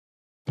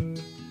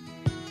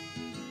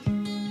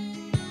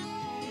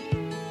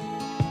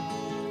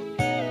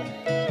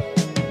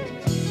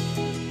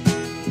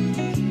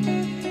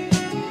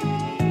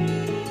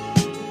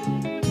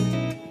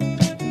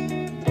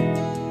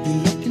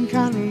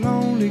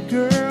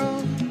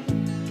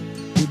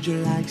Would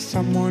you like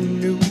someone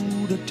new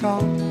to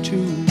talk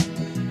to?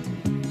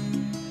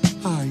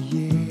 Oh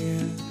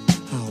yeah,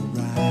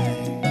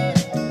 alright.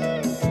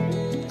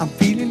 I'm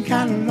feeling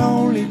kinda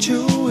lonely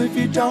too, if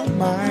you don't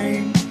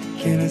mind.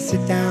 Can I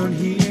sit down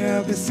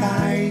here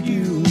beside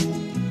you?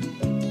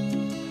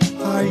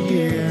 Oh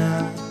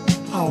yeah,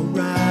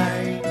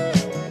 alright.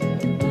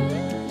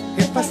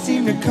 If I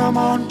seem to come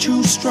on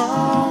too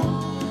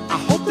strong, I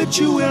hope that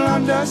you will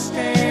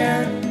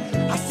understand.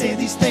 I say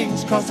these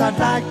things cause I'd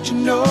like to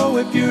know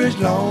if you're as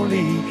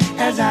lonely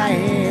as I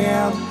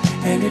am,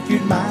 and if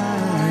you'd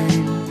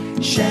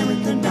mind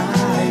sharing the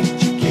night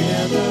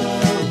together.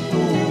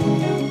 Oh,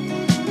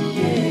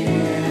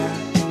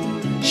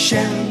 yeah,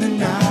 sharing the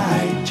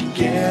night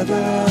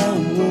together.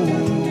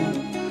 Oh,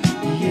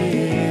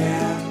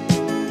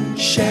 yeah,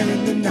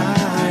 sharing the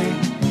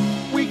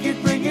night. We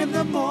could bring in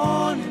the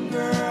morning,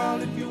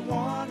 girl, if you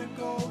want to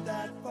go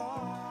that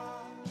far.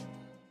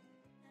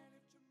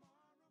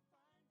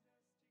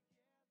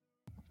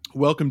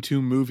 Welcome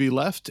to Movie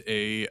Left,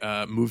 a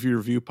movie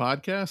review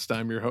podcast.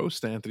 I'm your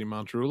host, Anthony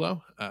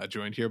Montrullo,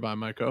 joined here by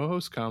my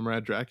co-host,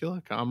 Comrade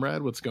Dracula.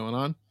 Comrade, what's going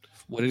on?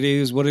 What it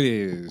is.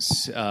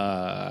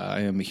 I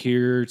am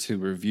here to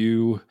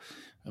review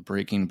a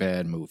Breaking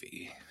Bad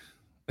movie.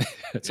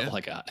 That's all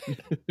I got.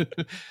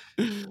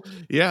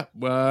 Yeah,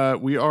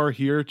 we are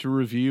here to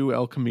review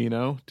El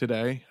Camino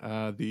today,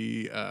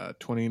 the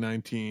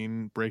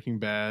 2019 Breaking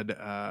Bad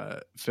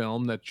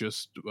film that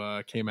just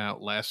came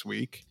out last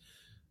week.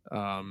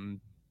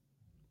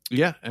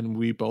 Yeah, and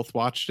we both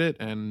watched it,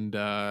 and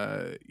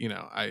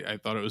I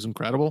thought it was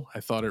incredible. I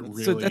thought it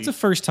really. So that's the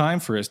first time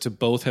for us to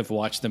both have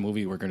watched the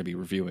movie we're going to be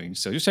reviewing.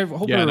 So just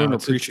hope everyone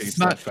appreciates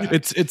that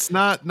fact. It's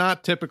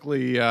not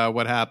typically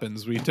what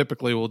happens. We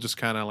typically will just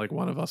kind of like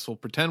one of us will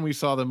pretend we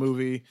saw the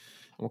movie, and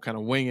we'll kind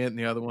of wing it, and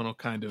the other one will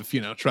kind of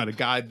try to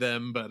guide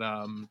them. But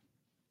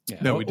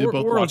no, we did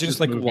both. Or I'll just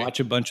watch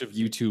a bunch of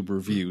YouTube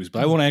reviews,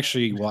 but I won't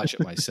actually watch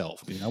it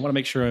myself. I want to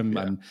make sure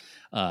I'm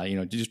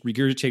just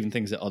regurgitating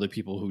things that other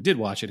people who did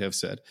watch it have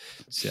said.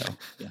 So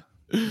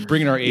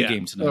bringing our A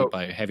game tonight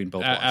by having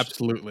both.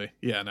 Absolutely,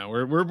 yeah. No,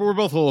 we're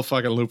both a little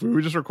fucking loopy.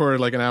 We just recorded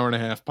like an hour and a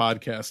half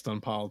podcast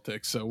on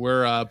politics, so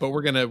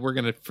we're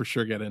gonna for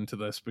sure get into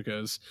this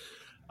because,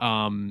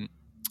 I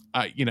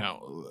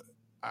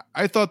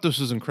thought this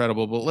was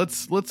incredible. But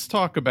let's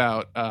talk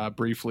about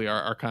briefly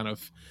our kind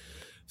of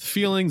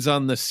feelings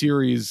on the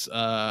series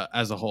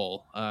as a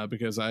whole,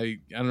 because I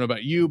don't know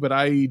about you, but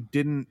I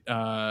didn't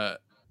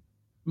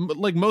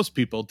like most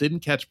people didn't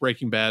catch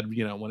Breaking Bad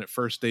when it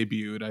first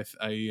debuted.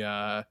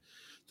 I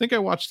think I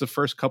watched the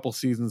first couple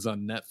seasons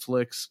on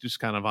Netflix just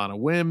kind of on a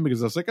whim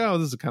because I was like, oh,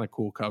 this is a kind of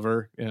cool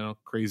cover,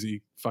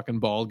 crazy fucking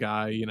bald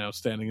guy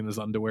standing in his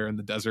underwear in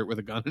the desert with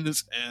a gun in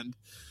his hand.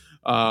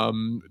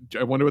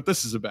 I wonder what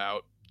this is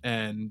about.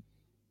 And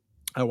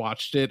I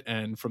watched it,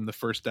 and from the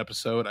first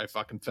episode, I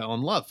fucking fell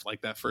in love.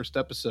 Like, that first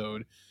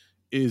episode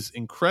is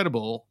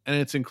incredible, and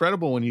it's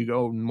incredible when you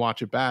go and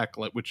watch it back,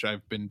 which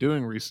I've been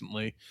doing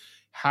recently,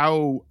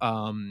 how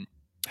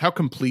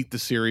complete the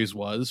series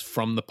was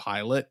from the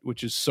pilot,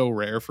 which is so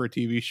rare for a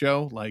TV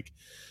show. Like,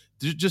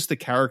 just the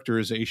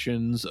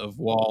characterizations of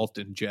Walt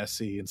and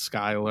Jesse and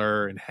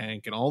Skyler and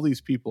Hank and all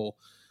these people,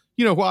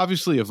 who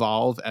obviously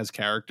evolve as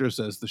characters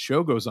as the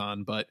show goes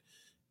on, but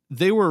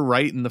they were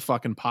right in the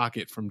fucking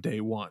pocket from day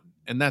one.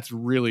 And that's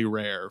really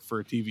rare for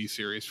a TV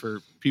series,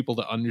 for people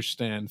to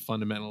understand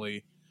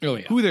fundamentally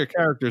who their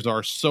characters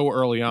are so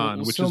early on,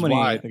 which is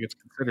why I think it's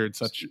considered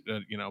such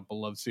a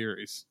beloved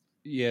series.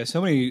 Yeah,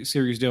 so many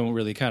series don't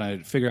really kind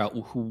of figure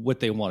out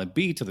what they want to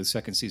be till the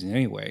second season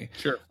anyway.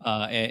 Sure.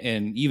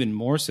 And even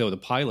more so, the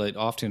pilot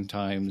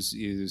oftentimes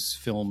is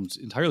filmed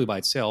entirely by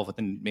itself, but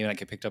then may not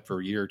get picked up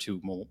for a year or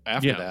two more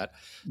after that.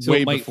 So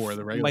way it before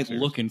the regular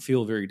series. Look and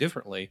feel very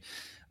differently.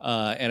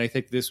 And I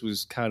think this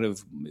was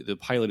the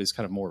pilot is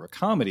kind of more of a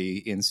comedy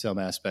in some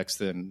aspects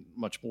than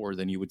much more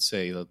than you would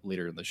say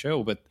later in the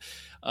show. But,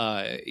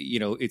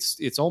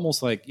 it's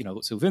almost like,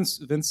 so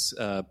Vince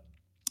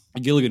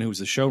Gilligan, who was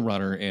the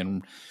showrunner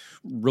and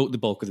wrote the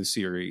bulk of the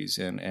series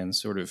and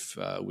sort of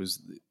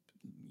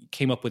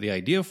came up with the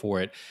idea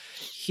for it.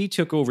 He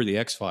took over the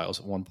X-Files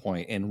at one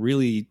point and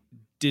really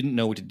didn't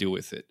know what to do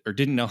with it or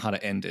didn't know how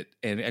to end it.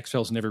 And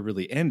X-Files never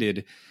really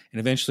ended.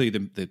 And eventually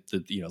the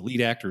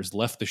lead actors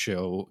left the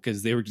show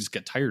because they just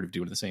got tired of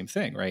doing the same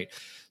thing. Right.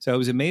 So I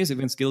was amazed that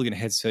Vince Gilligan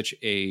had such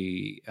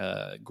a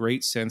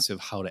great sense of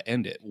how to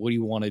end it, what he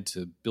wanted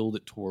to build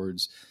it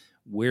towards,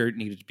 where it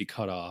needed to be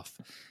cut off,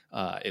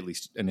 at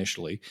least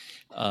initially.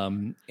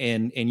 And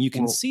you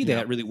can see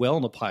that really well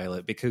in the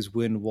pilot, because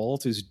when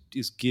Walt is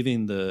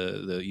giving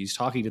he's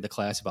talking to the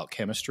class about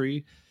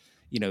chemistry,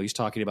 he's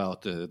talking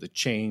about the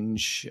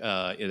change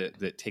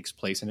that takes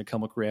place in a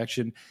chemical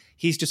reaction.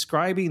 He's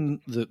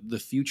describing the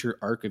future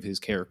arc of his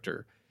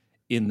character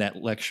in that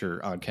lecture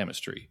on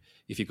chemistry,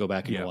 if you go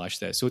back and watch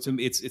that. So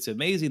it's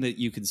amazing that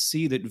you can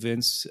see that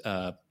Vince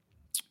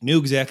knew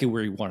exactly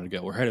where he wanted to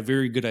go, or had a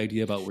very good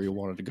idea about where he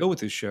wanted to go with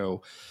his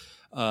show.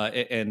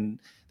 And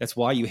that's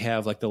why you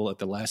have like the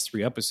last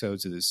 3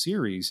 episodes of this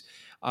series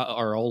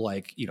are all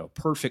like, you know,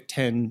 perfect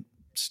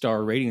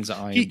 10-star ratings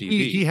on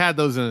IMDb. He had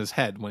those in his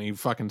head when he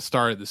fucking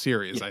started the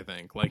series. Yeah. I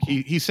think like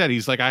he said,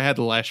 he's like, I had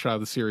the last shot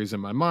of the series in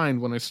my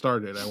mind when I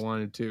started. I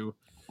wanted to.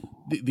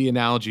 The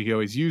analogy he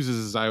always uses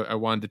is I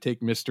wanted to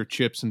take Mr.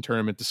 Chips and turn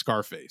him into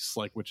Scarface,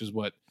 like, which is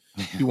what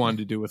he wanted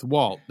to do with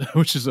Walt,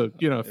 which is a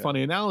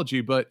funny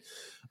analogy. But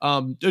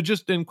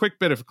just in quick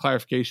bit of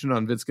clarification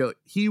on Vince Gilligan,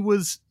 he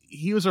was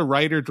a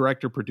writer,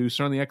 director,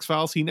 producer on the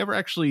X-Files. He never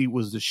actually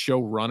was the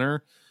showrunner.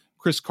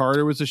 Chris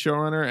Carter was the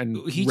showrunner,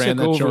 and he ran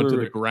that show into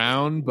the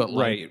ground. But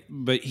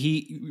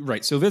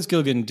So Vince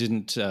Gilligan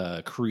didn't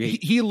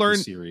create he learned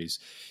the series.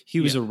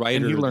 He was a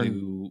writer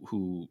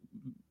who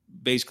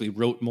basically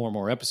wrote more and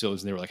more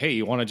episodes, and they were like, hey,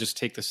 you want to just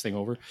take this thing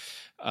over?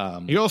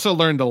 He also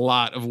learned a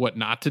lot of what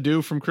not to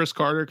do from Chris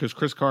Carter, because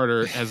Chris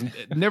Carter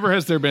never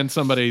has there been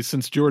somebody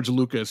since George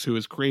Lucas who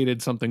has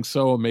created something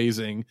so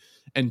amazing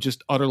and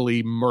just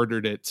utterly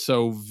murdered it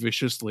so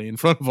viciously in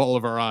front of all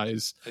of our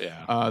eyes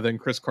than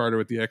Chris Carter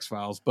with the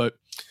X-Files. But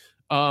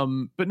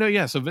no,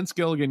 yeah. So Vince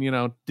Gilligan,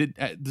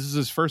 this is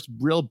his first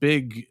real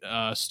big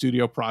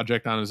studio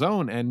project on his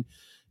own, and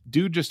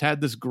dude just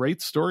had this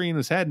great story in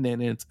his head,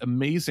 and it's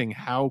amazing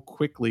how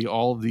quickly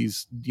all of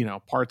these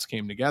parts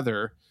came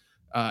together,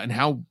 and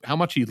how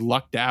much he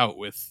lucked out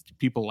with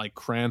people like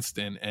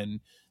Cranston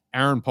and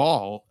Aaron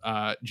Paul,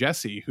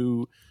 Jesse,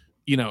 who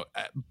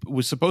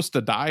was supposed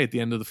to die at the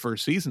end of the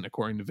first season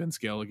according to Vince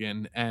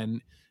Gilligan,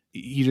 and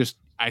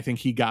I think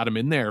he got him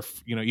in there,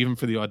 even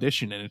for the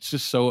audition, and it's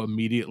just so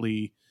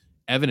immediately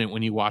evident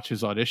when you watch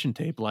his audition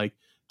tape, like,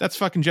 that's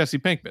fucking Jesse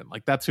Pinkman,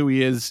 like that's who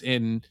he is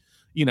in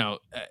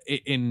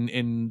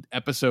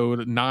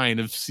episode 9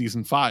 of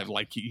season 5,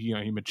 like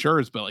he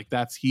matures, but like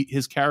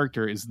his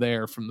character is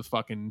there from the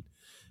fucking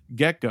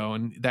get-go,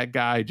 and that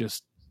guy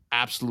just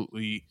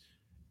absolutely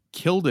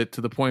killed it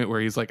to the point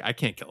where he's like, I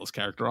can't kill this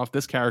character off.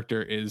 This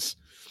character is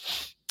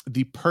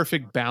the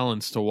perfect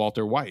balance to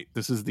Walter White.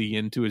 This is the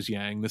yin to his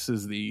yang. This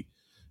is the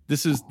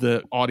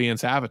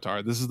audience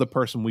avatar. This is the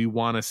person we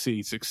want to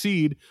see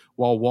succeed,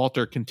 while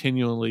Walter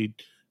continues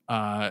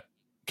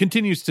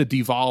to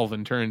devolve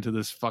and turn into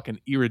this fucking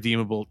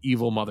irredeemable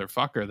evil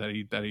motherfucker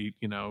that he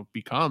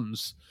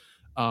becomes.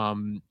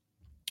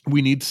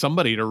 We need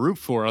somebody to root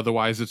for,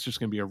 otherwise it's just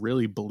going to be a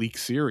really bleak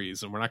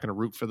series, and we're not going to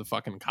root for the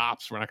fucking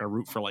cops. We're not going to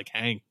root for like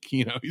Hank.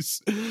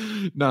 He's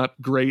not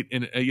great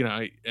in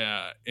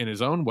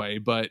his own way,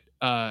 but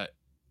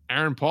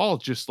Aaron Paul,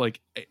 just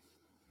like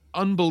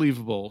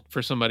unbelievable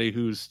for somebody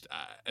who's,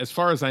 as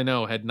far as I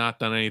know, had not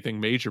done anything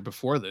major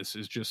before this,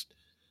 is just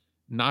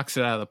knocks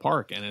it out of the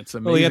park, and it's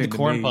amazing. Well, he had the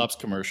Corn Pops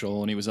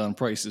commercial, and he was on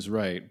Price is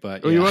Right,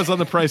 but he was on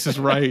the Price is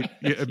Right,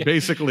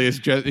 basically as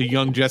a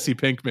young Jesse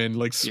Pinkman,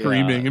 like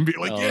screaming and being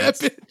like,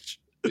 bitch.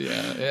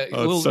 Yeah,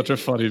 it's such a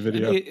funny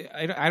video.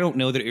 I don't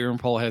know that Aaron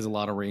Paul has a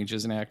lot of range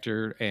as an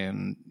actor,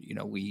 and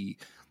we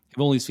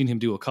have only seen him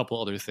do a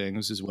couple other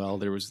things as well.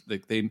 There was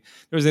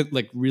that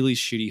like really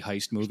shitty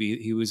heist movie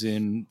he was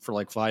in for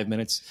like 5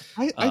 minutes.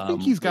 I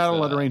think he's got a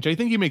lot of range. I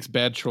think he makes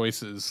bad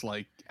choices,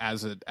 like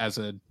as a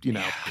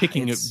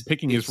picking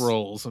his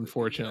roles,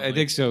 unfortunately. I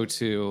think so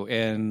too.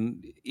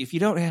 And if you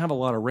don't have a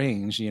lot of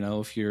range,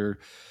 if you're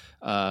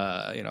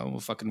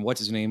fucking what's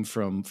his name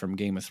from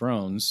Game of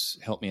Thrones,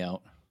 help me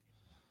out.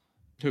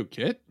 Who,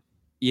 Kit?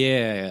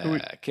 Yeah,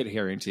 Kit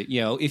Harington.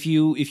 If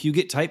you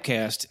get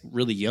typecast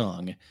really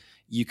young,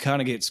 you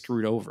kind of get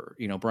screwed over.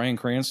 Bryan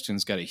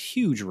Cranston's got a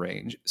huge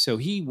range. So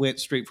he went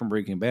straight from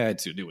Breaking Bad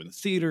to doing the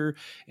theater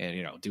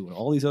and, doing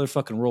all these other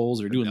fucking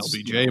roles, or doing the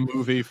LBJ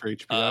movie for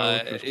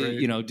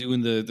HBO.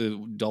 Doing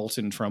the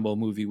Dalton Trumbo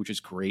movie, which is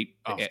great.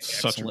 Oh,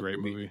 such a great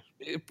movie.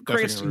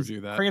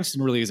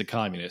 Cranston really is a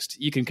communist.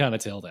 You can kind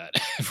of tell that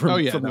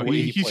from the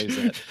way he plays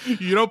that.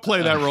 You don't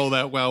play that role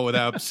that well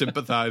without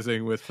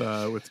sympathizing with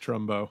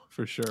Trumbo,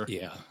 for sure.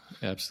 Yeah,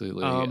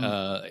 absolutely.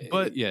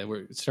 But yeah,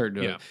 we're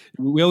starting to. Yeah.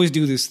 We always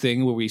do this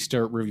thing where we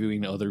start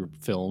reviewing other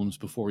films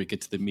before we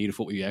get to the meat of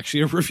what we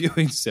actually are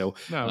reviewing. So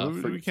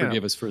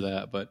forgive us for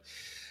that. But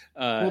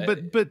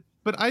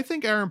but I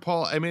think Aaron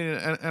Paul. I mean,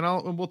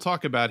 and we'll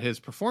talk about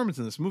his performance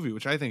in this movie,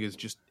 which I think is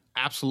just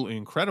absolutely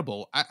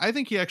incredible. I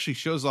think he actually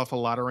shows off a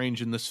lot of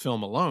range in this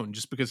film alone,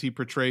 just because he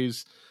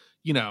portrays,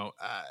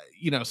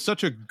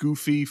 such a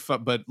goofy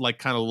but like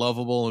kind of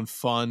lovable and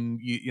fun,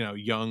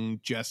 young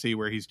Jesse,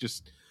 where he's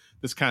just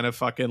this kind of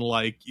fucking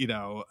like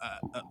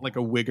like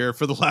a wigger,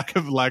 for the lack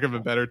of a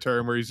better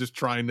term, where he's just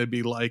trying to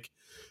be like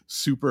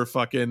super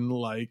fucking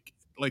like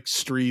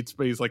streets,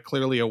 but he's like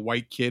clearly a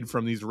white kid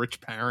from these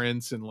rich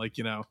parents, and like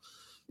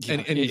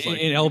and he's like,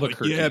 in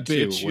Albuquerque,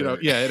 bitch, too,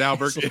 in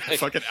Albuquerque,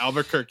 fucking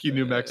Albuquerque,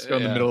 New Mexico,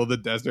 in the middle of the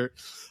desert.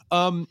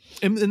 And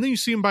then you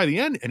see him by the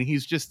end, and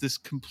he's just this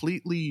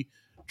completely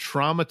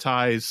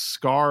traumatized,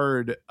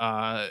 scarred,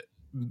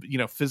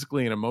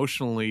 physically and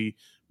emotionally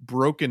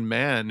broken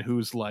man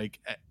who's like,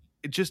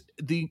 just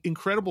the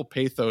incredible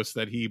pathos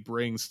that he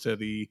brings to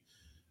the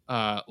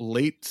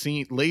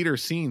later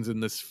scenes in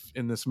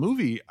this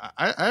movie.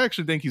 I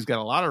actually think he's got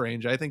a lot of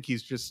range. I think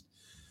he's just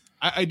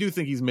I do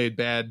think he's made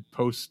bad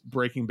post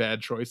Breaking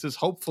Bad choices.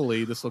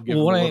 Hopefully, this will give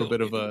him a little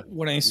bit of a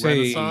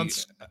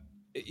renaissance.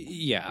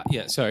 Yeah.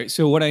 Sorry.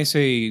 So when I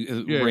say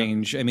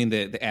range, I mean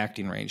the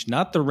acting range,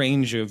 not the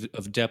range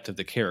of depth of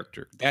the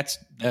character. That's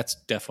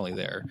definitely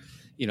there.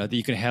 You know, that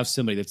you can have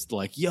somebody that's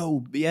like, yo,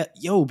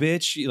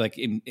 bitch, like,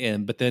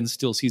 but then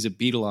still sees a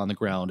beetle on the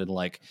ground and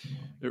like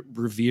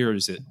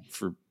reveres it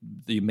for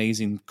the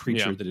amazing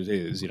creature that it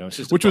is. You know, it's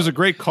just which was a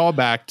great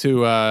callback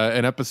to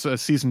a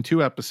season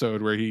 2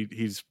 episode where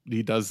he's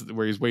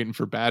waiting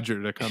for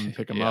Badger to come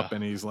pick him up,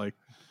 and he's like,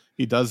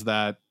 he does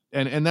that,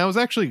 and that was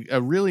actually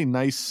a really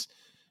nice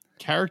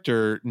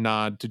character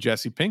nod to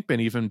Jesse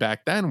Pinkman even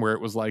back then, where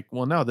it was like,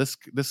 well, no, this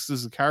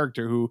is a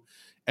character who,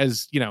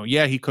 as you know,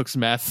 he cooks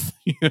meth.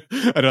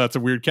 I know that's a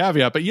weird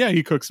caveat, but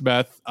he cooks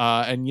meth,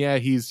 and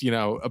he's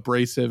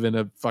abrasive and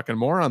a fucking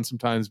moron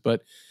sometimes,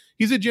 but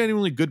he's a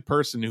genuinely good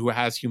person who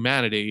has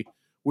humanity,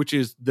 which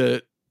is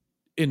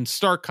in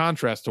stark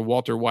contrast to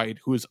Walter White,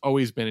 who has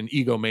always been an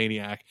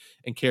egomaniac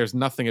and cares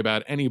nothing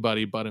about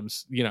anybody but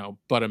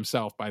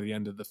himself. By the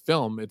end of the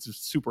film, it's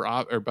super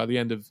or by the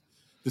end of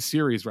the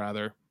series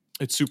rather,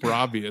 it's super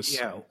obvious.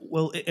 Yeah,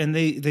 well, and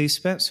they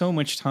spent so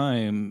much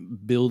time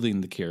building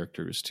the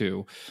characters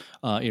too.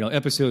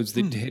 Episodes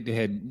that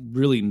had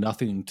really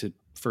nothing to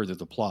further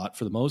the plot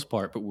for the most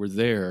part, but were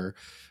there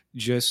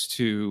just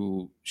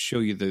to show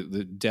you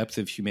the depth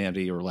of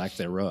humanity or lack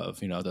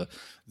thereof. You know,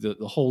 the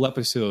whole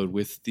episode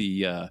with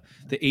the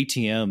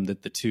ATM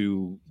that the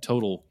two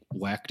total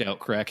whacked out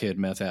crackhead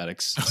meth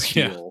addicts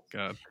steal,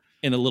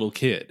 and a little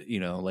kid.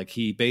 You know, like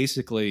he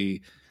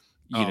basically.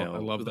 I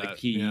love that.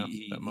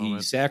 He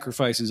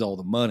sacrifices all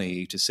the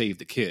money to save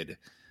the kid,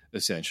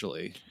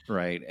 essentially,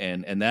 right?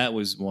 And that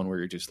was one where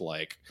you're just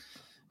like,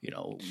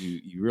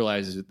 you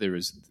realize that there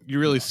is you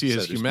really see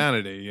his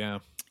humanity,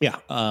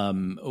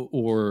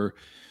 or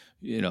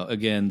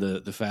again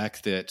the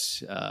fact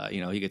that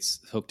he gets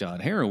hooked on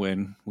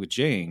heroin with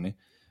Jane,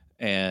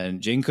 and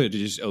Jane could have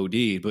just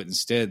OD'd, but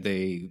instead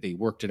they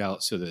worked it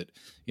out so that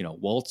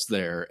Walt's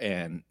there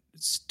and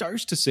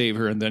starts to save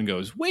her, and then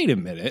goes, wait a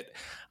minute,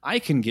 I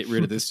can get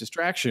rid of this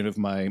distraction of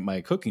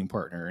my cooking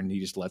partner, and he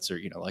just lets her,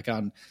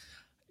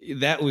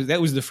 that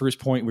was the first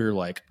point we were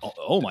like,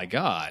 oh my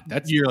god,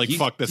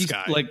 fuck this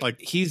guy, like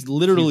he's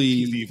literally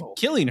he's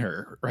killing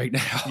her right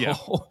now. Yeah.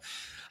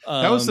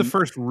 That was the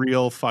first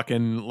real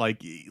fucking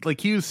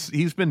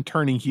he's been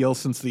turning heel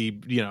since the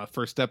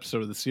first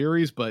episode of the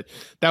series, but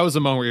that was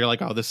a moment where you're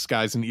like, oh, this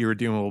guy's an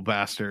irredeemable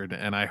bastard,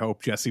 and I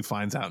hope Jesse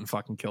finds out and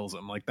fucking kills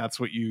him. Like that's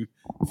what you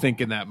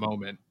think in that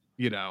moment,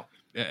 to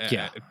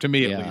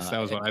me at least, that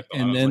was what I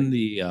thought. And then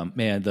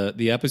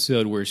the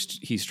episode where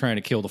he's trying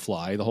to kill the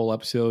fly the whole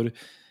episode,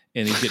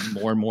 and he's getting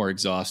more and more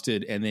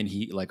exhausted, and then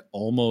he like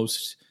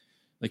almost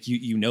like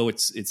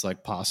it's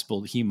like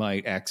possible he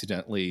might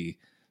accidentally.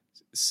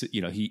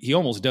 He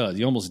almost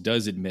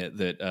does admit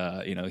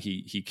that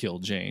he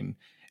killed Jane,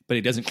 but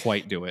he doesn't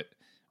quite do it,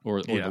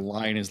 or the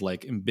line is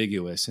like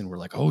ambiguous, and we're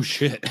like, oh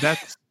shit.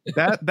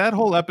 That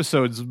whole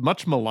episode's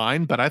much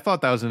maligned, but I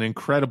thought that was an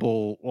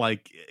incredible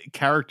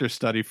character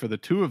study for the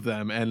two of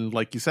them, and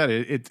like you said,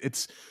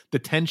 it's the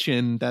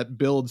tension that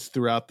builds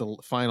throughout the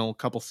final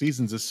couple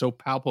seasons is so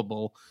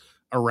palpable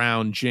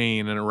around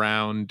Jane and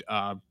around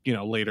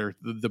later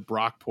the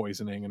Brock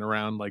poisoning, and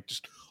around like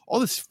just all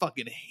this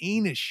fucking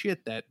heinous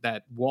shit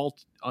that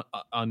Walt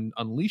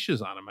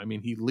unleashes on him. I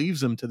mean, he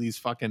leaves him to these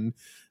fucking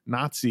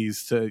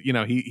Nazis to,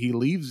 he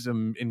leaves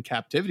him in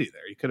captivity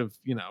there. He could have,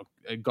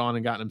 gone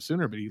and gotten him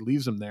sooner, but he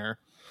leaves him there,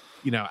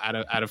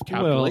 out of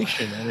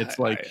calculation. And it's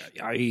like,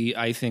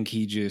 I think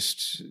he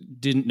just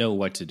didn't know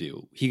what to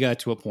do. He got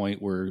to a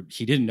point where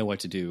he didn't know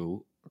what to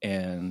do.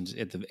 And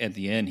at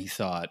the end he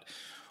thought,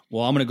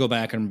 well, I'm going to go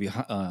back and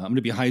I'm going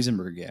to be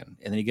Heisenberg again.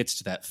 And then he gets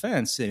to that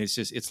fence, and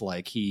it's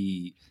like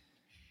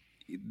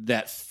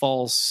that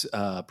false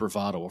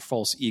bravado or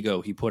false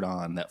ego he put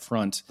on that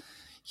front,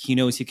 he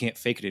knows he can't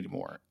fake it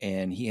anymore,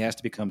 and he has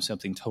to become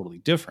something totally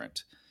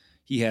different.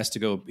 He has to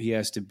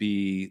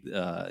be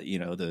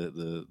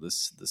the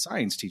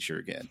science teacher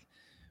again,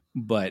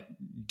 but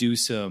do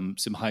some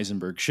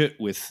Heisenberg shit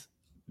with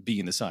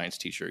being the science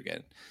teacher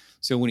again.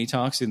 So when he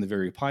talks in the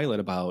very pilot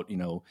about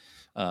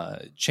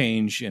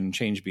change and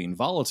change being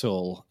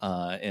volatile,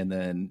 and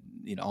then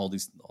all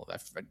these,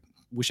 I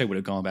wish I would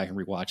have gone back and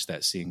rewatched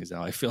that scene, because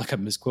now I feel like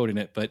I'm misquoting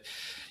it. But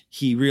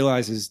he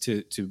realizes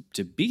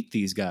to beat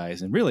these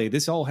guys, and really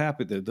this all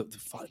happened.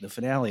 The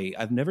finale.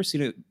 I've never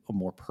seen a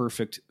more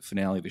perfect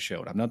finale of a show.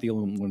 And I'm not the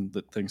only one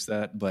that thinks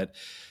that, but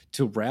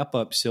to wrap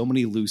up so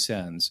many loose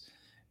ends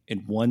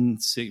in one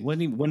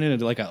in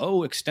like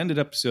extended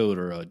episode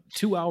or a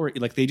 2 hour,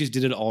 like they just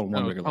did it all in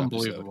one regular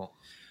unbelievable.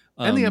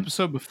 episode. And the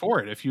episode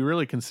before it, if you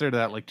really consider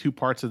that like two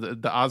parts of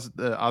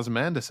the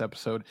Ozymandias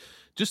episode,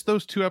 just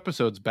those two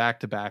episodes back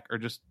to back are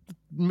just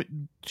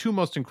two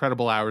most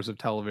incredible hours of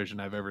television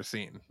I've ever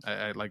seen.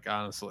 I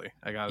honestly,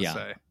 I gotta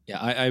say. Yeah,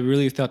 I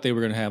really thought they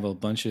were going to have a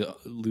bunch of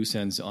loose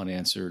ends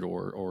unanswered,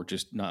 or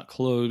just not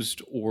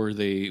closed, or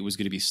it was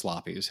going to be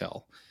sloppy as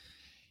hell.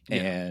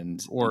 Yeah.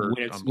 And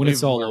when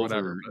it's all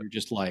over, you're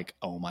just like,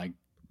 oh my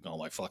oh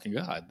my fucking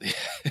God.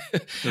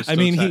 They're I so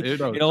mean, sad. it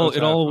so all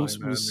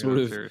satisfying, man. was Yeah, sort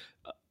of,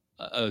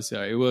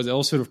 serious. it was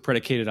all sort of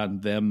predicated on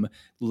them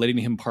letting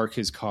him park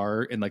his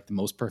car in like the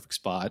most perfect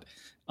spot.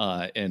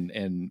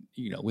 And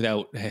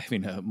without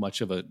having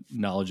much of a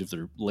knowledge of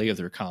their lay of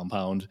their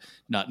compound,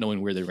 not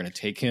knowing where they're going to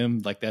take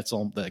him, like that's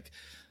all like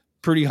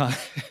pretty high,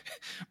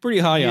 pretty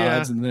high Yeah.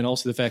 odds. And then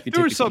also the fact they There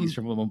take was the keys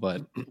from him,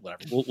 but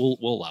whatever, we'll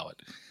allow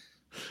it.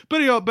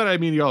 But I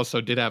mean, he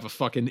also did have a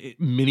fucking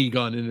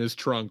minigun in his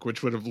trunk,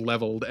 which would have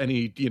leveled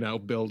any,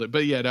 build it.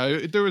 But yeah, no,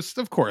 there was,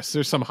 of course,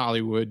 there's some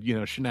Hollywood,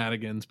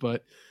 shenanigans,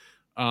 but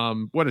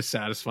what a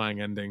satisfying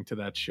ending to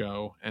that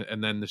show.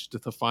 And then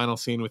the final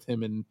scene with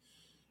him and,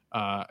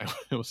 I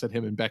almost said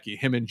him and Becky,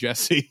 him and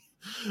Jesse,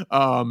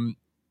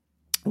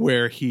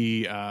 where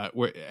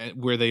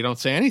where they don't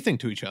say anything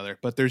to each other,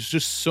 but there's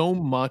just so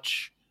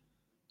much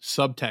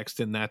subtext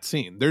in that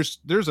scene. There's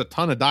a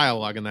ton of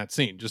dialogue in that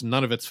scene, just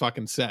none of it's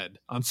fucking said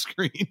on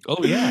screen.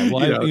 Oh yeah,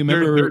 well, I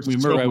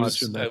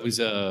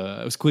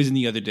was quizzing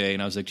the other day,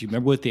 and I was like, "Do you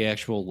remember what the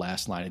actual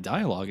last line of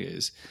dialogue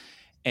is?"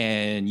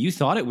 And you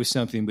thought it was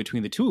something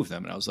between the two of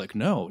them, and I was like,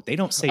 "No, they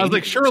don't say." I was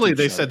like, anything surely to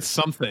they each said other.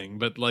 something,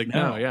 but like,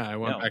 no, yeah, I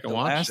went back and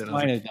watched it. The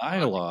last line of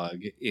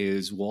dialogue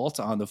is Walt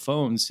on the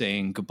phone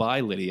saying, "Goodbye,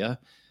 Lydia."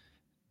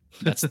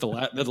 That's the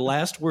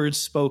last words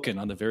spoken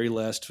on the very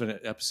last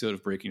episode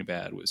of Breaking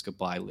Bad was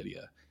 "Goodbye,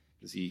 Lydia,"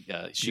 because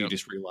she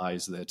just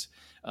realized that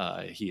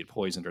he had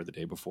poisoned her the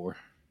day before.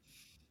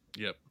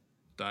 Yep,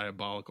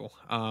 diabolical.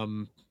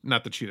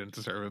 Not that she didn't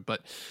deserve it,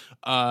 but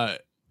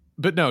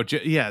no,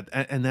 yeah,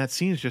 and that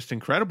scene is just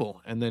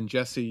incredible. And then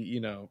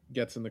Jesse,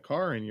 gets in the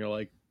car, and you're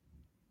like,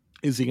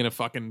 is he gonna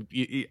fucking?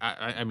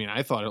 I mean,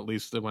 I thought at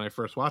least that when I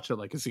first watched it,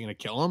 like, is he gonna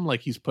kill him? Like,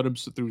 he's put him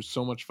through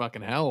so much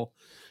fucking hell.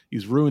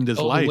 He's ruined his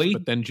life.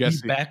 But then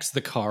Jesse backs the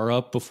car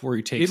up before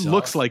he takes. It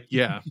looks like,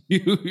 yeah,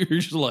 you're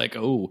just like,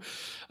 oh,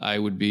 I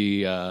would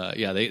be.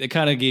 They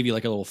kind of gave you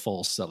like a little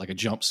false, like a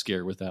jump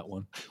scare with that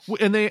one.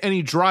 And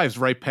he drives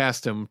right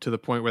past him to the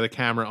point where the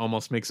camera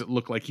almost makes it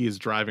look like he is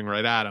driving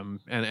right at him,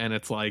 and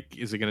it's like,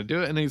 is he gonna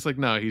do it? And he's like,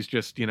 no, he's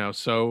just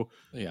so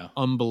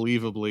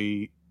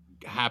unbelievably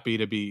happy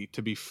to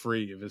be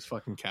free of his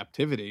fucking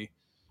captivity,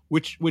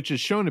 which is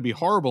shown to be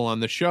horrible on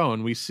the show.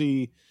 And we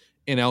see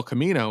in El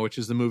Camino, which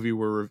is the movie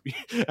we're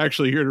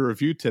actually here to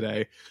review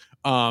today,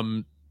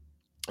 the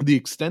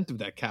extent of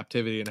that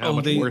captivity and how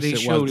much worse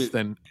it was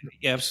than.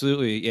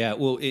 Absolutely, yeah.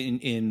 Well,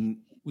 in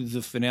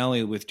the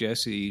finale with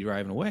Jesse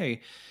driving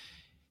away,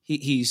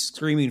 he's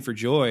screaming for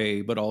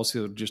joy, but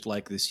also just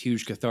like this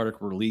huge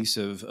cathartic release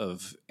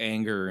of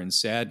anger and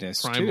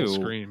sadness. Primal too.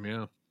 Scream,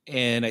 yeah.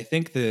 And I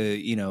think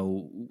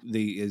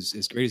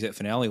as great as that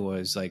finale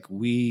was, like,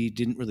 we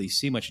didn't really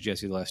see much of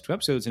Jesse the last two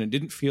episodes, and it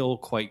didn't feel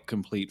quite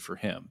complete for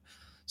him.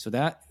 So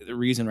the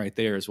reason right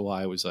there is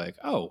why I was like,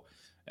 oh,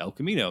 El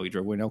Camino, he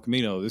drove away in El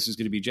Camino. This is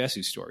going to be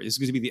Jesse's story. This is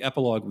going to be the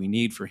epilogue we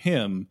need for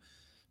him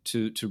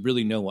to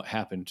really know what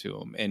happened to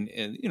him. And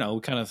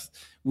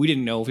we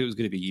didn't know if it was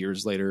going to be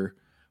years later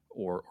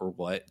or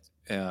what.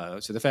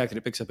 So the fact that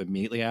it picks up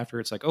immediately after,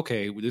 it's like,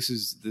 okay, this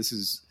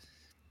is.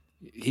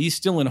 He's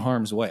still in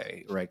harm's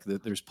way, right?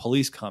 There's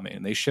police coming,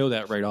 and they show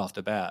that right off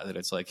the bat, that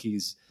it's like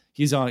he's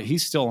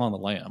still on the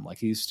lam, like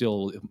he's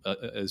still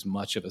as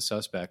much of a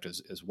suspect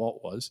as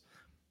Walt was.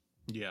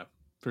 Yeah,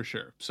 for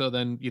sure. So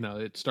then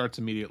it starts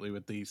immediately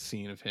with the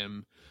scene of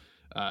him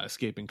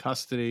escaping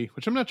custody,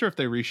 which I'm not sure if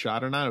they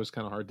reshot or not. It was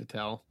kind of hard to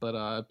tell,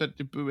 but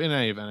in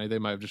any event, they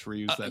might have just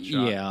reused that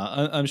shot. Yeah,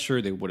 I'm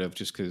sure they would have,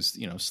 just because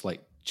slight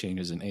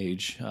changes in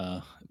age.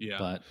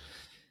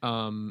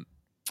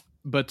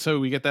 But so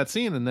we get that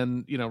scene, and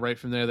then right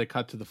from there they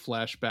cut to the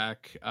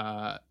flashback,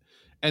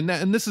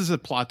 and this is a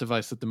plot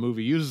device that the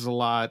movie uses a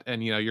lot.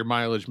 And your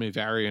mileage may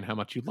vary in how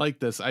much you like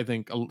this. I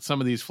think some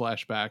of these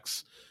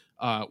flashbacks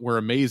were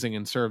amazing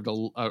and served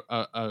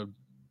a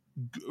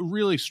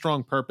really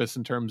strong purpose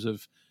in terms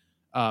of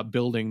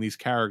building these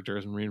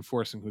characters and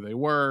reinforcing who they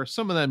were.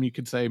 Some of them you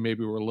could say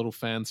maybe were a little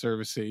fan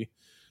servicey.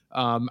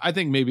 I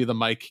think maybe the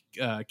Mike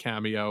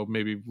cameo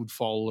maybe would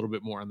fall a little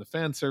bit more on the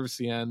fan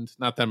servicey end.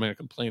 Not that I'm going to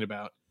complain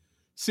about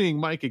seeing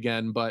Mike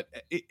again, but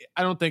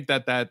I don't think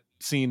that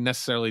scene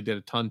necessarily did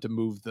a ton to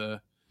move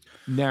the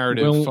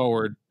narrative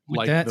forward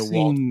like that the scene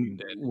Walt scene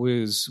did.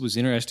 Was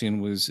interesting.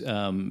 Was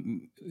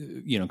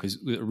because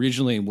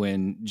originally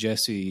when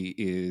Jesse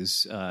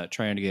is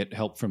trying to get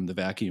help from the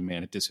vacuum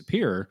man to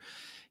disappear,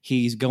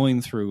 he's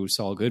going through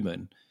Saul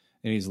Goodman,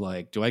 and he's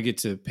like, "Do I get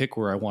to pick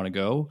where I want to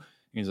go?"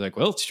 And he's like,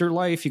 "Well, it's your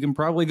life. You can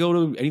probably go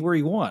to anywhere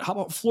you want. How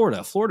about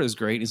Florida? Florida's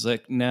great." And he's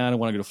like, "Nah, I don't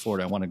want to go to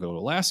Florida. I want to go to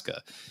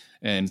Alaska."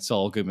 And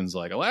Saul Goodman's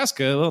like,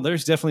 "Alaska? Well,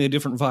 there's definitely a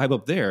different vibe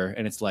up there."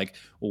 And it's like,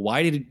 well,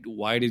 why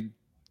did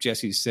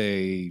Jesse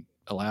say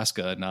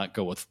Alaska and not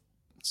go with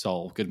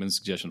Saul Goodman's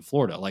suggestion,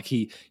 Florida? Like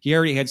he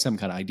already had some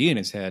kind of idea in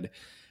his head.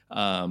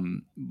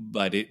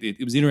 But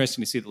it was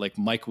interesting to see that like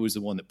Mike was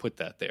the one that put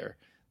that there,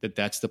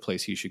 that's the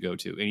place he should go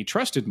to. And he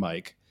trusted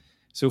Mike.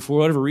 So for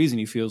whatever reason,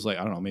 he feels like,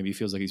 I don't know, maybe he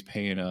feels like he's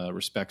paying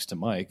respects to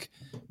Mike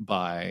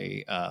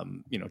by,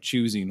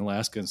 choosing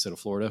Alaska instead of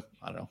Florida.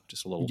 I don't know,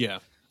 just a little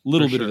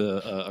bit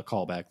of a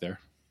callback there.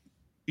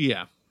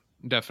 Yeah,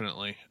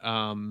 definitely.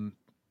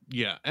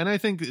 Yeah, and I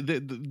think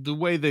the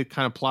way the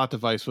kind of plot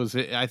device was,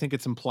 I think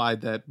it's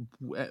implied that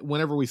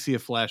whenever we see a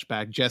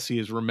flashback, Jesse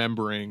is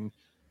remembering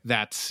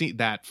that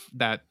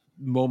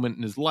moment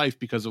in his life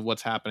because of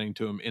what's happening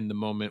to him in the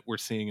moment we're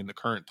seeing in the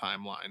current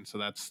timeline. So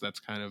that's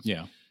kind of,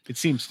 Yeah. it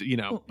seems to,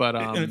 Well, but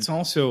and it's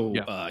also,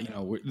 yeah.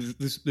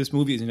 this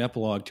movie is an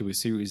epilogue to a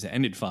series that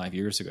ended 5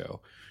 years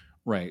ago,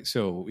 right?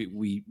 So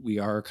we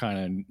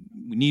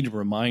need to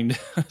remind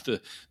the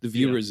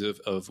viewers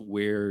of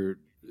where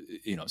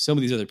some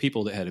of these other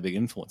people that had a big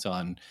influence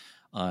on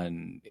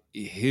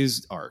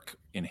his arc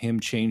and him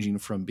changing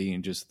from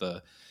being just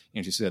the,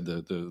 as you said,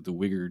 the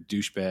wigger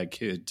douchebag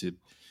kid to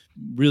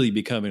really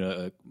becoming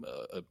an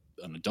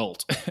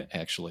adult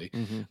actually.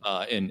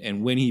 Mm-hmm.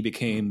 And when he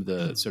became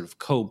the sort of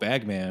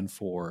co-bagman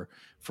for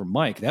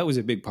Mike, that was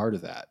a big part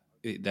of that.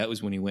 That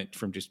was when he went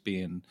from just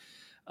being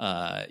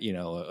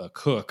a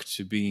cook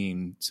to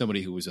being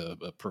somebody who was a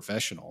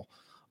professional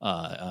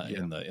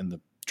in the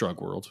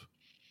drug world.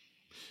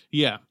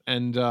 Yeah,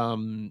 and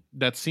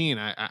that scene,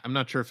 I'm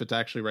not sure if it's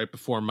actually right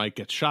before Mike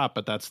gets shot,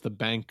 but that's the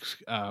bank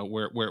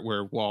where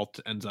Walt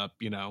ends up,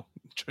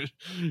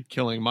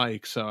 killing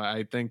Mike. So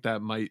I think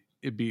that might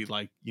it be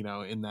like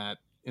in that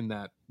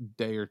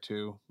day or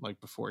two, like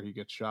before he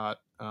gets shot.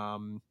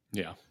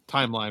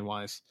 Timeline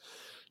wise.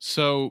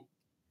 So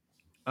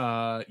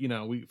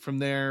we from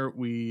there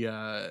we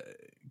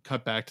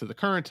cut back to the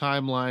current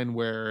timeline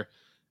where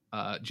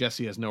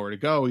Jesse has nowhere to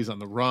go. He's on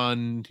the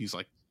run. He's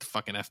like the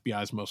fucking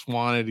FBI's most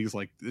wanted. He's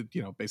like,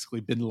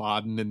 basically Bin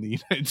Laden in the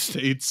United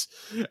States.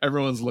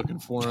 Everyone's looking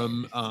for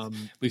him. At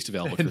least of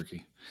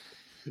Albuquerque.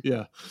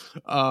 Yeah.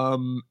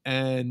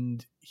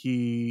 And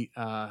he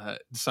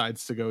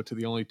decides to go to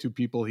the only two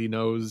people he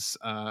knows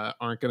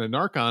aren't going to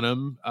narc on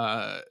him,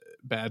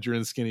 Badger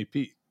and Skinny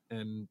Pete.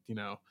 And,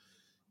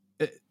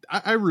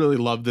 I really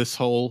love this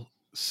whole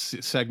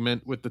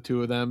segment with the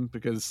two of them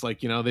because they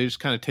just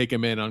kind of take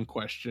him in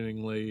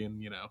unquestioningly,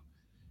 and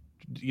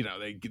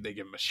they give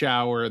him a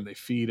shower and they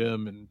feed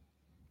him and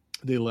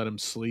they let him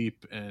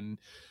sleep, and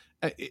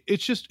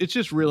it's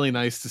just really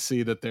nice to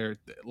see that they're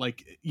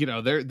like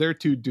they're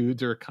two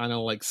dudes are kind of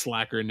like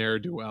slacker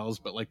ne'er-do-wells,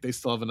 but like they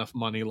still have enough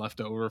money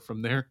left over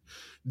from their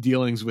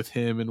dealings with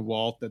him and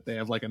Walt that they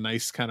have like a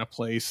nice kind of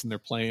place, and they're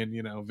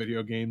playing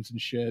video games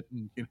and shit,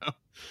 and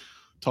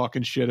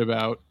talking shit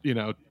about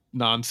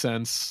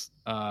nonsense.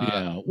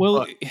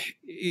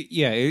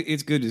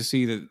 It's good to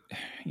see that,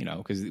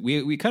 because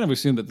we kind of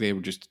assumed that they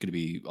were just going to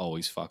be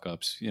always fuck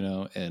ups,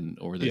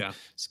 or that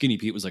Skinny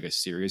Pete was like a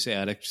serious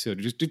addict. So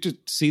just to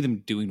see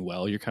them doing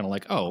well, you're kind of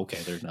like, oh, okay,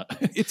 they're not.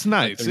 It's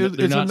nice. they're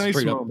it's not a nice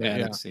straight up moment,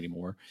 addicts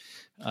anymore.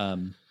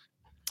 And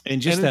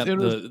just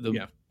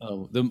the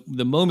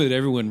moment that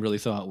everyone really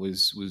thought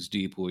was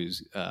deep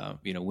was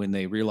when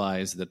they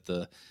realized that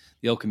the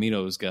El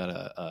Camino's got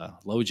a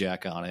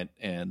LoJack on it,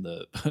 and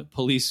the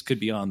police could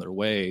be on their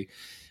way,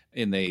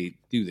 and they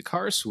do the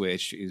car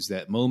switch. Is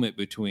that moment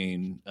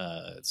between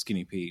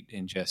Skinny Pete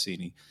and Jesse,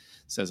 and he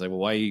says like, "Well,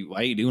 why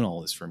are you doing all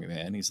this for me,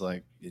 man?" He's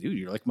like, "Dude,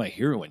 you're like my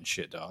hero and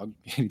shit, dog."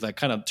 He like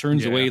kind of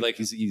turns away, like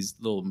he's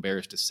a little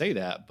embarrassed to say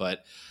that,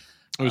 but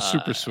it was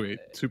super sweet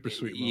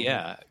moment.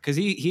 Yeah, because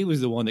he was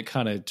the one that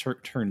kind of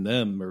turned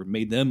them or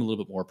made them a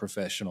little bit more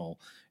professional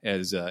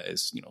as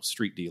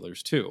street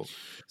dealers too.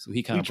 So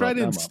he kind of tried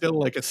to instill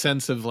like a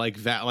sense of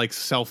like that, like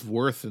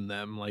self-worth in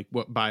them, like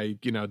what by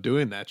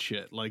doing that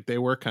shit. Like they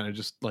were kind of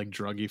just like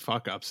druggy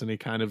fuck ups, and he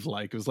kind of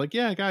like was like,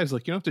 yeah, guys,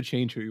 like you don't have to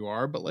change who you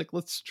are, but like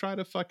let's try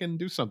to fucking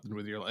do something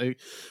with your life.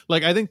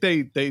 Like I think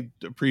they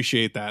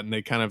appreciate that, and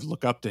they kind of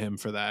look up to him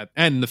for that,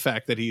 and the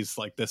fact that he's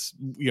like this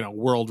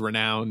world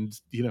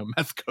renowned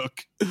meth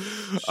cook.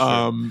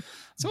 Sure.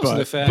 It's also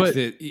the fact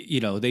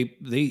that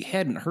they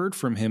hadn't heard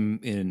from him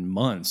in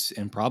months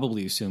and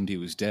probably assumed he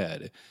was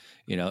dead,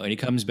 and he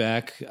comes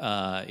back.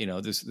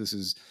 This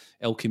is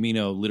El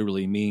Camino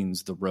literally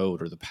means the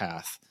road or the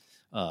path,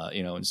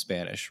 in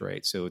Spanish,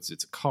 right? So it's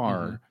a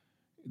car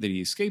that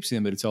he escapes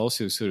in, but it's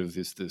also sort of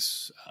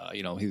this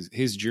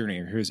his journey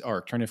or his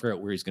arc, trying to figure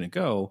out where he's going to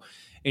go,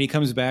 and he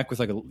comes back with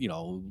like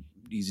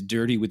he's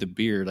dirty with a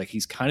beard, like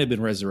he's kind of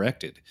been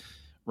resurrected.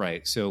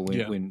 Right. So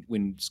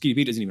when Skinny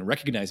Pete doesn't even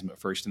recognize him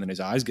at first, and then his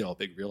eyes get all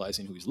big,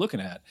 realizing who he's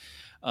looking at,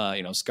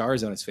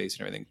 scars on his face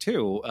and everything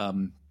too.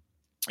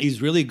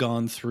 He's really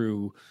gone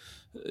through,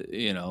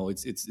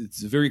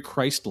 it's very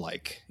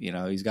Christ-like.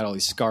 He's got all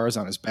these scars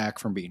on his back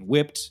from being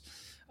whipped.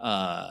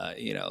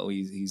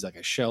 He's like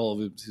a shell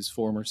of his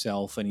former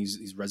self, and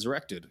he's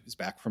resurrected. He's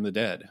back from the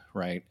dead.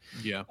 Right.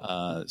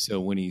 Yeah. So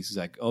when he's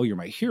like, "Oh, you're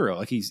my hero,"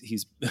 like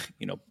he's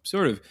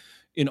sort of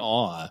in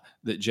awe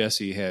that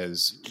Jesse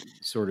has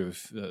sort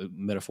of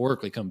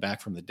metaphorically come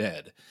back from the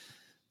dead.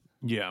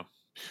 Yeah.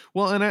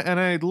 Well, and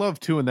I love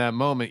too in that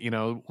moment,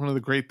 one of the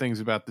great things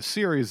about the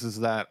series is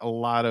that a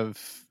lot of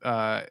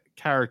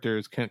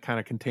characters can kind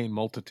of contain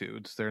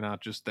multitudes. They're not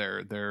just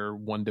they're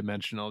one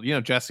dimensional.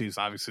 Jesse's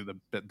obviously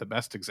the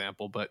best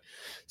example, but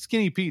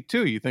Skinny Pete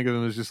too. You think of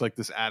him as just like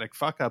this addict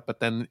fuck up, but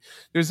then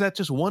there's that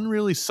just one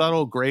really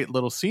subtle, great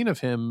little scene of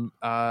him,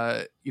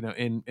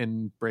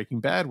 in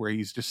Breaking Bad where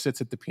he just sits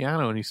at the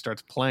piano and he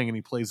starts playing and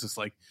he plays this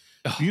like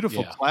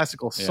beautiful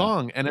classical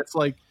song, and it's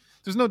like.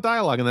 There's no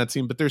dialogue in that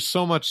scene, but there's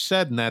so much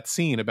said in that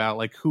scene about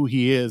like who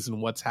he is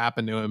and what's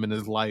happened to him in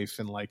his life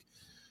and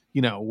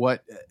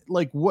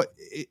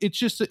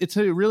it's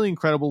a really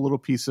incredible little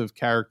piece of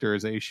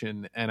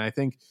characterization. And I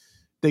think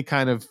they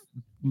kind of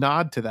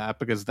nod to that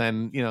because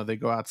then, they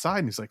go outside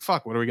and he's like,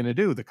 fuck, what are we going to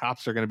do? The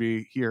cops are going to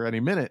be here any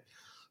minute.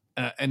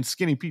 And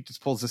Skinny Pete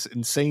just pulls this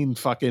insane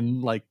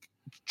fucking like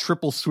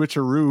triple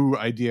switcheroo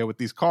idea with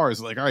these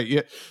cars. Like, all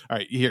right,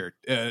 here,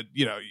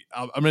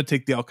 I'm going to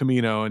take the El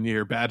Camino, and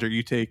here, Badger,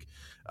 you take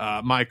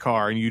my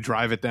car and you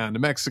drive it down to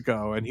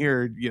Mexico, and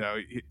here, you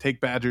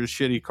take Badger's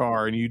shitty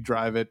car and you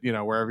drive it,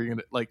 wherever you're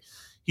gonna. Like,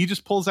 he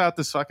just pulls out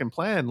this fucking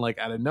plan like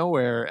out of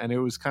nowhere, and it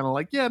was kind of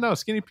like, yeah, no,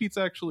 Skinny Pete's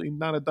actually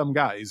not a dumb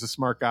guy. He's a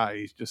smart guy.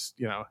 He's just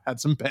had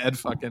some bad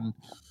fucking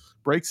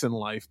breaks in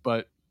life,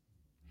 but.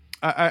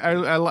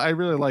 I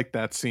really like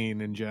that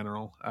scene in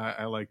general.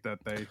 I like that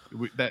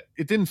that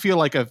it didn't feel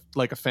like a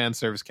fan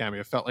service cameo.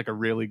 It felt like a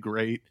really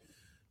great,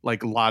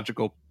 like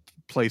logical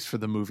place for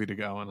the movie to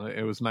go, and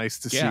it was nice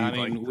to see. I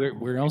mean,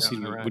 where else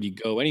would you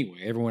go anyway?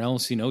 Everyone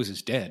else he knows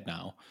is dead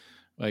now.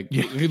 Like,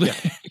 you're not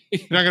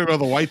gonna go to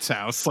the White's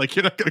house. Like,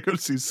 you're not gonna go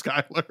see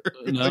Skylar.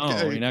 No, like,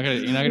 hey, you're not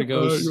gonna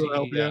go see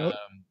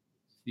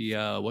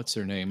the what's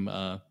her name?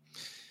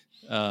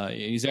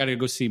 He's got to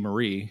go see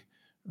Marie.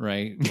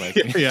 Right, like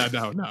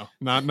no,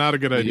 not a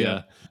good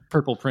idea.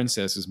 Purple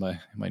Princess is my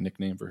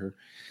nickname for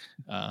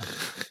her.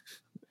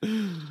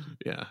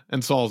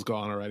 And Saul's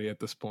gone already at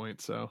this point,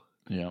 so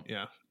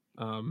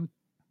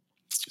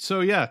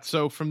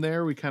so from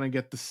there we kind of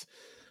get this.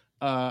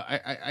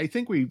 I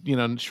think we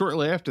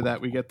shortly after that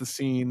we get the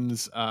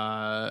scenes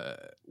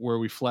where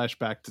we flash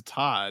back to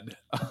Todd,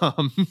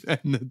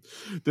 and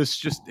this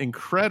just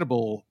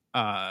incredible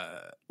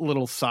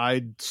little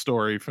side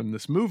story from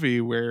this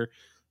movie where.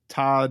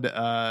 Todd,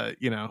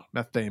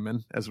 Meth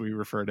Damon, as we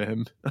refer to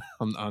him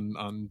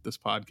on this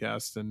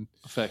podcast and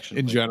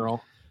in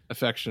general,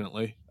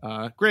 affectionately,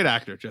 great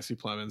actor, Jesse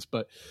Plemons.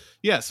 But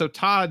yeah, so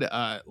Todd,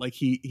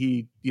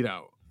 he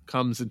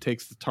comes and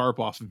takes the tarp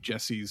off of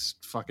Jesse's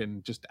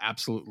fucking just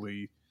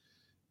absolutely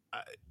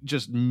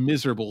just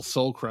miserable,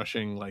 soul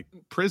crushing like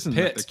prison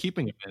that they're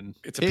keeping him in.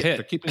 It's a pit.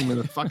 They're keeping him in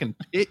a fucking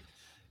pit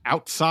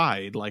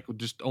outside, like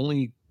just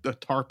only the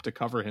tarp to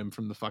cover him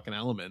from the fucking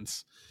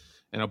elements.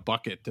 And a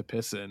bucket to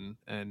piss in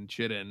and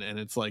shit in. And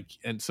it's like,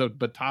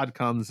 but Todd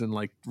comes and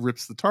like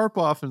rips the tarp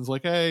off and is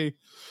like, hey,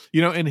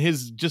 and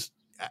his just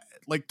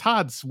like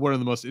Todd's one of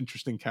the most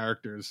interesting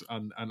characters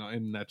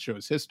in that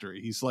show's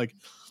history. He's like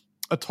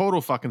a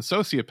total fucking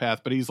sociopath,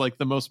 but he's like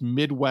the most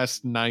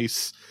Midwest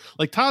nice,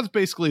 like Todd's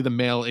basically the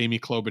male Amy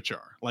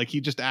Klobuchar. Like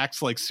he just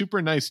acts like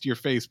super nice to your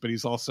face, but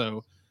he's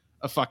also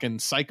a fucking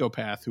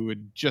psychopath who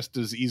would just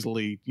as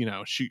easily,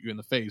 shoot you in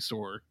the face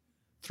or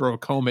throw a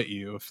comb at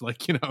you if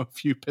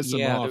you piss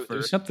him off.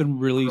 There's something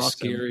really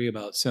scary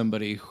about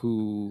somebody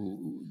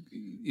who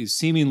is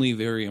seemingly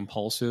very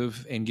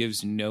impulsive and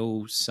gives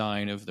no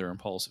sign of their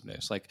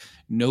impulsiveness, like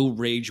no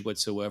rage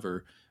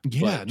whatsoever.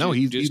 Yeah, no,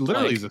 he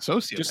literally is a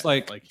sociopath. Just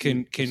like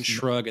can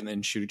shrug and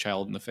then shoot a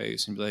child in the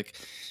face and be like,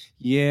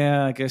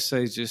 yeah, I guess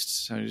I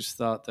just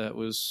thought that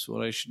was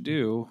what I should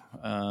do.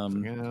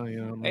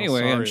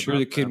 Anyway, I'm sure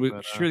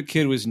the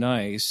kid was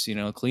nice,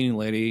 cleaning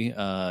lady.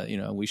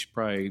 We should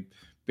probably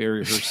bury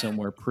her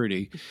somewhere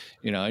pretty,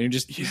 and you're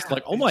just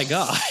like, oh my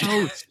god,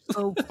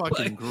 so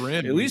fucking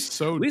grim. At least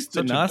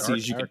the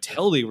Nazis, you could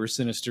tell they were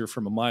sinister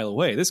from a mile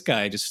away. This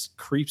guy just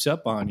creeps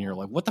up on you,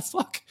 like, what the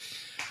fuck?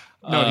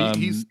 No,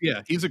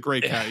 he's a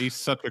great guy. He's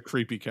such a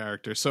creepy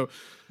character. So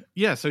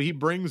he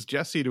brings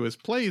Jesse to his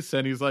place,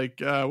 and he's like,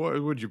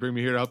 "What would you bring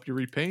me here to help you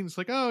repaint?" It's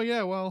like, "Oh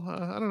yeah, well,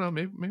 I don't know,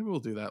 maybe we'll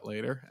do that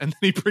later." And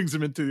then he brings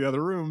him into the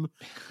other room,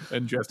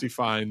 and Jesse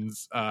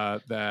finds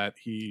that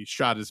he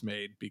shot his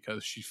maid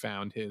because she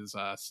found his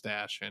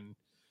stash, and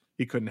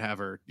he couldn't have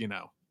her,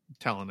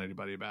 telling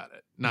anybody about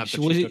it. Not she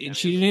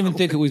didn't even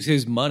think it was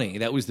his money.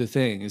 That was the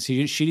thing. Is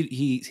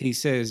he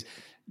says.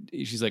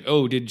 She's like,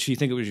 oh, did she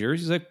think it was yours?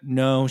 He's like,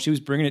 no, she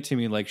was bringing it to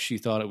me like she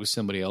thought it was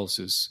somebody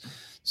else's.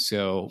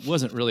 So it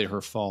wasn't really her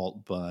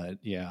fault, but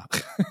yeah.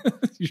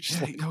 You're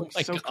just like, oh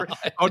my God.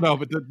 Oh no,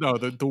 but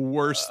the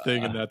worst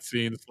thing in that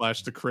scene /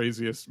 the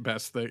craziest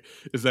best thing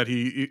is that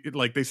he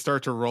like they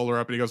start to roll her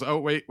up and he goes, oh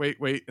wait,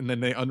 and then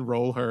they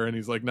unroll her and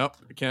he's like, nope,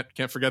 I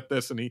can't forget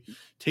this, and he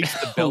takes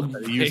the belt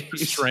that he used to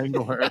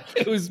strangle her.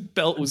 His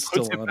belt was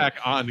still on back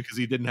on because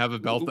he didn't have a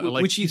belt,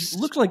 which he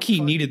looked like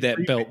he needed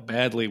that belt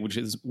badly, which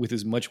is with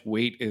as much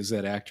weight as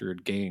that actor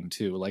had gained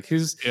too. Like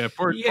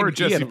poor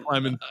Jesse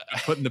Plemons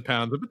putting the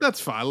pounds, but that's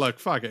fine. fine. Look,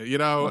 fuck it. You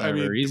know, Whatever.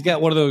 I mean, He's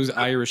got one of those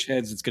Irish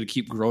heads that's going to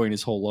keep growing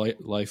his whole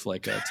life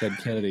like Ted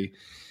Kennedy.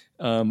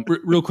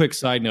 Real quick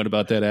side note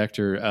about that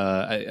actor.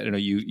 I don't know.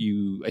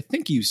 I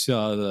think you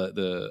saw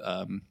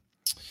the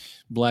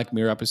Black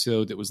Mirror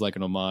episode that was like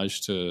an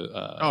homage to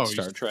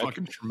Star Trek.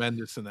 Fucking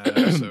tremendous in that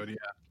episode. Yeah.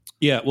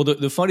 Yeah. Well,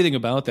 the funny thing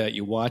about that,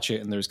 you watch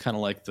it and there's kind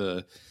of like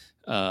the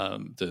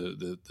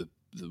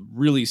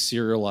really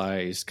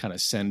serialized kind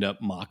of send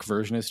up mock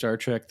version of Star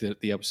Trek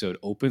that the episode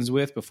opens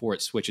with before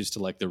it switches to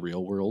like the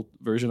real world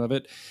version of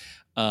it.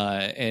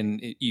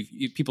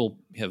 People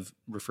have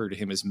referred to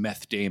him as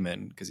Meth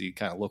Damon because he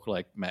kind of looked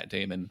like Matt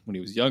Damon when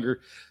he was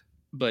younger.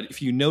 But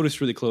if you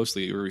notice really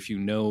closely, or if you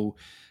know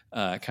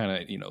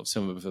kind of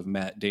some of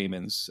Matt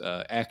Damon's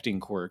acting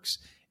quirks,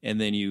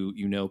 and then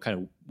you know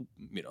kind of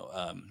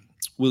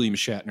William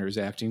Shatner's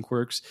acting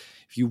quirks,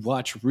 if you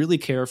watch really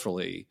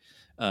carefully,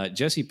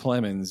 Jesse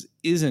Plemons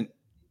isn't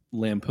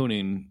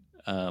lampooning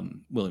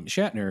William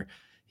Shatner.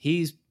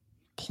 He's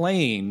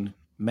playing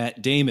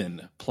Matt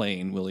Damon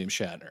playing William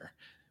Shatner.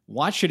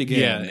 Watch it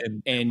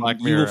again, and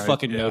you will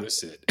fucking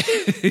notice it.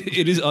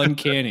 It is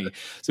uncanny.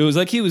 So it was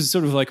like he was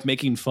sort of like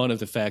making fun of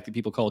the fact that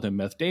people called him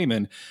Meth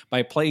Damon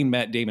by playing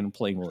Matt Damon and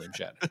playing William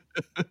Shatner.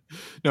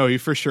 No, he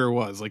for sure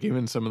was. Like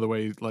even some of the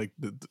way, like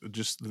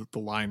the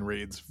line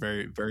reads,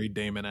 very, very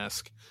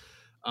Damon-esque.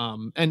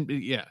 And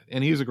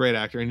he was a great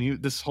actor.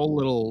 And this whole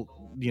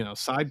little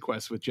side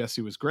quest with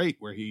Jesse was great,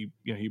 where he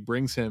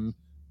brings him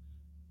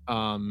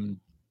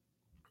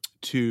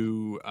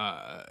to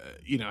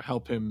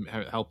help him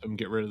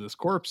get rid of this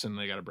corpse, and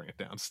they got to bring it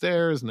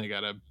downstairs, and they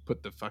got to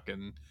put the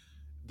fucking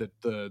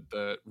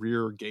the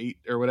rear gate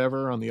or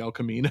whatever on the El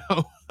Camino,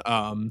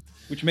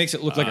 which makes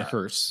it look like a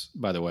hearse,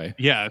 by the way.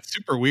 Yeah, it's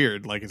super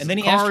weird. Like, and then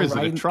he has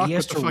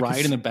to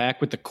ride in the back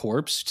with the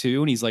corpse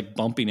too, and he's like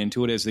bumping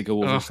into it as they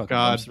go over fucking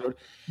road.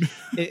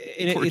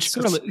 It's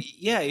sort of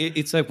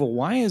it's like, well,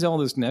 why is all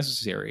this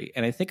necessary?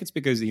 And I think it's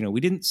because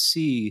we didn't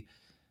see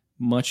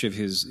much of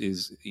his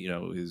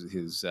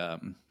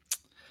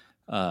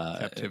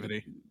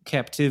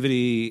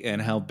captivity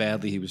and how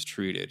badly he was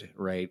treated,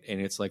 right?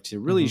 And it's like, to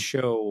really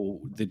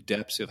show the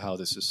depths of how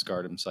this has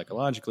scarred him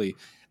psychologically,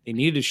 they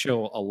needed to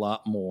show a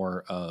lot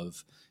more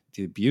of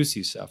the abuse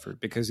he suffered,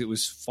 because it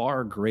was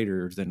far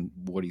greater than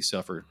what he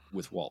suffered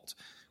with Walt.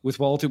 With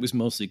Walt, it was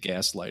mostly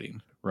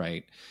gaslighting,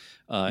 right?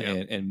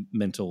 And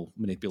mental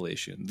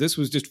manipulation. This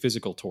was just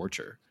physical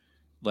torture.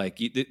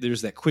 Like,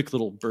 there's that quick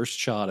little burst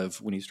shot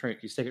of when he's trying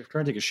to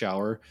take a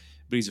shower,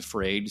 but he's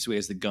afraid, so he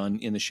has the gun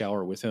in the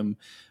shower with him,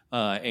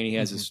 and he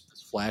has this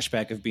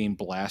flashback of being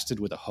blasted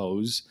with a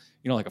hose,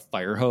 like a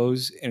fire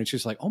hose, and it's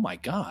just like, oh my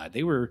god,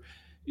 they were,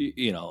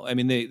 I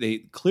mean,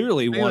 they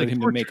clearly wanted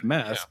him to make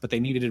meth, but they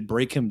needed to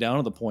break him down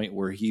to the point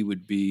where he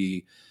would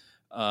be,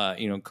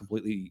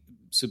 completely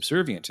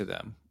subservient to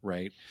them,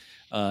 right?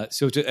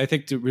 So I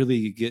think to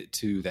really get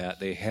to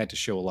that, they had to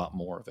show a lot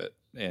more of it,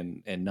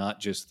 and not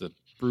just the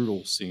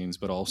brutal scenes,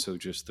 but also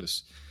just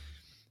this,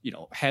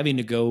 having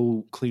to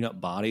go clean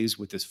up bodies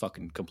with this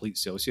fucking complete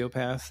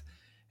sociopath,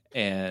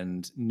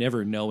 and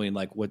never knowing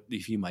like what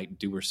if you might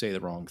do or say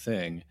the wrong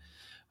thing.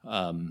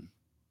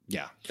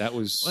 That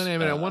was. Well, I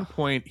mean, at one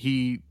point,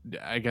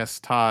 I guess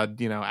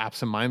Todd,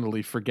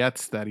 absentmindedly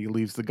forgets that he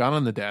leaves the gun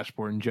on the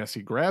dashboard, and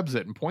Jesse grabs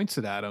it and points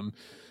it at him,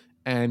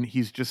 and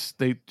he's just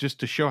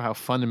to show how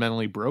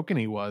fundamentally broken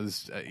he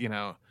was,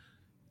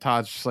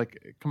 Todd's just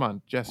like, come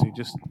on, Jesse,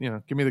 just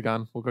give me the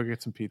gun. We'll go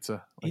get some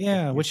pizza.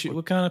 Like,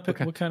 what kind of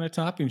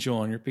toppings you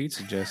on your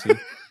pizza, Jesse?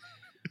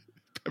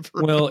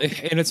 Well,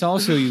 and it's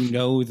also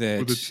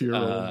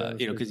that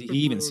because he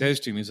even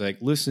says to him, he's like,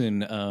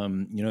 listen,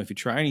 if you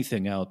try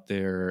anything out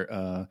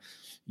there,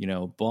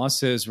 boss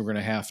says we're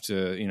gonna have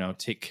to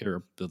take care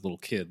of the little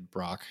kid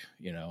Brock,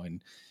 and.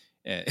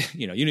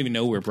 You don't even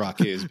know where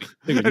Brock is.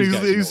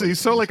 He's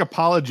so like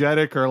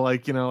apologetic, or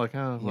like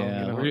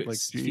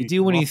if you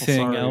do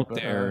anything out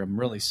there, I'm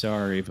really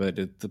sorry, but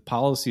the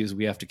policy is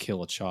we have to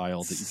kill a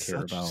child that you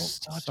care about.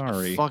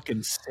 Sorry,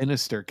 fucking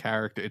sinister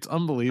character. It's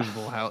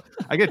unbelievable how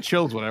I get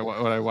chills when I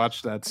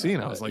watched that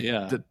scene. I was like,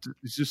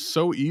 it's just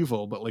so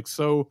evil, but like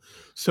so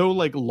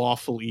like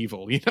lawful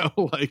evil,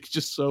 like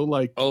just so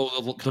like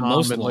the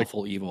most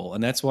lawful evil,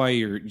 and that's why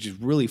you're just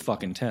really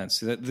fucking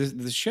tense. That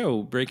the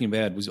show Breaking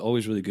Bad was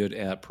always really good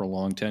at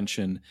prolonged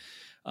tension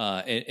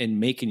and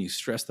making you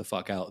stress the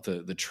fuck out.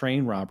 The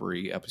train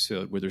robbery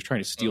episode where they're trying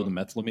to steal the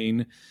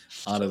methylamine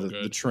out of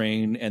the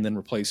train and then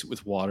replace it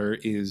with water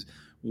is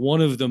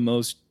one of the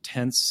most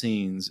tense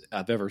scenes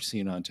I've ever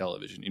seen on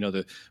television.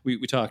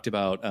 We talked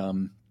about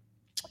the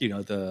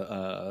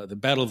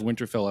Battle of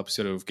Winterfell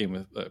episode of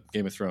Game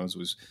of Thrones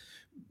was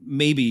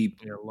maybe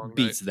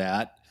beats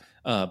that,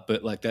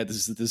 but like that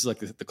this is like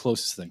the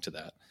closest thing to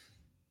that.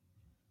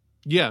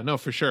 Yeah, no,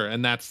 for sure.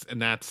 And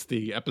that's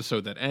the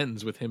episode that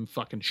ends with him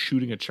fucking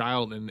shooting a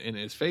child in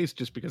his face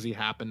just because he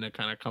happened to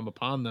kind of come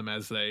upon them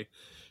as they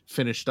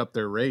finished up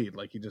their raid.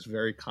 Like, he just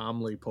very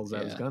calmly pulls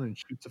out his gun and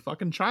shoots a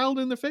fucking child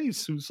in the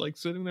face who's like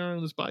sitting there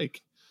on his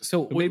bike.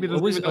 So maybe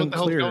what was even know what the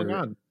hell's unclear going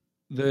on.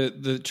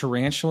 The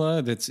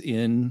tarantula that's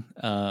in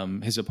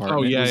his apartment.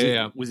 Oh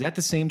yeah. Was that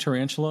the same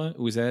tarantula?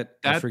 Was that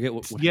I forget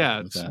what yeah.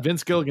 happened with that.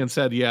 Vince Gilligan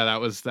said, yeah,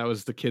 that was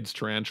the kid's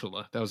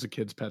tarantula. That was a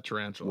kid's pet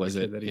tarantula. Was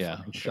it? That he Yeah.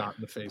 fucking shot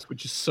in the face,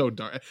 which is so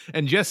dark.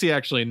 And Jesse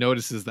actually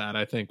notices that,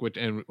 I think,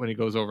 and when he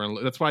goes over,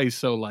 and that's why he's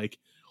so like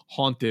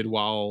haunted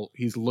while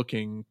he's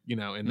looking, in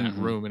that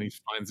room, and he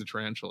finds the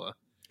tarantula.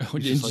 Oh,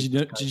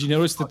 did you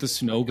notice that the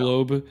snow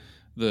globe,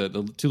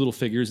 the two little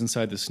figures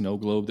inside the snow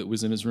globe that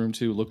was in his room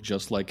too, looked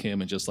just like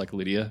him and just like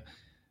Lydia?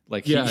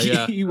 Like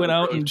he went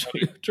out and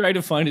tried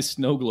to find a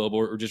snow globe,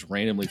 or just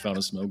randomly found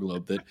a snow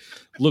globe that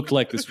looked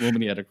like this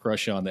woman he had a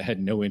crush on that had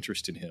no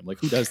interest in him. Like,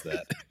 who does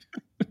that?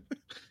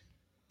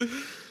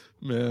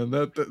 Man,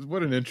 that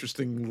what an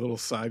interesting little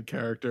side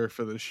character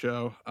for this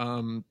show.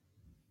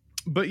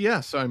 But yeah,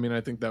 so I mean,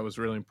 I think that was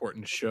really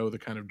important to show the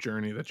kind of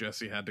journey that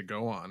Jesse had to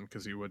go on,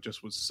 because he was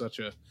such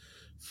a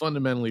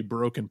fundamentally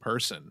broken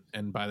person,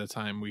 and by the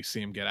time we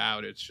see him get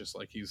out, it's just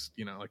like he's,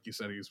 like you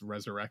said, he's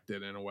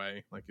resurrected in a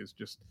way. Like, it's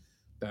just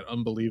that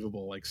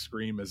unbelievable like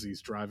scream as he's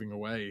driving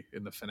away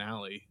in the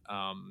finale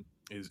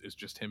is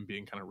just him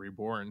being kind of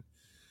reborn.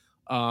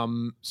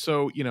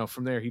 So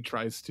from there he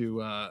tries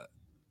to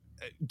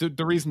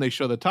the reason they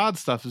show the Todd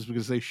stuff is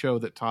because they show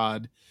that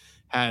Todd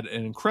had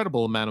an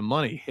incredible amount of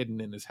money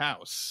hidden in his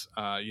house.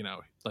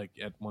 Like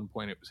at one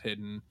point it was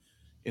hidden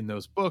in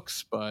those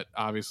books, but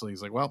obviously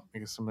he's like, well, I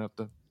guess I'm gonna have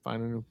to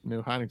find a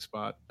new hiding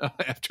spot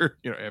after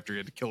he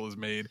had to kill his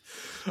maid.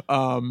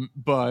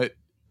 But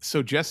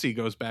so Jesse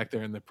goes back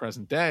there in the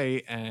present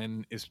day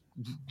and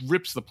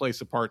rips the place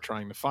apart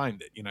trying to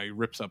find it. He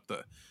rips up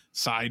the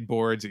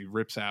sideboards, he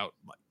rips out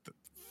like the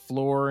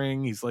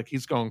flooring.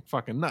 He's going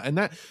fucking nuts. And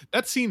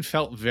that scene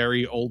felt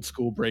very old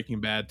school Breaking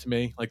Bad to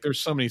me. Like,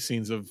 there's so many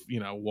scenes of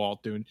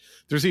Walt doing.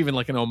 There's even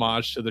like an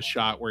homage to the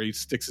shot where he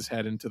sticks his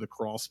head into the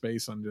crawl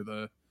space under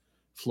the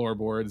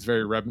floorboard. It's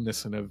very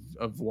reminiscent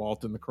of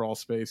Walt in the crawl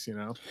space.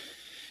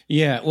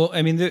 Yeah, well,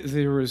 I mean,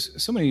 there was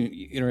so many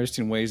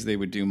interesting ways they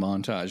would do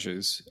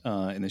montages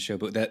in the show,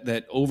 but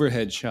that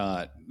overhead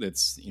shot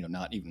that's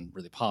not even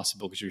really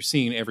possible, because you're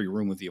seeing every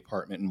room of the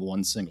apartment in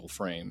one single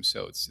frame,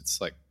 so it's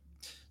like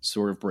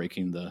sort of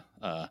breaking the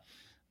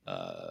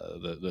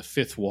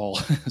fifth wall,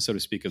 so to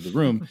speak, of the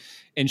room,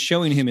 and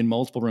showing him in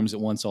multiple rooms at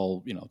once,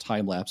 all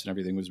time lapse and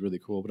everything, was really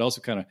cool. But also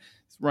kind of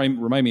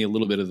remind me a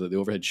little bit of the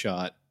overhead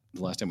shot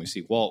the last time we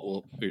see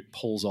Walt. It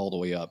pulls all the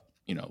way up.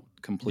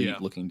 Complete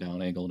looking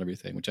down angle and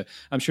everything, which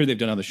I'm sure they've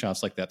done other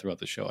shots like that throughout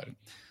the show. I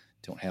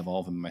don't have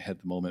all of them in my head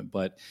at the moment,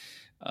 but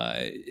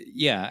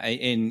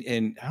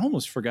and I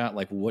almost forgot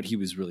like what he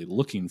was really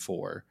looking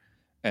for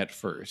at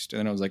first. And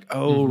then I was like,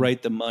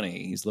 right, the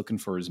money. He's looking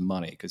for his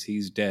money because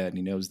he's dead and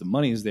he knows the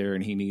money is there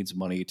and he needs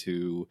money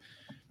to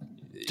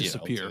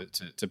disappear,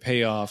 to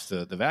pay off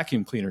the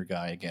vacuum cleaner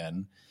guy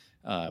again.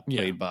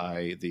 Played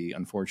by the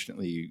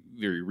unfortunately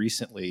very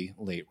recently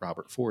late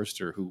Robert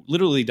Forster, who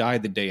literally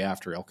died the day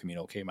after El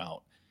Camino came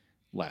out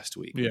last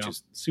week, which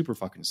is super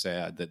fucking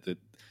sad. That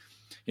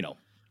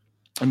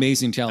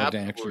amazing talent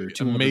actor,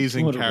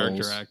 amazing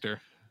character actor.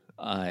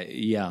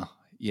 Yeah,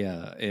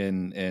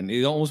 and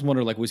you almost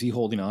wonder, like, was he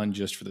holding on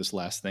just for this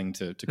last thing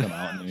to come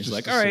out? And he's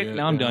like, all right,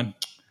 now I'm done.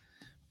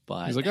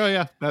 But he's like, oh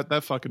yeah,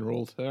 that fucking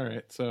ruled. All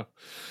right, so.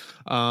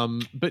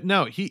 But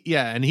no,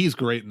 and he's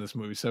great in this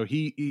movie. So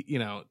he I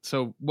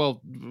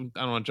don't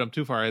want to jump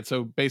too far ahead.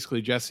 So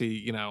basically Jesse,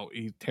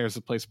 he tears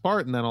the place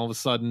apart, and then all of a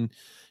sudden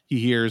he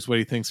hears what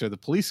he thinks are the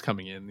police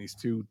coming in. These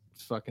two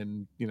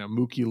fucking,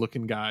 mookie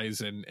looking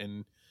guys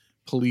and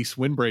police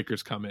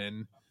windbreakers come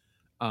in.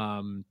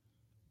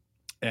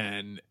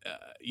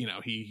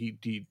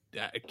 He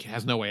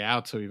has no way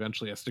out. So he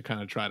eventually has to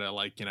kind of try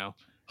to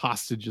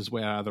hostage his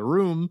way out of the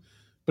room,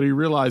 but he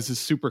realizes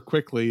super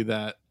quickly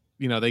that,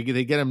 they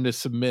get him to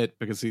submit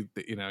because he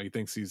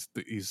thinks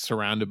he's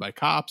surrounded by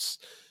cops,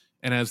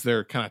 and as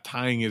they're kind of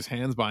tying his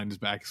hands behind his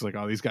back, he's like,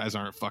 "Oh, these guys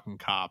aren't fucking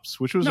cops,"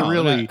 which was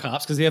really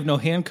cops because they have no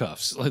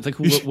handcuffs. Like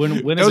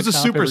when that was a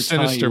super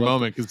sinister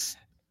moment because.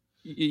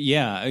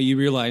 Yeah, you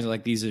realize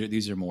like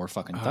these are more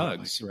fucking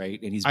thugs,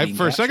 right? And he's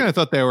for a second I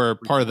thought they were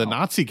part of the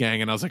Nazi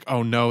gang, and I was like,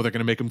 oh no, they're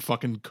gonna make him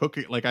fucking cook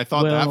it. Like I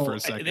thought that for a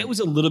second. That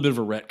was a little bit of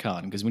a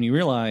retcon, because when you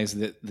realize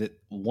that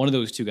one of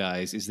those two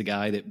guys is the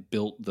guy that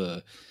built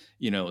the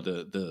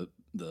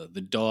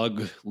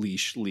dog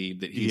leash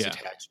lead that he's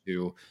attached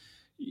to,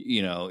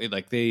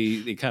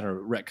 they kind of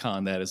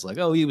retcon that as like,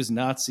 oh, he was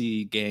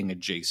Nazi gang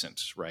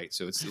adjacent, right?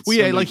 So it's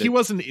he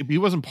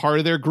wasn't part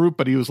of their group,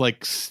 but he was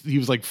like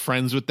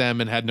friends with them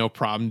and had no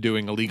problem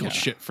doing illegal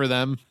shit for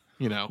them.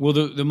 Well,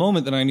 the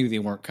moment that I knew they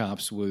weren't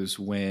cops was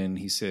when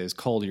he says,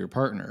 "Call to your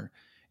partner,"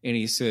 and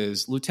he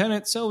says,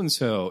 "Lieutenant so and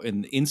so,"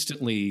 and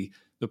instantly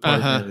the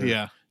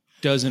partner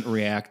doesn't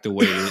react the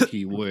way that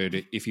he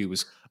would if he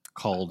was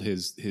called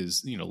his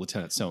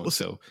Lieutenant so and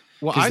so.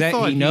 Well, I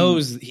thought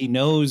he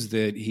knows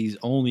that he's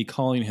only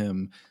calling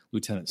him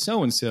Lieutenant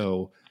so and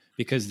so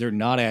because they're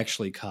not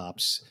actually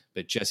cops,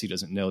 but Jesse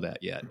doesn't know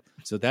that yet.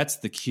 So that's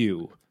the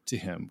cue to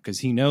him, because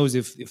he knows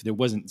if there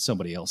wasn't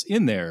somebody else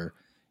in there,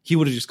 he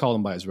would have just called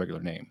him by his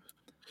regular name.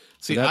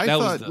 See, I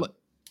thought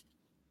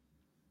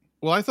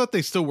Well, I thought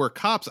they still were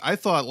cops. I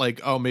thought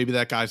like, oh, maybe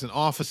that guy's an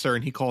officer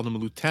and he called him a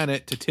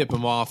lieutenant to tip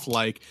him off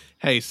like,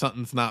 hey,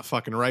 something's not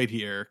fucking right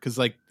here. Cause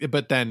like,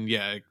 but then,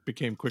 yeah, it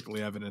became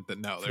quickly evident that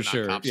no,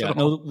 they're not cops at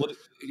all. No,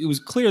 it was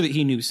clear that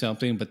he knew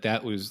something, but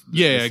that was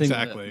the thing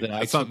exactly. That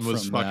I something took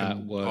was from fucking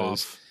that was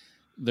off.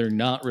 They're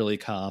not really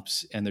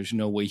cops, and there's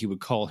no way he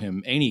would call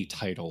him any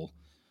title.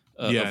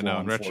 Of law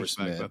in retrospect,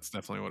 enforcement that's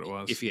definitely what it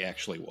was. if he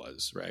actually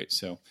was, right?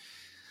 So.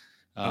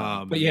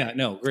 But yeah,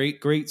 no,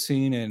 great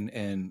scene,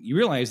 and you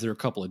realize there are a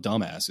couple of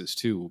dumbasses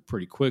too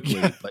pretty quickly.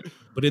 Yeah.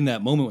 But in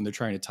that moment when they're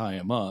trying to tie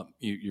him up,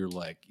 you're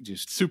like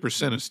just super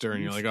sinister,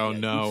 and you're like, oh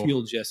no, you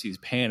feel Jesse's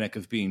panic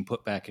of being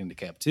put back into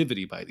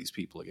captivity by these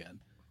people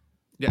again.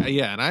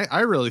 Yeah, and I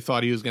really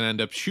thought he was going to end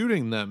up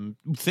shooting them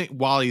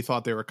while he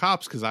thought they were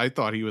cops, because I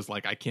thought he was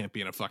like, I can't be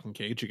in a fucking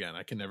cage again.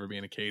 I can never be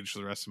in a cage for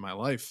the rest of my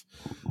life.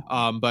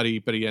 But he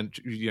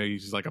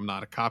he's like, I'm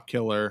not a cop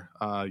killer.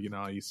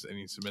 And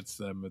he submits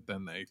to them,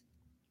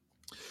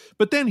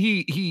 but then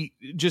he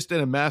just in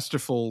a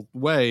masterful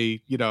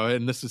way,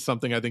 and this is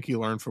something I think he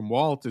learned from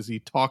Walt, is he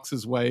talks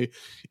his way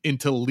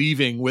into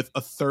leaving with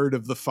a third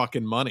of the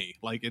fucking money,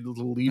 like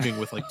leaving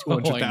with like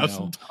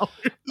 $200,000.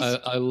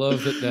 I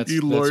love that. He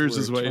lawyers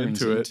his way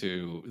into it.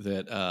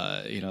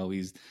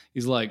 That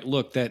he's like,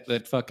 look,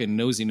 that fucking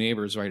nosy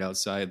neighbor's right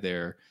outside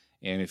there,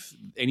 and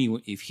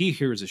if he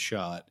hears a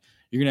shot,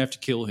 you're gonna have to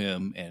kill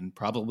him and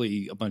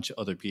probably a bunch of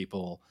other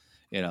people.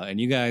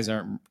 And you guys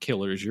aren't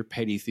killers. You're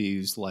petty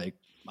thieves like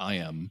I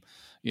am,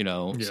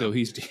 Yeah. So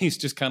he's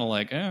just kind of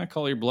like, I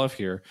call your bluff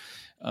here.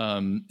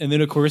 And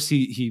then of course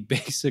he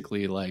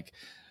basically like,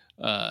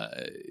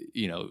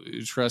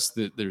 trusts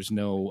that there's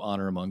no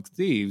honor among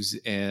thieves.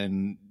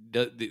 And,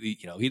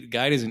 the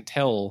guy doesn't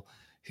tell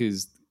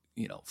his,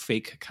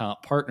 fake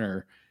cop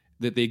partner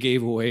that they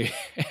gave away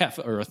half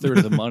or a third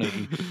of the money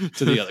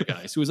to the other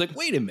guy. So he was like,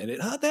 wait a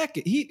minute, how'd that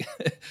get,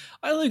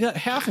 I only got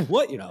half of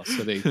what,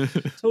 so they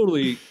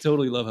totally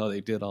love how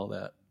they did all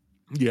that.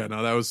 Yeah,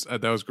 no, that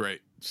was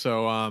great.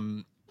 So, I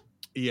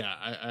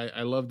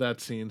love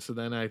that scene. So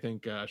then I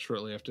think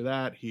shortly after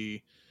that,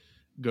 he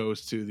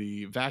goes to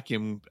the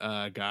vacuum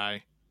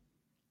guy,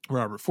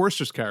 Robert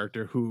Forster's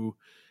character, who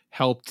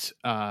helped,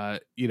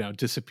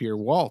 disappear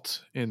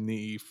Walt in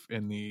the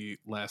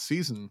last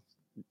season.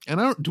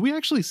 And do we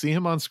actually see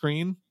him on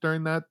screen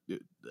during that?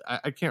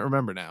 I can't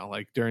remember now,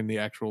 like during the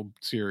actual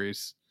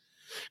series,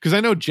 because I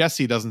know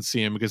Jesse doesn't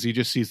see him because he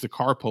just sees the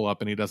car pull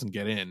up and he doesn't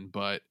get in.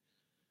 But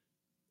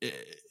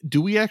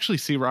do we actually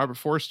see Robert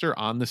Forster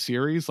on the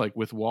series, like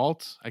with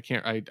Walt? I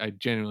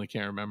genuinely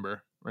can't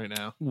remember right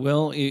now.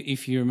 Well,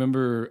 if you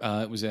remember,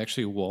 it was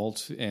actually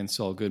Walt and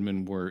Saul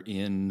Goodman were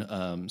in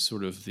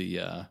sort of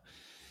the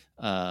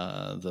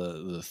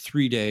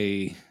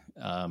 3-day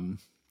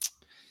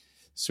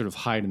sort of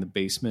hide in the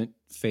basement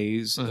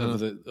phase of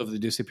the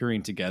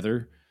disappearing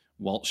together.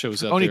 Walt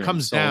shows up. Oh, and he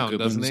comes down,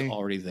 doesn't he?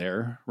 Already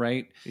there,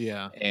 right?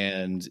 Yeah.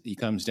 And he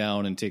comes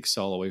down and takes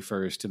Saul away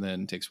first, and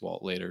then takes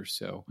Walt later.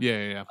 So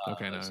yeah.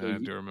 Okay, I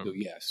do remember.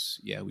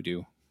 Yes, yeah, we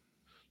do.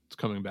 It's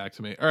coming back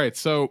to me. All right,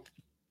 so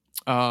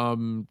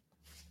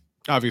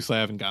obviously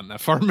I haven't gotten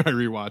that far in my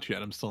rewatch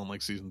yet. I'm still in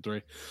like season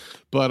 3,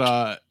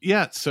 but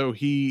so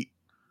he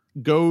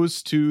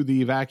goes to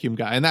the vacuum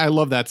guy, and I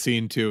love that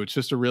scene too. It's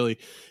just a really.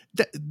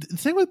 The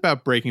thing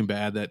about Breaking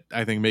Bad that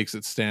I think makes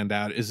it stand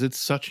out is it's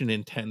such an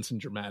intense and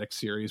dramatic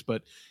series,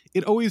 but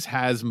it always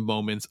has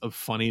moments of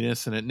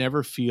funniness, and it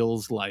never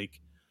feels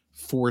like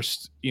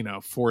forced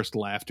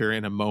laughter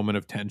in a moment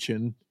of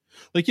tension.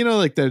 Like,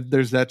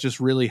 there's that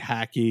just really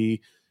hacky,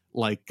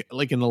 like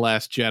in The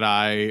Last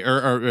Jedi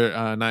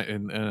or not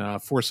in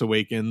Force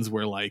Awakens,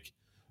 where like,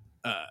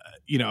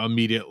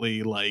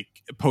 immediately like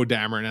Poe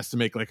Dameron has to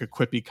make like a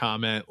quippy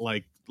comment,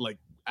 like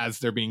as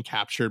they're being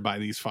captured by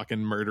these fucking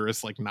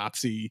murderous like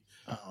Nazi,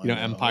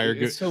 empire.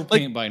 It's so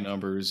paint by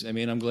numbers. I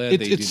mean, I'm glad they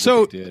did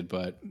what they did,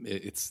 but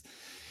it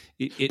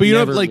but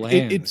never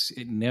lands.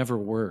 It never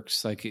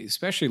works. Like,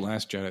 especially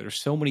Last Jedi,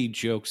 there's so many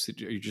jokes that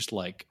you're just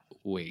like,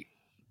 wait,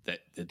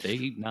 did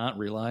they not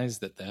realize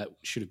that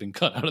should have been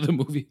cut out of the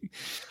movie?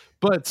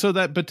 But to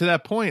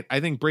that point, I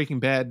think Breaking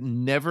Bad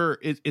never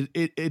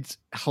it's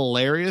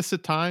hilarious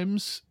at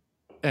times.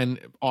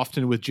 And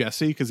often with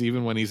Jesse, because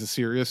even when he's a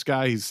serious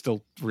guy, he's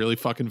still really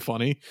fucking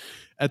funny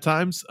at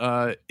times.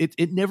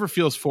 It never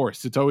feels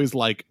forced. It's always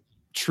like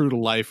true to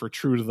life or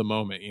true to the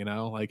moment,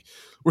 like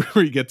where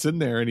he gets in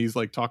there and he's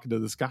like talking to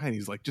this guy and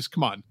he's like, just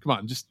come on,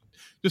 just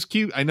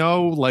keep. I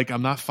know, like,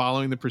 I'm not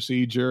following the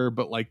procedure,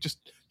 but like just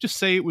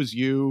say it was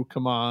you.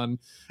 Come on.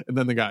 And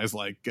then the guy's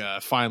like,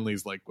 finally,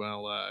 he's like,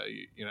 well,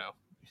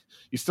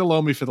 you still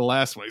owe me for the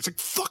last one. He's like,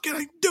 fuck it,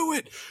 I do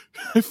it.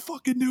 I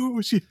fucking knew it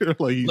was you.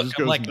 Like, he just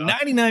goes, like,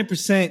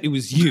 99% it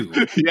was you.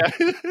 Yeah.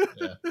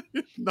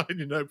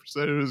 99%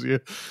 it was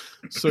you.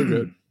 So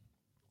good.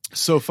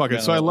 So fucking.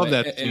 So I love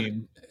that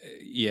team.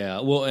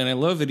 Yeah. Well, and I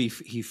love that he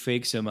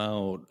fakes him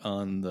out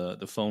on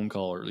the phone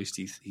call, or at least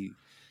Jesse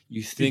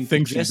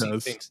thinks he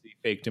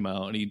faked him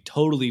out, and he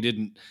totally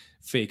didn't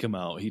fake him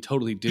out. He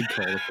totally did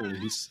call the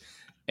police.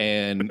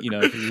 And,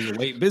 because he's a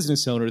late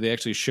business owner, they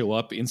actually show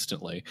up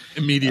instantly.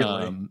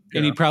 Immediately. And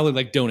he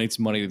probably donates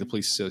money to the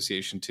police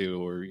association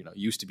too, or,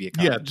 used to be a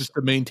cop. Yeah, just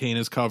to maintain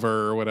his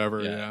cover or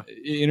whatever. Yeah.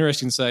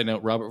 Interesting side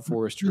note, Robert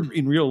Forster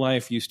in real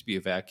life used to be a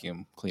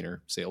vacuum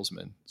cleaner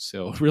salesman.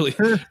 So really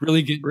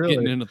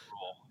getting into the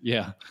role.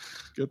 Yeah.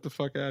 Get the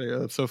fuck out of here.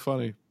 That's so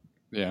funny.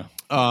 Yeah.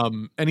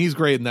 And he's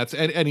great, and that's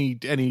and he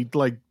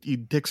he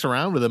dicks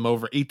around with him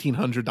over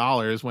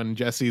 $1,800 when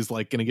Jesse's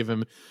gonna give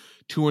him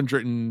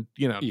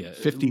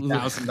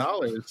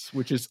 $250,000,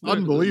 which is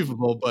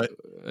unbelievable. But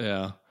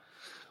yeah,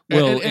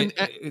 well,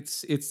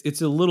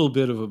 it's a little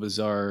bit of a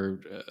bizarre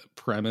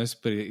premise,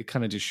 but it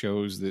kind of just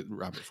shows that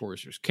Robert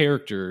Forster's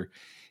character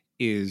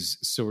is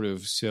sort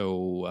of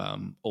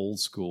so old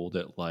school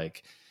that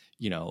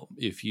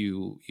if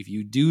you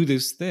do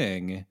this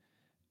thing,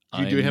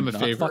 you do him a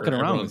favor, fucking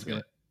around with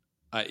it.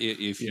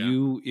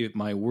 If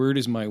my word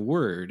is my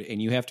word,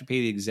 and you have to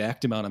pay the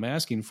exact amount I'm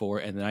asking for,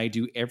 and then I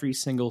do every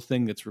single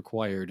thing that's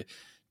required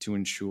to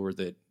ensure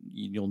that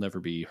you'll never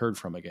be heard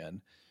from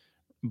again,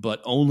 but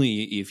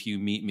only if you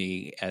meet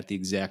me at the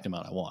exact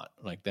amount I want.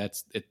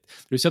 That's it.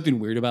 There's something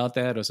weird about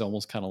that. It's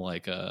almost kind of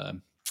like I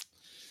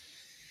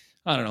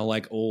don't know,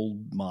 like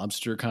old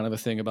mobster kind of a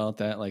thing about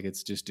that.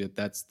 It's just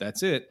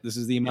that's it. This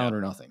is the amount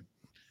or nothing.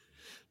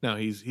 No,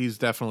 he's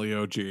definitely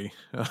OG,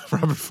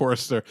 Robert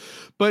Forster,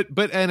 but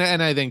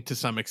I think to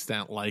some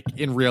extent,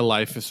 in real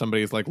life, if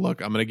somebody's like,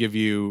 look, I'm going to give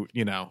you,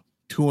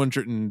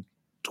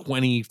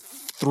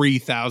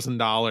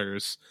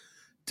 $223,000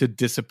 to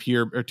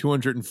disappear, or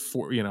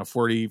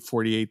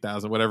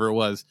 48,000, whatever it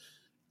was,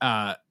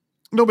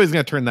 nobody's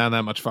going to turn down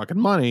that much fucking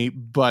money,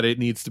 but it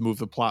needs to move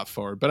the plot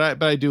forward.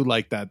 But I do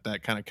like that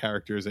kind of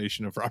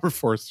characterization of Robert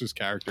Forster's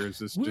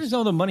characters. Where does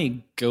all the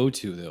money go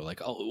to, though?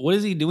 What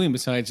is he doing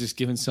besides just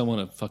giving someone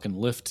a fucking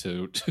lift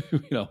to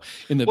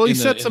he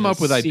sets him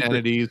up with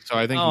identities, so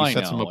I think he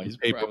sets him up with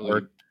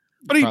paperwork.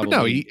 But he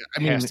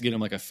has to get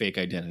him a fake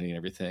identity and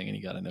everything, and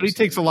you got to know. But he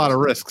takes a lot of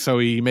risks, so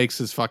he makes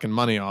his fucking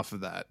money off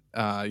of that.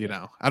 I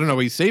don't know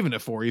what he's saving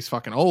it for. He's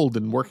fucking old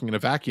and working in a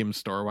vacuum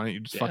store. Why don't you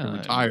just fucking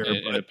retire?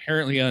 And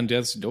apparently on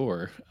death's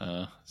door.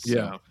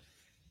 Yeah.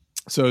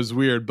 So it's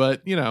weird,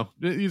 but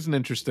he's an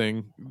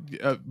interesting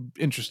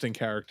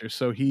character.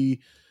 So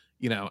he,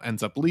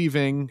 ends up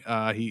leaving.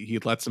 He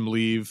lets him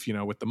leave,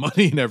 with the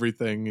money and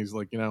everything. He's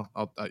like,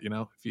 I'll,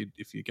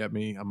 if you get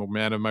me, I'm a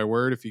man of my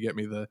word. If you get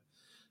me the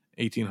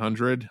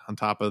 1,800 on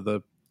top of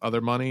the other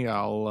money,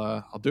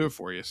 I'll do it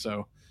for you.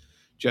 So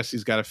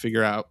Jesse's got to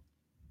figure out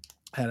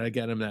how to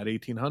get him that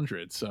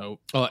 1,800. So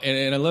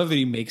and I love that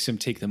he makes him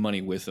take the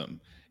money with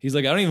him. He's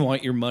like, I don't even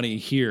want your money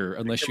here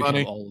unless you have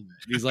all of it.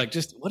 He's like,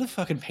 just what a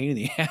fucking pain in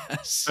the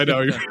ass. I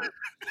know.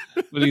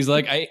 But he's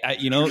like, I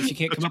if you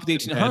can't come up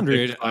with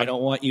 1,800, I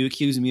don't want you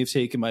accusing me of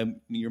taking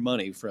your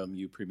money from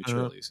you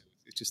prematurely. So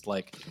it's just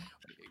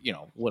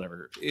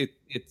whatever.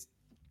 It's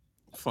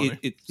funny.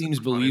 It seems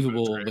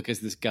believable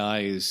because this guy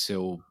is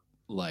so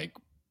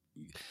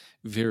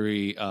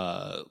very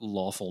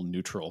lawful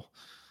neutral.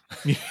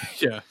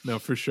 Yeah, no,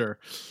 for sure.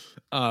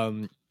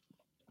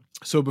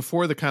 So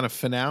before the kind of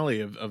finale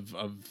of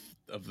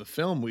the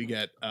film, we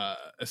get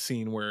a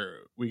scene where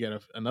we get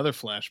another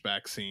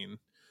flashback scene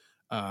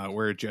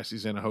where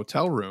Jesse's in a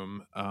hotel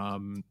room,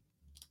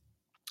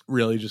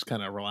 really just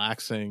kind of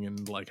relaxing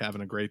and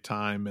having a great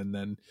time, and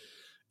then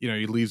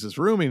he leaves his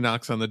room, he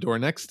knocks on the door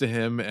next to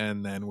him,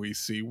 and then we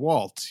see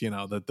Walt,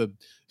 that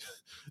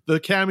the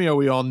cameo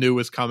we all knew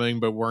was coming,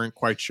 but weren't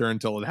quite sure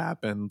until it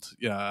happened.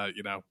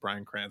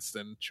 Bryan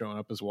Cranston showing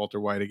up as Walter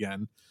White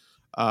again,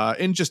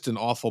 in just an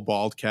awful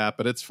bald cap,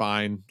 but it's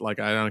fine. I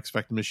don't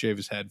expect him to shave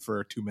his head for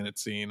a 2-minute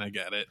scene. I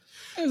get it.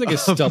 It was like a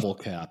stubble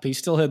cap. He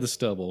still had the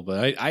stubble,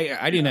 but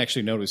I didn't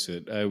actually notice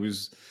it.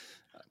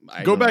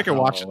 Go back and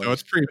watch it though.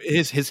 It's pretty.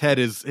 His head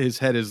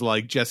is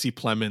like Jesse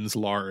Plemons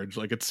large.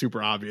 It's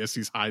super obvious.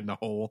 He's hiding a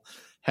whole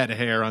head of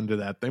hair under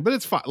that thing. But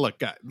it's fine.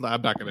 Look,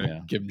 I'm not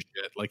gonna give him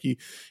shit.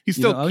 He's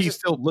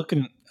still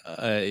looking.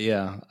 Sorry,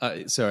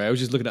 I was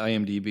just looking at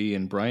IMDb,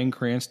 and Bryan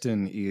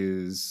Cranston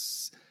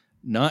is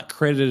not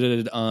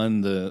credited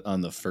on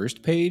the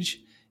first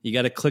page. You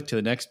got to click to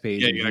the next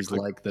page. And he's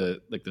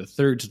the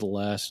third to the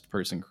last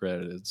person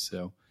credited.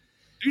 So.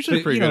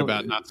 Usually pretty good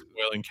about not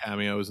spoiling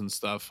cameos and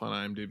stuff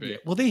on IMDb. Yeah.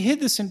 Well, they hid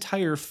this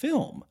entire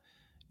film.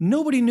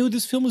 Nobody knew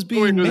this film was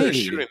being made. They were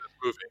shooting this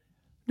movie.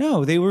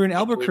 No, they were in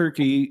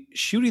Albuquerque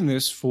shooting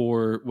this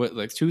for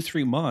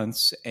 2-3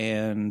 months,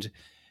 and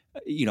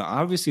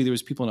obviously there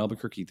was people in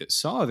Albuquerque that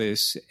saw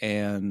this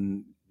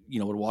and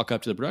would walk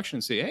up to the production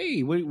and say,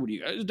 "Hey, what are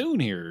you guys doing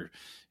here?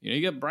 You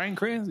got Bryan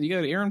Cranston, you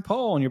got Aaron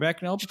Paul, and you're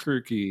back in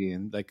Albuquerque."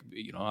 And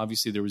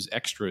obviously there was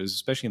extras,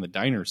 especially in the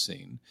diner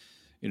scene.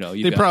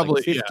 You've got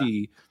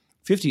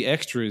 50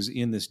 extras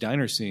in this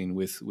diner scene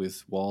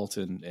with Walt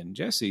and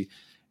Jesse,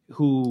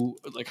 who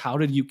how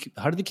did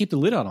they keep the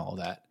lid on all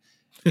that?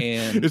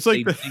 And it's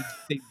they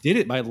did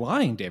it by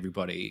lying to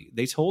everybody.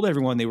 They told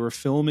everyone they were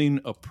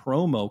filming a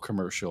promo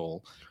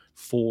commercial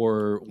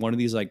for one of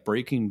these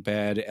Breaking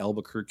Bad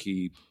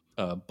Albuquerque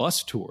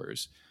bus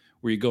tours,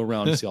 where you go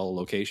around and see all the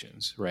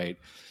locations, right?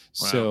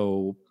 Wow.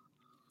 So,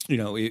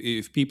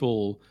 if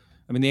people,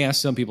 I mean, they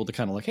asked some people to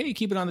kind of like, hey,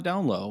 keep it on the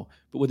down low.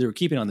 But what they were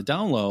keeping on the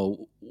down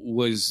low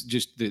was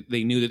just that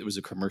they knew that there was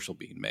a commercial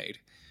being made,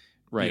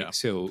 right? Yeah.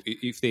 So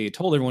if they had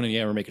told everyone,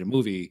 yeah, we're making a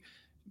movie,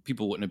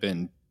 people wouldn't have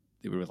been,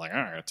 they would have been like,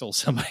 all right, I told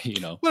somebody,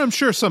 Well, I'm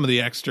sure some of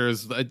the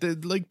extras,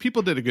 like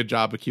people did a good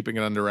job of keeping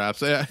it under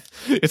wraps.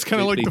 It's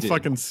kind of like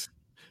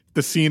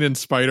the scene in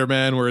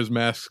Spider-Man where his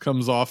mask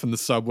comes off in the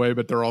subway,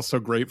 but they're also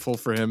grateful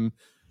for him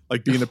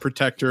like being the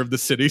protector of the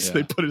city. So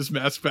they put his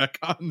mask back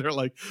on. And they're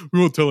like, we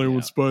won't tell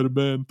anyone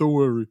Spider-Man. Don't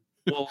worry.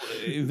 Well,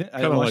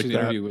 I watched an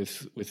interview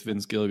with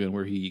Vince Gilligan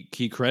where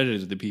he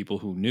credited the people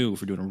who knew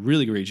for doing a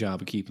really great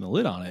job of keeping the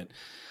lid on it.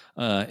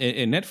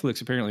 And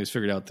Netflix apparently has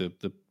figured out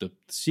the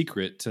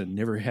secret to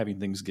never having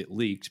things get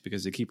leaked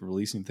because they keep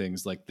releasing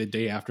things like the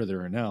day after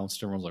they're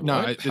announced. Everyone's like,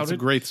 no, it's a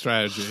great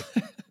strategy.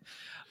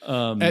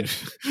 What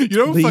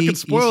fucking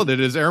spoiled it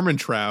is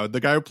Ehrmantraut. The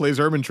guy who plays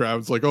Ehrmantraut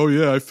is like, oh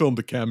yeah, I filmed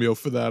a cameo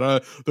for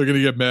that. They're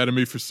gonna get mad at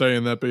me for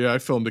saying that, but yeah, I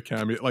filmed a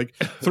cameo like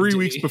 3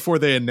 weeks before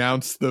they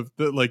announced the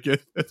like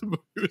it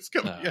was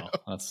coming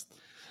out.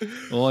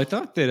 Well, I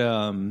thought that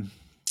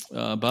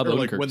Bob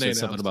Odenkirk said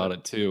something about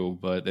it too,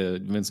 but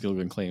Vince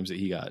Gilligan claims that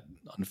he got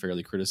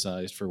unfairly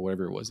criticized for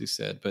whatever it was he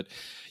said. But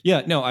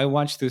yeah, no, I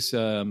watched this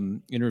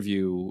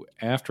interview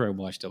after I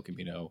watched El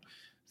Camino.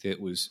 That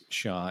was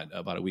shot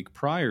about a week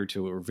prior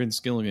to it, where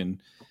Vince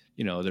Gilligan,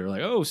 they're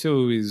like, oh,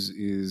 so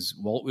is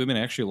Walt Whitman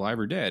actually alive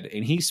or dead?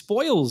 And he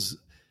spoils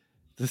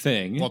the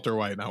thing. Walter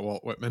White, not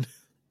Walt Whitman.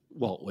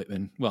 Walt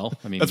Whitman. Well,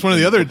 I mean, that's one of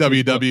the other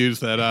WWs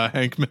that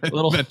Hank mentioned.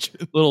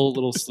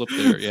 Little slip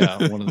there.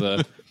 Yeah, one of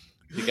the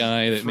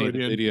guy that made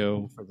the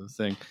video for the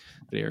thing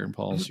that Aaron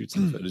Paul shoots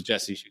in the face.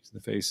 Jesse shoots in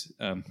the face.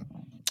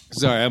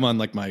 Sorry, I'm on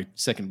like my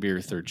second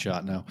beer, third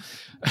shot now.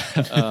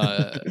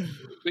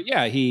 But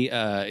yeah,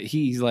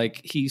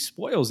 he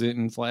spoils it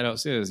and flat out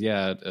says,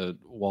 yeah,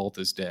 Walt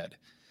is dead.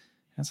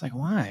 And it's like,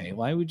 why?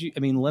 Why would you? I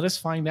mean, let us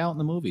find out in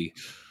the movie.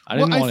 I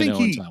didn't want to know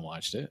until I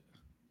watched it.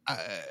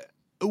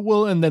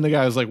 And then the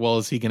guy was like, well,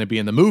 is he going to be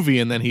in the movie?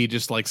 And then he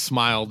just like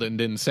smiled and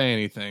didn't say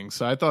anything.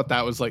 So I thought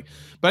that was like,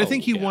 but I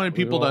think he wanted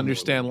people to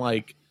understand,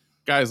 like,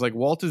 guys, like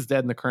Walt is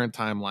dead in the current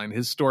timeline.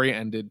 His story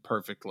ended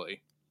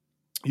perfectly.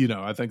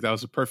 I think that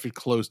was a perfect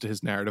close to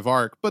his narrative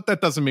arc, but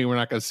that doesn't mean we're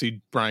not going to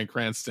see Bryan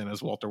Cranston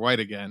as Walter White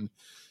again,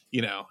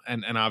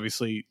 and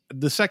obviously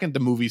the second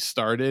the movie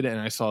started and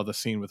I saw the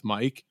scene with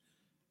Mike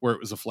where it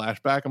was a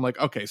flashback, I'm like,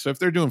 okay, so if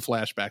they're doing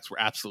flashbacks, we're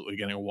absolutely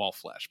getting a Walt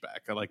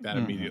flashback. I like that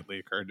immediately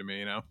occurred to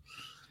me, and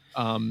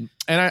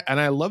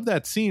I love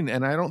that scene.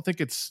 And I don't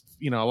think it's,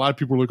 a lot of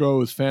people are like, oh, it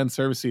was fan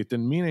servicey. It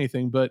didn't mean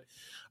anything, but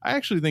I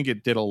actually think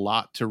it did a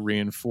lot to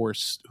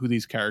reinforce who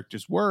these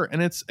characters were.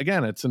 And it's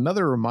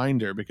another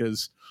reminder,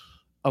 because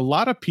a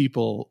lot of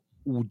people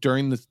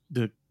during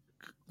the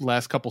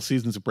last couple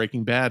seasons of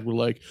Breaking Bad were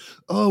like,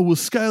 oh, well,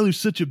 Skyler's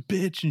such a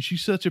bitch and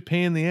she's such a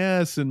pain in the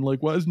ass. And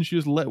like, why doesn't she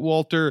just let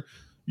Walter,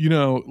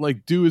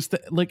 like do his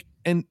thing? Like,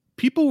 and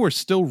people were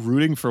still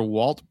rooting for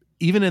Walt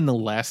even in the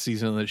last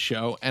season of the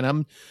show.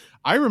 And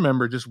I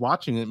remember just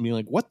watching it and being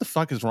like, what the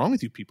fuck is wrong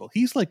with you people?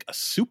 He's like a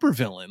super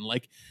villain.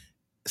 Like,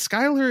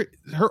 Skyler,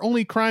 her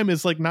only crime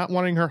is like not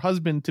wanting her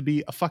husband to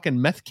be a fucking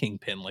meth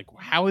kingpin. Like,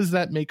 how does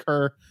that make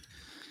her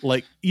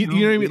like, you know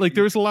what I mean? Like,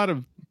 there was a lot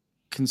of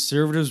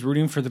conservatives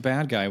rooting for the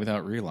bad guy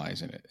without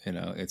realizing it.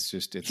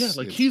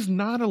 He's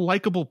not a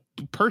likable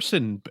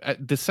person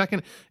at the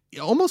second,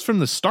 almost from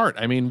the start.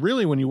 I mean,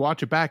 really, when you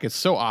watch it back, it's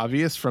so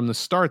obvious from the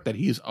start that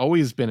he's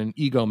always been an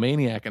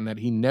egomaniac and that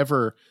he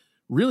never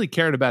really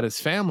cared about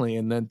his family.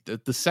 And then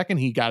the second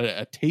he got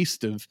a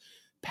taste of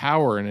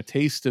power and a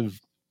taste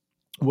of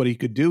what he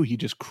could do, he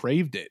just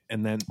craved it.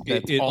 And then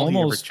it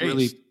almost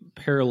really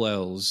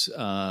parallels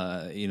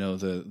the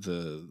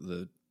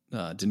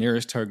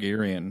Daenerys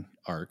Targaryen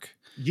arc.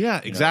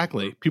 Yeah,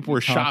 exactly. People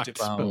were shocked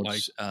about, but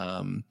like,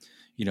 a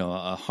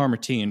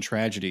Harmatian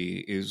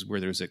tragedy is where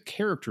there's a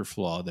character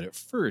flaw that at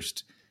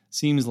first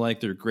seems like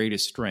their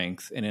greatest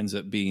strength and ends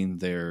up being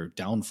their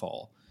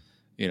downfall.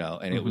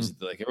 And it was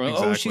like,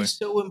 oh, she's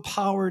so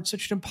empowered,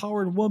 such an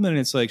empowered woman. And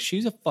it's like,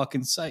 she's a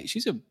fucking sight.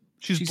 She's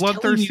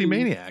bloodthirsty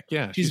maniac.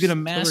 Yeah, she's going to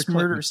mass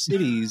murder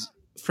cities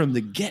from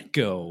the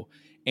get-go.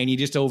 And you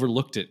just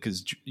overlooked it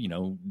because,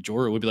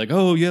 Jorah would be like,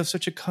 oh, you have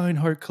such a kind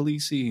heart,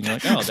 Khaleesi. And you're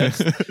like,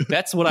 oh,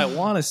 that's what I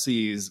want to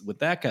see is what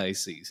that guy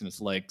sees. And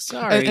it's like,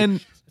 sorry,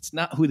 and that's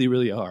not who they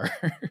really are.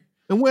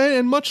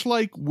 and much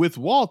like with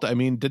Walt, I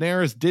mean,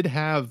 Daenerys did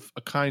have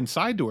a kind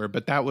side to her,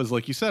 but that was,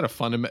 like you said,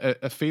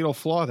 a fatal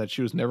flaw that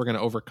she was never going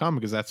to overcome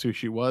because that's who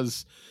she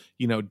was,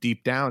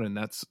 deep down. And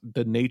that's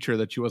the nature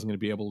that she wasn't going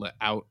to be able to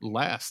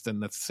outlast.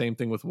 And that's the same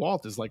thing with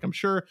Walt, is like, I'm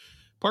sure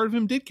part of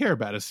him did care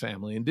about his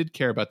family and did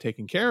care about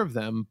taking care of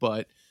them,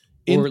 but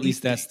or at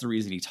least that's the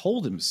reason he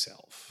told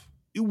himself.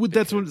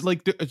 That's what,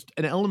 like,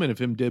 an element of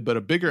him did, but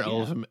a bigger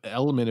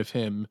element of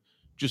him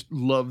just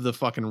loved the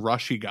fucking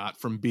rush he got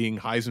from being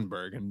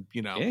Heisenberg. And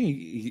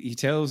he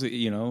tells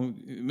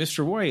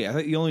Mr. White, I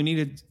thought you only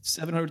needed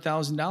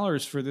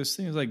 $700,000 for this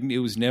thing. It's like, it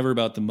was never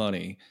about the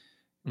money.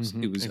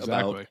 It was exactly.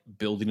 about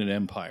building an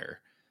empire.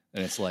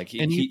 And it's like,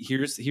 And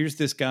here's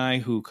this guy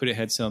who could have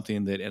had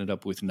something that ended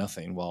up with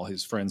nothing, while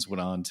his friends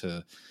went on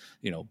to,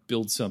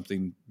 build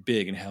something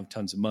big and have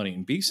tons of money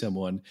and be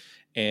someone.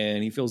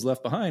 And he feels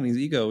left behind. His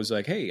ego is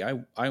like, hey,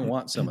 I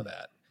want some of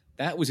that.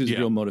 That was his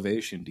real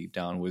motivation deep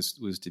down,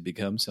 was to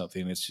become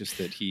something. It's just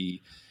that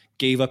he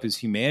gave up his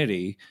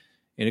humanity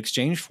in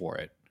exchange for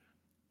it.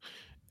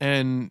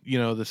 And,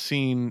 the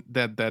scene,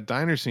 that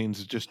diner scene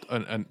is just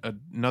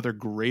another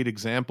great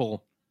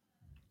example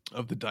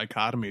of the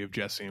dichotomy of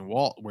Jesse and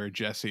Walt, where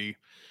Jesse,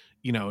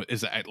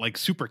 is like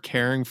super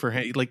caring for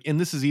him. Like, and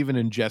this is even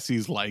in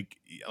Jesse's like,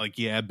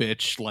 yeah,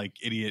 bitch, like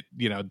idiot,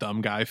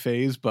 dumb guy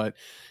phase, but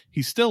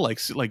he's still like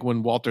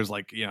when Walter's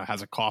like,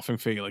 has a coughing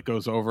fit, he like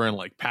goes over and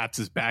like pats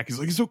his back. He's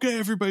like, it's okay,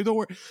 everybody, don't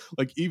worry.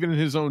 Like, even in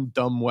his own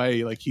dumb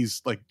way, like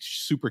he's like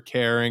super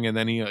caring. And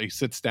then he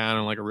sits down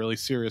in like a really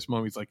serious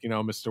moment. He's like,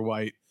 Mr.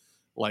 White,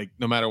 like,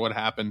 no matter what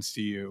happens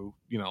to you,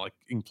 like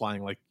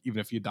implying like, even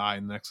if you die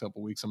in the next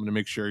couple of weeks, I'm going to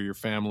make sure your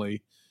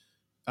family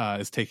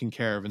is taken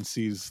care of and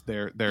sees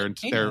their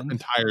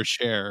entire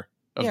share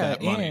of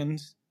that money.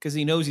 And because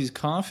he knows he's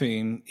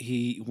coughing,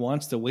 he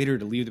wants the waiter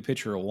to leave the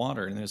pitcher of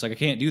water, and it's like, I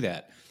can't do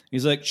that.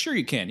 He's like, sure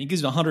you can. He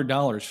gives him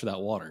 $100 for that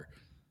water.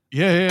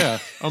 Yeah.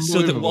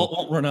 So that Walt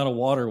won't run out of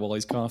water while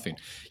he's coughing.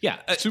 Yeah,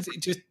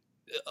 just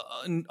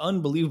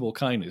unbelievable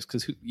kindness.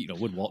 Because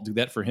would Walt do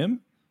that for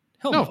him?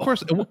 Hell no, of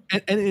course.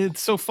 And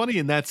it's so funny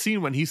in that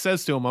scene when he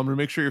says to him, I'm going to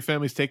make sure your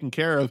family's taken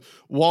care of.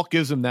 Walt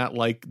gives him that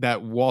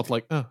Walt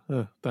like,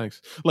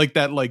 thanks. Like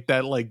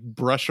that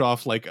brush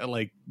off, like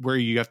where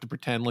you have to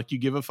pretend like you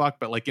give a fuck.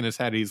 But like in his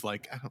head, he's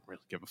like, I don't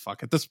really give a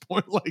fuck at this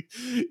point. Like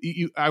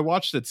I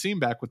watched that scene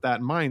back with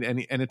that in mind.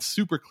 And it's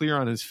super clear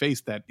on his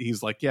face that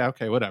he's like, yeah,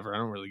 okay, whatever. I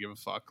don't really give a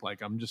fuck.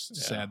 Like, I'm just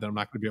sad that I'm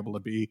not going to be able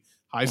to be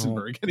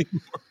Heisenberg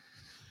anymore.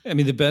 I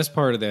mean, the best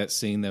part of that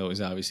scene, though, is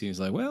obviously he's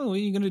like, well, what are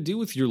you going to do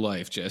with your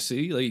life,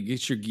 Jesse? Like,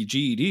 get your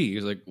GED.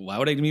 He's like, why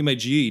would I need my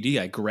GED?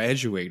 I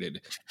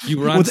graduated.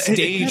 You were on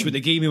stage when they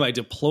gave me my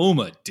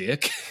diploma,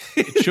 dick.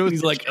 It shows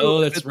he's like,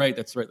 oh, that's right.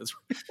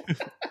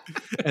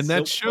 And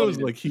that shows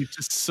funny, like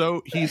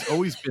he's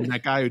always been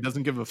that guy who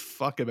doesn't give a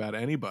fuck about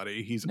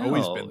anybody. He's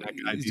always been that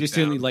guy. He's just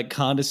in like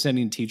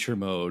condescending teacher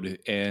mode.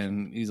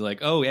 And he's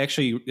like, oh,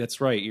 actually,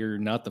 that's right. You're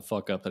not the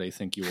fuck up that I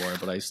think you are,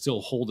 but I still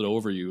hold it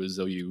over you as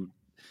though you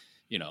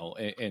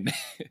and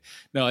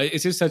no,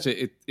 it's just such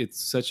a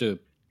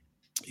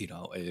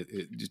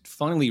just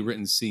funnily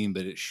written scene,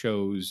 but it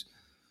shows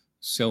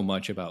so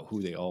much about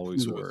who they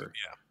always were.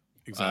 Yeah,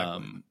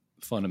 exactly.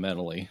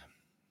 Fundamentally.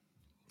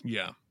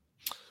 Yeah.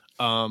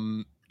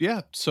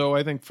 So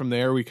I think from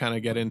there we kind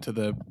of get into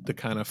the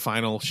kind of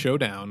final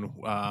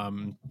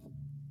showdown,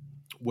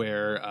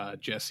 where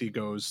Jesse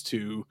goes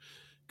to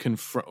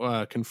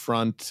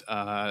confront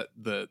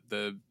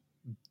the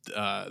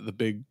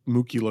big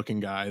Mookie looking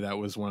guy that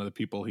was one of the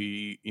people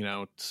he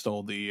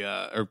stole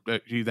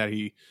that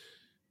he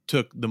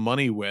took the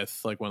money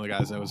with, like one of the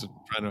guys that was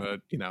trying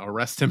to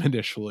arrest him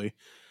initially.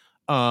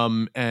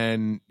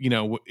 And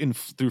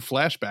through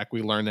flashback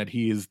we learn that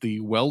he is the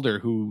welder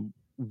who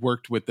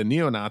worked with the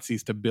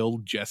neo-Nazis to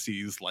build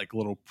Jesse's like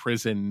little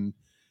prison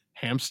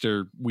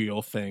hamster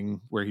wheel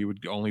thing where he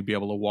would only be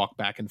able to walk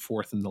back and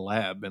forth in the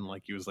lab, and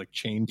like he was like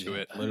chained to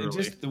it literally.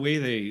 Just the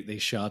way they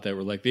shot that,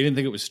 were like they didn't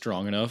think it was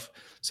strong enough,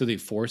 so they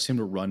forced him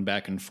to run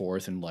back and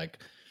forth and like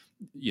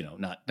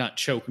not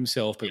choke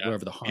himself, but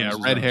wherever the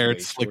harm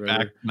red-haired slick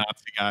back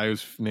Nazi guy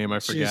whose name I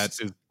forget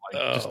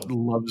just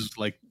loves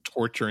like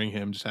torturing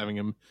him, just having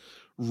him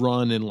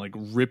run and like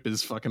rip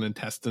his fucking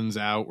intestines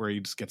out where he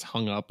just gets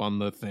hung up on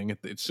the thing.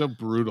 It's so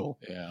brutal.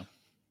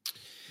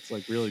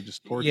 Like really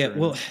just torture. Yeah,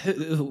 well,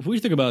 what you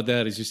think about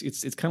that is just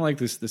it's kind of like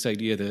this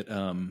idea that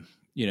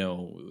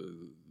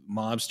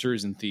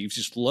mobsters and thieves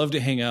just love to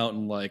hang out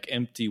in like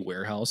empty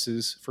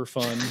warehouses for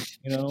fun.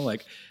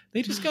 Like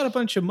they just got a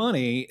bunch of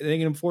money, they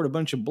can afford a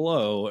bunch of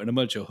blow and a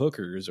bunch of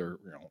hookers or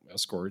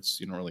escorts.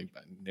 They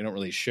don't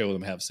really show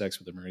them, have sex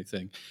with them or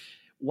anything.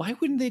 Why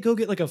wouldn't they go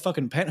get like a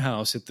fucking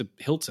penthouse at the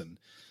Hilton?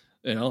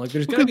 Like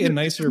there's got to be a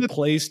nicer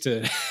place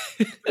to.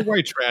 They're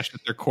white trash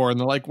at their core, and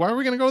they're like, "Why are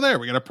we going to go there?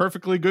 We got a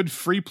perfectly good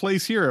free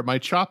place here at my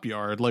chop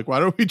yard. Like, why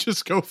don't we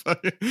just go?"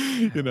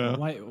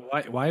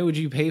 Why would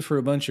you pay for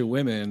a bunch of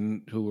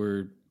women who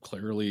were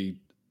clearly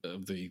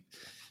of the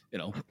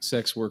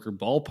sex worker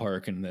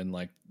ballpark, and then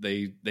like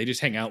they just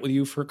hang out with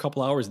you for a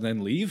couple hours and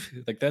then leave?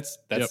 Like that's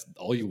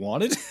all you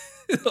wanted?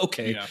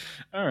 Okay,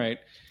 all right.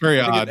 Very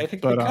odd. I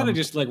think they kind of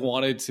just like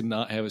wanted to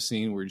not have a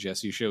scene where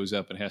Jesse shows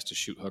up and has to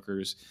shoot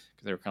hookers,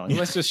 because they were kind of like,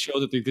 let's just show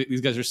that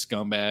these guys are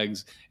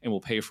scumbags and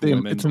we'll pay for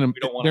women.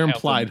 They're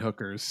implied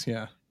hookers.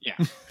 Yeah.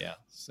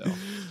 So,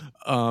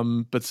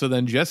 but so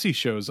then Jesse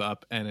shows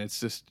up, and it's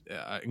just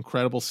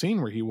incredible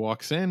scene where he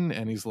walks in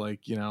and he's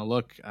like,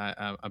 look,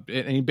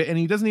 and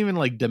he doesn't even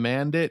like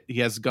demand it.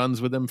 He has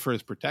guns with him for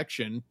his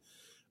protection.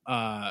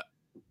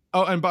 And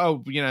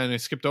I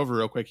skipped over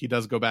real quick. He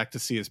does go back to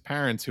see his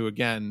parents, who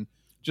again,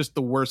 just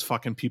the worst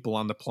fucking people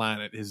on the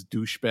planet. His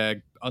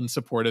douchebag,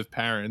 unsupportive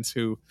parents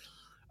who,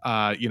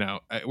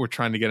 we're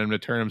trying to get him to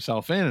turn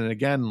himself in, and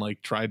again,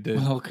 like tried to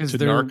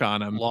they're narc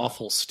on him.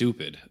 Lawful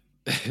stupid.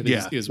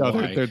 Is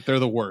why they're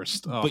the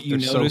worst. But you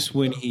notice so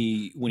when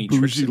he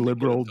bougie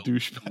liberal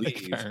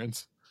douchebag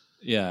parents.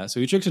 Yeah, so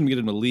he tricks him to get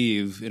him to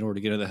leave in order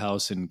to get out of the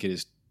house and get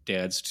his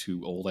dad's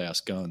 2 old ass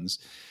guns.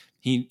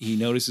 He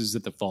notices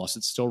that the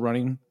faucet's still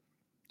running.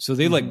 So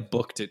they like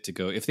booked it to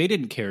go. If they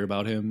didn't care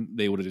about him,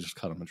 they would have just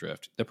cut him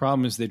adrift. The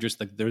problem is they're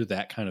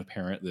that kind of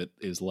parent that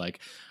is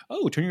like,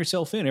 oh, turn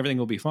yourself in, everything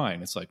will be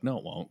fine. It's like, no,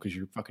 it won't, because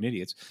you're fucking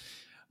idiots.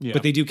 Yeah.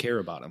 But they do care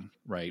about him,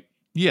 right?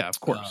 Yeah, of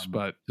course.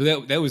 But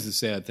so that was the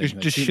sad thing.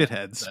 Just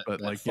shitheads, but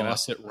that like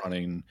faucet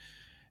running,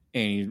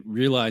 and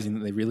realizing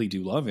that they really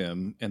do love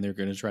him and they're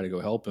going to try to go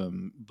help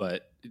him,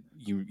 but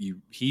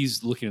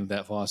he's looking at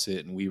that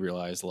faucet, and we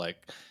realize like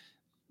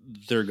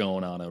they're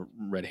going on a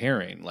red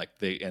herring,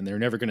 they're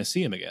never going to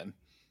see him again,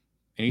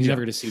 and he's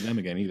never going to see them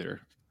again either.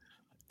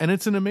 And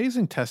it's an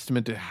amazing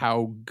testament to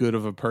how good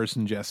of a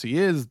person Jesse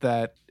is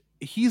that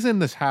he's in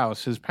this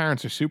house. His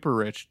parents are super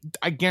rich.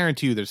 I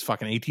guarantee you there's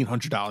fucking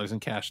 $1,800 in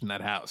cash in that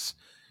house.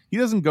 He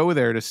doesn't go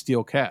there to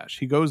steal cash.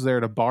 He goes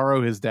there to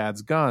borrow his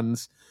dad's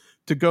guns,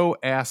 to go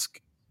ask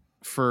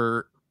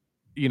for,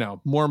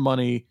 more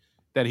money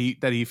that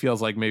he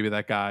feels like maybe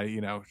that guy,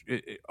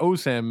 it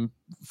owes him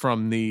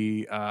from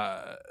Meth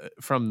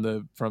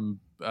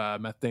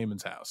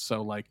Damon's house.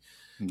 So like,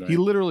 right. He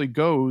literally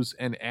goes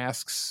and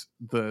asks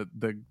the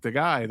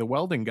guy, the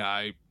welding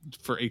guy,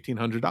 for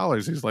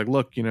 $1,800. He's like,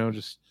 look, I'm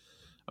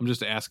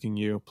just asking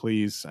you,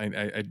 please. I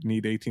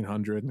need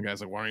 1,800. And the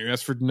guy's like, why don't you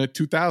ask for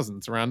 2,000?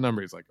 It's a round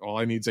number. He's like, all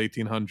I need is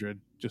 1,800.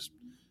 Just,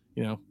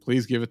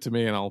 please give it to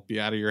me and I'll be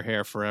out of your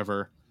hair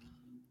forever.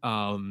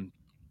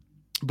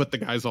 But the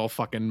guy's all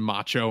fucking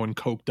macho and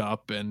coked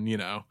up, and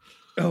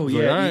Oh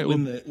yeah,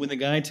 like, when the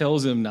guy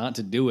tells him not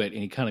to do it,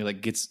 and he kind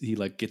of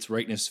gets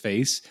right in his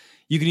face.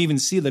 You can even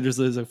see that there's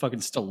a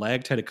fucking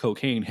stalactite of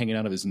cocaine hanging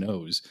out of his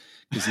nose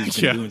because he's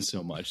been doing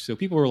so much. So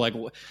people were like,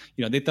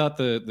 they thought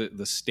the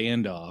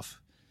standoff,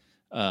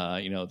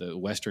 the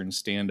Western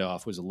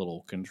standoff was a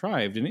little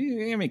contrived, and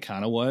it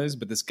kind of was.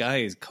 But this guy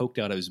is coked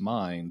out of his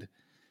mind,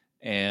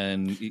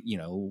 and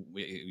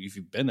if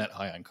you've been that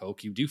high on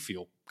coke, you do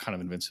feel kind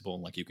of invincible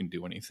and like you can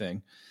do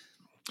anything.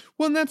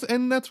 Well,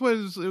 and that's what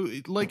is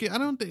like. I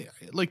don't think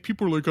like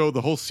people are like, oh,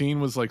 the whole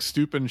scene was like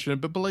stupid and shit.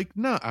 But like,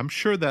 no, I'm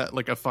sure that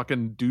like a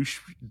fucking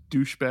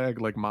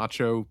douchebag, like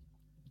macho,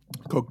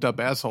 coked up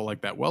asshole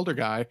like that welder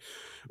guy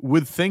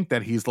would think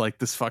that he's like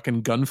this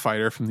fucking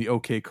gunfighter from the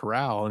OK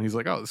Corral, and he's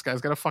like, oh, this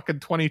guy's got a fucking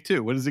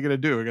 22. What is he gonna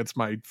do against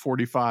my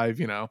 45?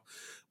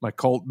 My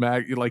Colt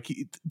mag. Like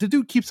the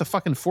dude keeps a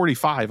fucking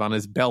 45 on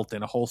his belt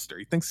in a holster.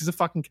 He thinks he's a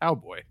fucking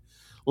cowboy.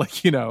 Like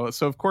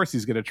so of course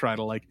he's gonna try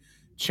to like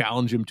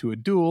challenge him to a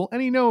duel,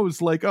 and he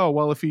knows like, oh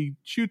well, if he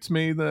shoots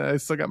me, I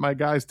still got my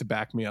guys to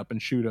back me up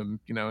and shoot him,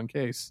 in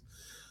case.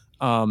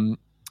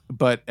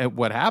 But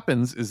what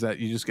happens is that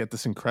you just get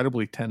this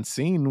incredibly tense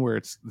scene where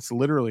it's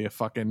literally a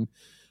fucking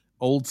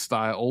old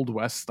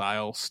West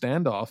style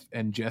standoff,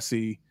 and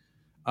Jesse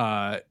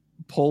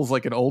pulls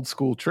like an old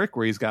school trick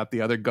where he's got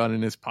the other gun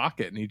in his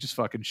pocket and he just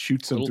fucking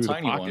shoots him through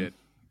the pocket.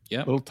 Yeah,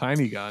 little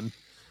tiny gun.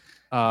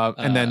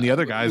 And then the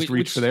other guys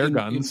reach for their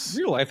guns.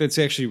 In real life, it's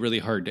actually really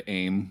hard to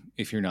aim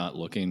if you're not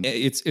looking.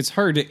 It's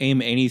hard to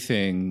aim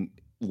anything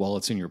while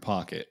it's in your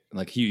pocket.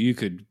 Like you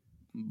could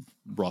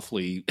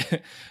roughly,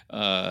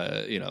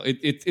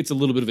 it's a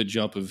little bit of a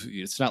jump of.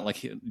 It's not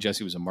like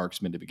Jesse was a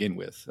marksman to begin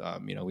with.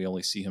 We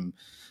only see him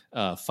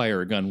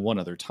fire a gun one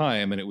other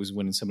time, and it was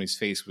when somebody's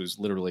face was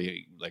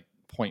literally like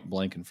point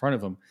blank in front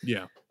of him.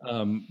 Yeah.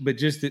 But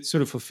just it's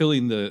sort of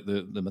fulfilling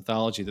the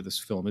mythology that this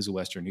film is a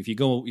Western. If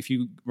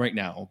you right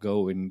now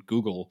go and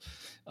Google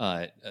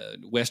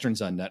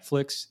Westerns on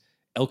Netflix,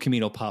 El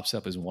Camino pops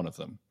up as one of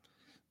them.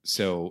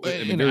 So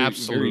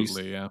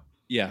absolutely.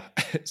 Yeah.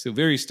 So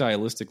very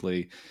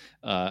stylistically,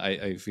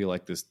 I feel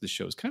like this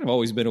show's kind of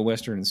always been a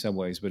Western in some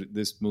ways, but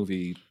this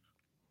movie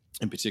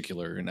in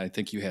particular, and I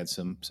think you had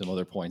some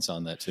other points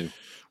on that too.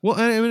 Well,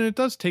 I mean, it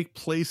does take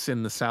place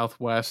in the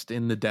Southwest,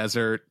 in the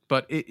desert,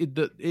 but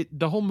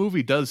the whole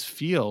movie does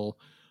feel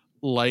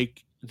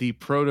like the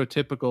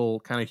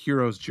prototypical kind of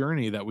hero's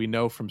journey that we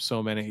know from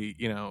so many,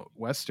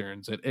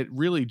 Westerns. It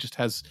really just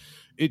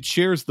it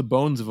shares the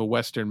bones of a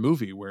Western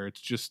movie where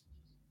it's just,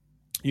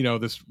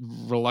 this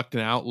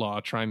reluctant outlaw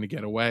trying to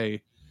get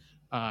away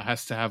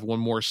has to have one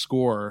more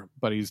score,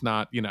 but he's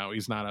not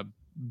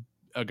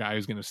a guy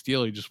who's going to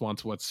steal. He just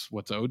wants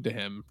what's owed to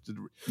him,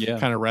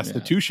 kind of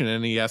restitution,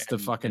 and he has to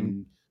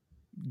fucking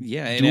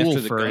and after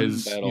the gun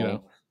his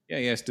battle,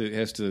 he has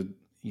to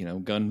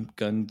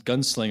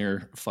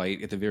gunslinger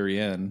fight at the very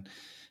end.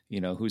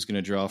 Who's going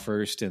to draw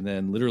first, and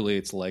then literally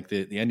it's like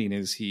the ending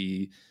is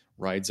he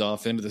rides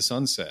off into the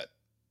sunset,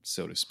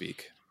 so to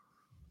speak.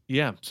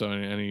 Yeah, so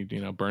and he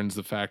burns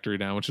the factory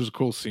down, which is a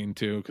cool scene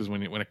too, because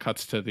when it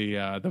cuts to the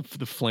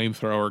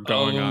flamethrower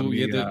going on,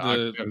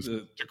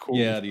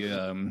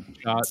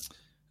 shot.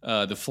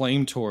 the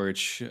flame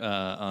torch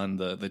on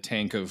the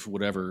tank of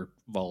whatever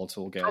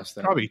volatile gas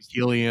that Probably was.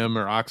 helium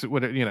or oxygen.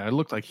 What it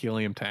looked like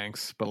helium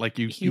tanks, but like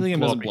you Helium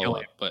blow doesn't up blow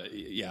helium. up, but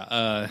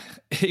yeah,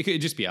 it could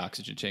just be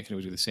oxygen tank, and it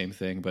would do the same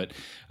thing. But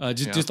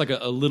just Yeah. just like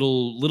a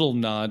little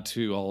nod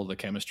to all the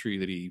chemistry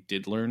that he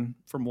did learn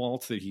from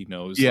Walt, that he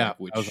knows. Yeah, like,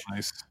 which that was a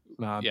nice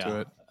nod to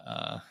it.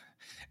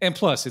 And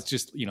plus, it's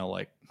just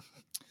like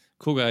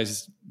cool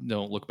guys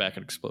don't look back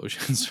at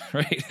explosions,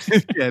 right?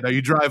 Yeah, no,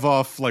 you drive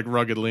off like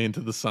ruggedly into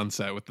the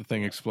sunset with the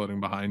thing exploding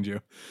behind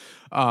you.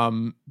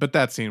 But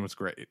that scene was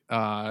great.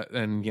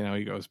 And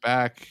he goes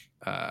back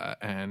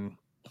and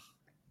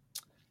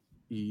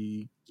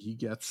he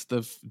gets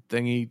the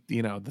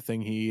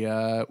thing he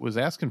was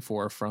asking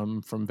for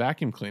from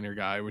vacuum cleaner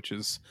guy, which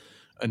is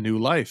a new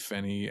life,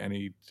 and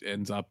he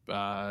ends up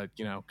kind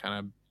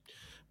of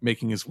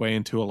making his way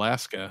into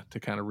Alaska to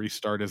kind of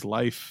restart his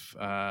life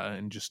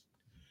and just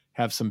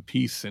have some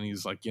peace. And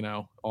he's like,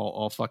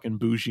 all fucking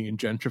bougie and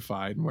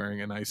gentrified and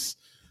wearing a nice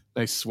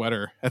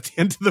sweater at the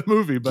end of the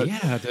movie. But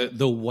yeah,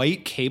 the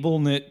white cable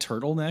knit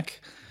turtleneck.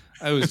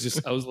 I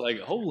was like,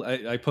 oh,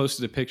 I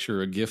posted a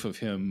picture, a gif of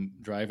him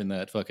driving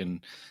that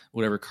fucking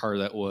whatever car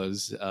that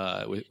was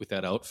with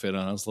that outfit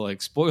on. I was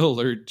like, spoiler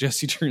alert,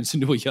 Jesse turns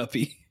into a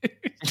yuppie.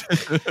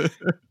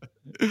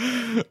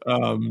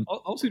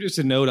 Also, just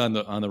a note on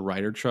the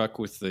Ryder truck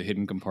with the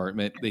hidden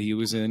compartment that he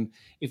was in.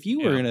 If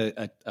you were in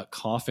a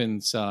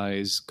coffin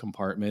size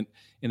compartment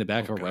in the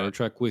back of a Ryder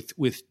truck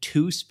with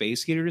two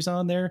space heaters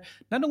on there,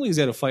 not only is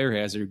that a fire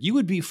hazard, you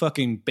would be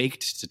fucking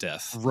baked to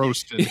death,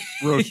 roasted.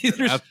 Absolutely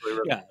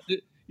roasted. Yeah.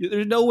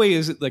 There's no way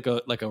is it like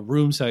a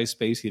room size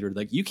space heater.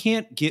 Like, you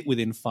can't get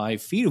within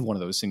 5 feet of one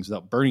of those things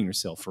without burning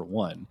yourself. For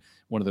one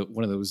of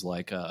those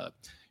like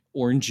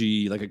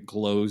orangey, like it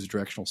glows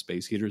directional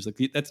space heaters. Like,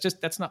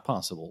 that's not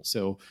possible.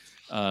 So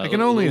I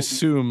can only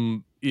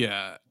assume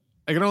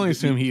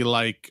he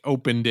like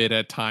opened it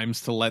at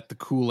times to let the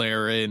cool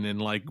air in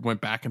and like went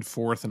back and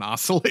forth and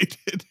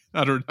oscillated.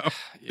 I don't know.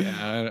 Yeah,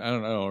 I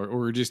don't know,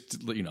 or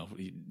just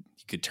you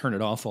could turn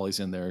it off while he's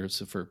in there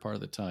for part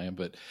of the time.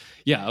 But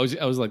yeah, I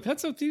was like,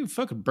 that's up to you.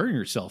 Fucking burn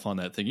yourself on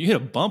that thing. You hit a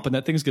bump and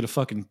that thing's gonna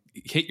fucking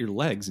hit your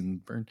legs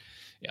and burn.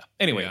 Yeah.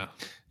 Anyway,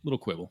 little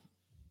quibble.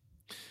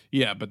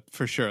 Yeah, but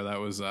for sure that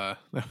was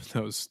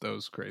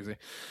crazy.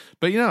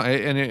 But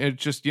it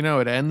just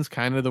it ends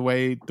kind of the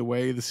way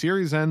the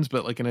series ends,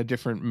 but like in a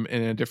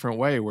different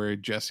way, where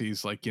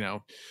Jesse's like,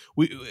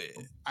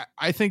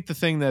 I think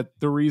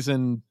the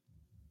reason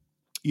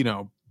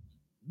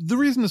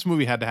this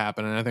movie had to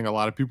happen, and I think a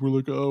lot of people were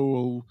like, oh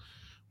well,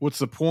 what's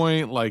the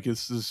point? Like,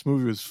 this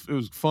movie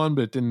was fun,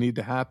 but it didn't need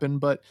to happen.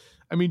 But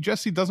I mean,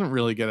 Jesse doesn't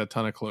really get a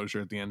ton of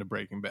closure at the end of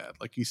Breaking Bad.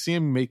 Like, you see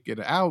him make it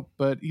out,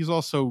 but he's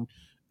also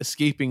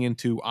escaping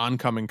into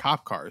oncoming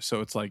cop cars.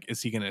 So it's like,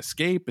 is he going to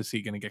escape? Is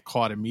he going to get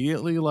caught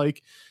immediately?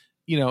 Like,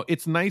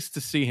 it's nice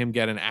to see him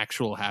get an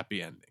actual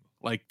happy ending.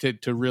 Like,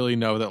 to really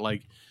know that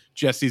like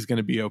Jesse's going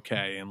to be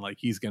okay, and like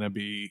he's going to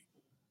be,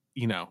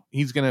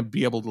 he's going to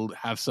be able to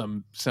have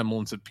some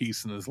semblance of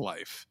peace in his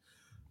life.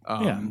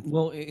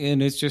 Well,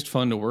 and it's just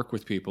fun to work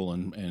with people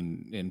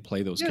and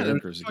play those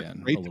characters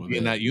again. Great to be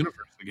in that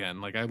universe again.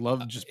 Like, I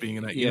love just being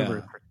in that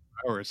universe for 2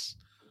 hours.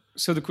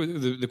 So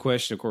the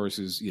question, of course,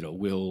 is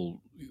will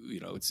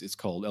it's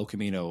called El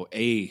Camino,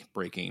 a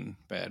Breaking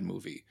Bad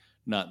movie,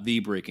 not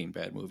the Breaking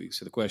Bad movie.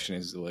 So the question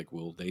is, like,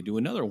 will they do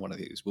another one of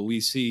these? Will we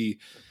see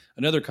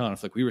another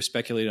conflict? We were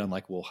speculating on,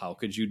 like, well, how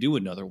could you do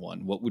another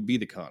one? What would be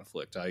the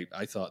conflict?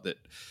 I thought that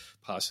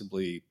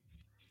possibly,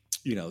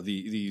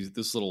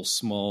 this little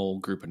small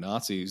group of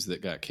Nazis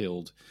that got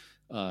killed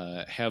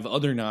have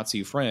other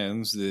Nazi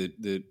friends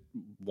that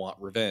want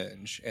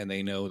revenge, and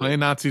they know that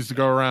Nazis to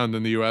go around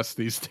in the U.S.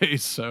 these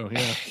days. So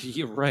yeah,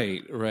 yeah,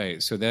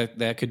 right. So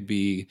that could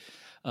be,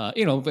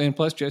 and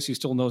plus Jesse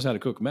still knows how to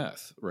cook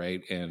meth,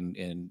 right? And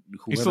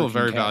whoever he's still a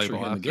very can capture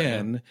valuable him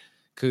again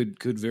could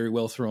very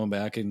well throw him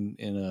back in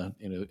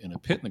a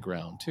pit in the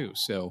ground too.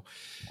 So,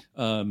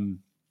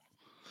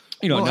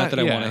 not that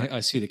I want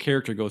to see the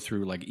character go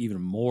through like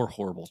even more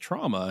horrible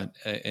trauma,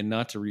 and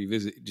not to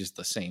revisit just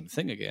the same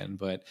thing again,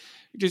 but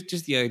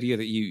just the idea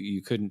that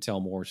you couldn't tell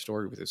more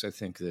story with this. I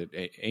think that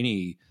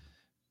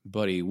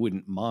anybody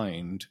wouldn't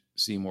mind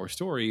seeing more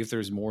story if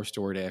there's more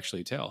story to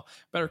actually tell.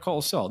 Better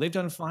Call Saul. They've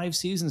done 5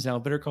 seasons now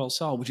of Better Call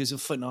Saul, which is a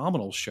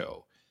phenomenal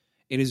show.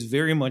 It is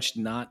very much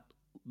not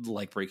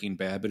like Breaking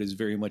Bad, but is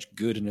very much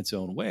good in its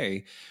own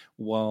way,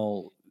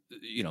 while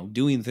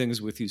doing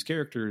things with these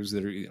characters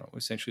that are,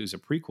 essentially as a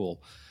prequel,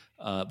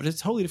 but it's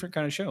a totally different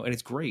kind of show, and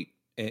it's great.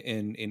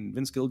 And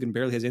Vince Gilligan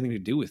barely has anything to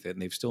do with it,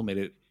 and they've still made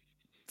it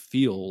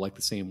feel like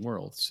the same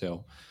world.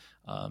 So,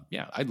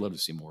 I'd love to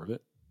see more of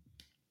it.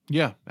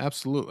 Yeah,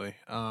 absolutely.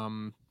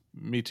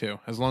 Me too.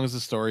 As long as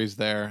the story's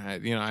there,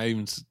 I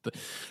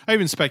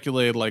even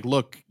speculated, like,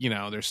 look,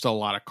 there's still a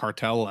lot of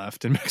cartel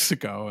left in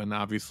Mexico, and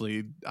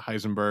obviously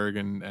Heisenberg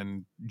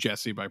and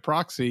Jesse by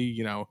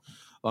proxy,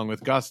 along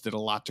with Gus, did a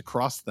lot to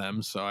cross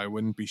them. So I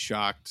wouldn't be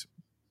shocked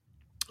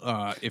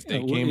if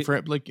they came for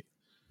it. Like,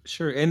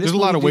 sure, and there's a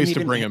lot of ways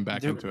to bring him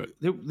back into it.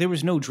 There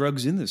was no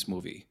drugs in this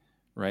movie.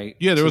 right?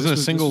 Yeah, there So wasn't this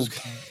a single.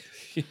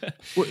 yeah.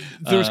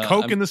 There was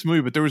coke in this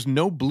movie, but there was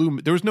no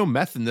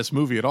meth in this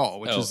movie at all,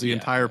 which is the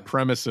entire yeah.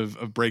 premise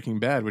of Breaking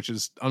Bad, which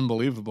is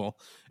unbelievable.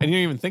 And you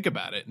don't even think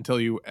about it until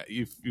you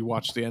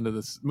watch the end of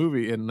this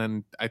movie, and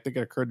then I think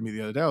it occurred to me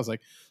the other day. I was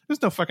like,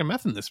 "There's no fucking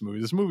meth in this movie.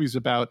 This movie's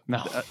about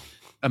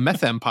a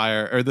meth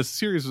empire, or the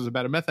series was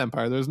about a meth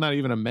empire. There's not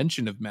even a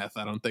mention of meth,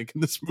 I don't think, in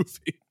this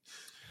movie."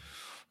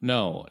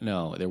 No,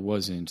 there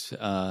wasn't.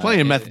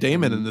 Plenty of Meth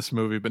Damon in this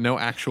movie, but no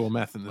actual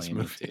meth in this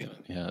movie.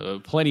 Yeah,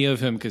 plenty of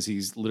him because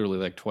he's literally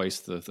like twice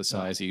the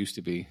size he used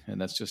to be,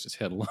 and that's just his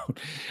head alone.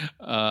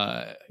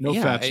 No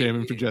fat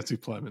shaming for Jesse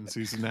Plemons.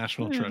 He's a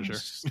national treasure.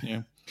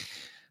 Yeah.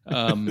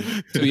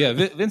 So yeah,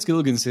 Vince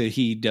Gilligan said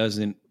he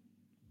doesn't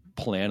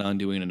plan on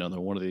doing another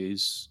one of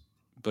these,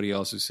 but he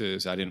also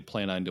says I didn't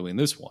plan on doing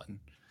this one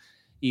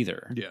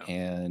either. Yeah,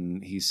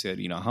 and he said,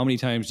 how many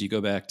times do you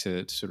go back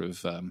to sort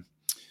of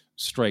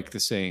strike the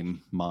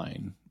same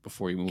mine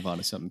before you move on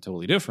to something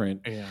totally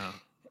different? Yeah.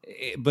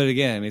 But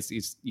again,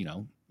 it's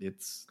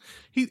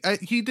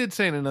he did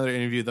say in another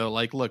interview though,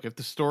 like, look, if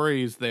the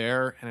story is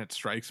there and it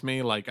strikes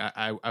me, like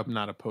I'm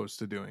not opposed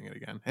to doing it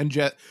again. And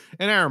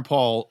Aaron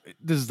Paul,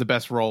 this is the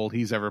best role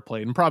he's ever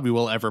played and probably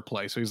will ever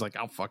play. So he's like,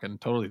 I'll fucking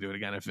totally do it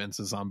again if Vince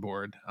is on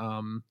board.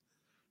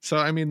 So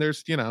I mean,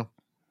 there's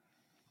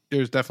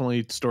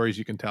definitely stories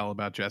you can tell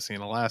about Jesse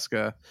in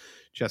Alaska,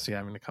 Jesse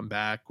having to come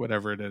back,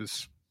 whatever it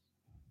is.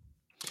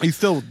 He's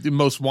still the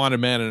most wanted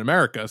man in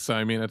America. So,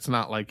 I mean, it's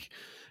not like,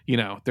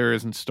 there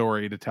isn't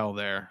story to tell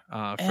there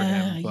for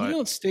him. But you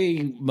don't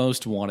stay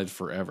most wanted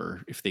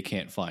forever if they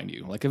can't find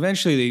you. Like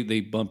eventually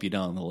they bump you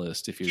down the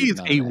list if you're he's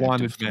not a an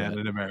wanted active man threat.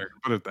 in America.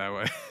 Put it that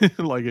way.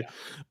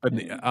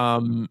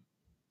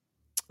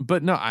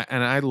 But no,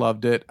 I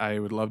loved it. I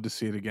would love to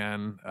see it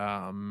again.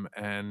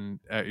 And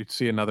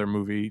see another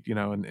movie,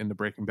 in the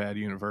Breaking Bad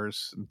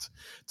universe.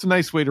 It's a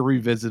nice way to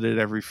revisit it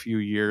every few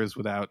years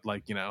without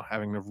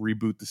having to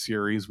reboot the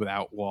series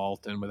without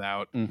Walt and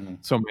without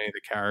so many of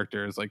the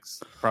characters. Like,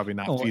 it's probably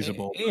not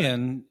feasible.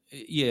 And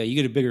yeah, you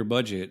get a bigger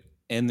budget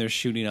and they're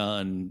shooting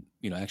on,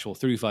 actual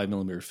 35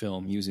 millimeter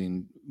film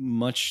using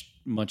much,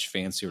 much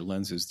fancier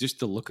lenses. Just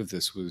the look of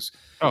this was,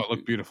 it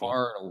looked beautiful.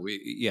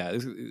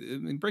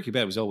 Breaking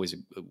Bad was always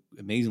an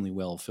amazingly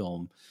well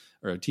filmed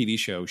or a TV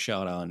show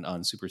shot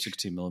on super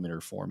 16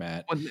 millimeter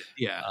format.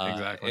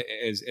 Exactly.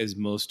 As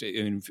most,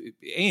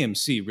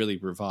 AMC really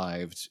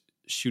revived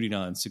shooting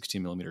on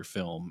 16 millimeter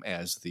film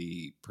as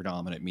the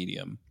predominant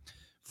medium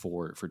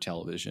for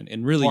television,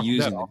 and really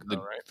using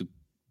the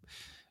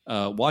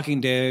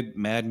Walking Dead,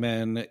 Mad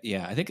Men.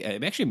 Yeah, I think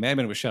actually Mad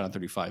Men was shot on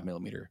 35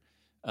 millimeter.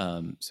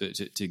 So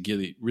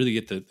to really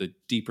get the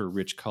deeper,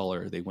 rich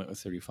color, they went with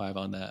 35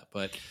 on that.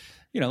 But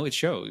it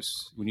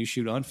shows when you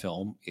shoot on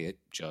film, it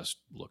just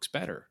looks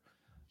better.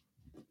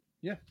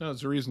 Yeah, no,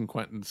 there's a reason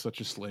Quentin's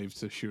such a slave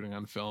to shooting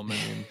on film. I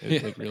mean,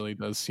 it really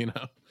does,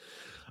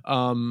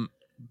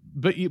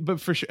 But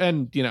for sure,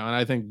 and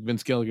I think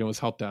Vince Gilligan was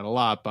helped out a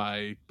lot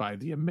by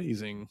the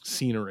amazing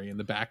scenery and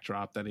the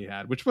backdrop that he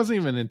had, which wasn't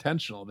even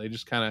intentional. They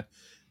just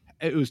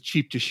it was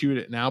cheap to shoot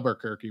it in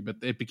Albuquerque, but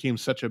it became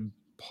such a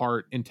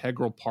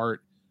integral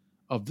part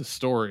of the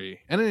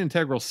story and an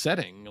integral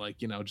setting, like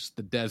just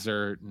the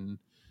desert and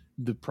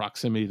the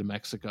proximity to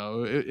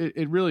Mexico.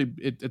 It really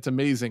it's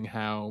amazing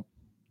how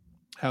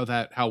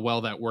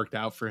well that worked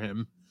out for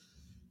him.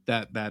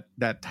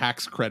 That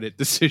tax credit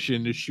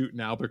decision to shoot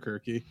in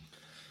Albuquerque.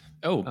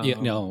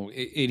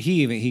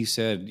 He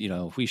said,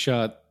 if we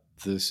shot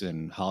this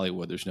in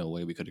Hollywood, there's no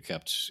way we could have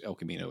kept El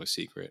Camino a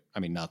secret. I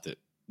mean, not that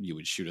you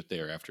would shoot it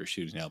there after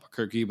shooting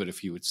Albuquerque, but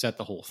if you would set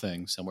the whole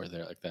thing somewhere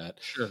there like that,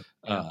 sure,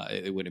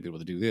 it wouldn't be able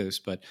to do this.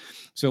 But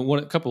so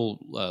a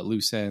couple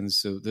loose ends.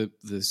 So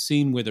the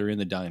scene where they're in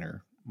the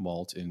diner,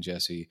 Walt and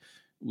Jesse,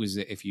 was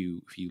that if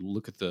you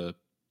look at the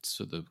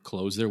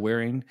clothes they're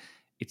wearing,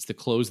 it's the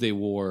clothes they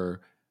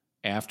wore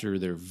after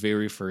their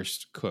very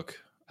first cook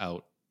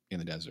out in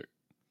the desert.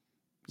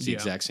 It's the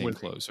exact same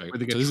clothes, right? Where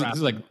they get trapped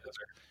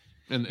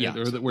in the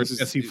desert. Where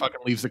Jesse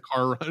fucking leaves the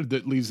car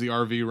that leaves the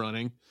RV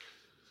running.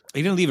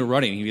 He didn't leave it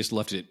running. He just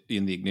left it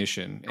in the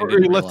ignition. And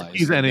he left the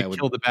keys and it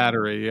killed the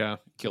battery. Yeah.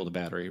 Killed the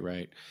battery,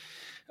 right.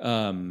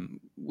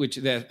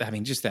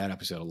 Just that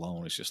episode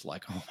alone is just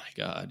like, oh my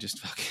God, just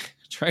fucking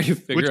try to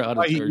figure out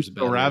how to charge the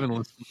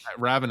battery.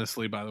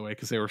 Ravenously, by the way,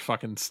 because they were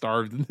fucking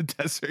starved in the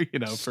desert,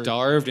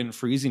 starved and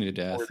freezing to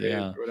death.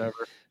 Yeah. Whatever.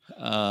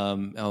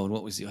 And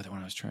what was the other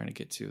one I was trying to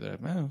get to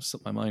that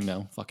slipped my mind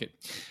now? Fuck it.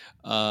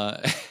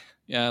 I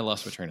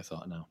lost my train of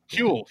thought now.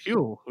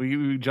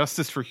 Huel.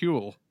 Justice for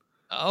Huel.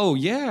 Oh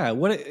yeah.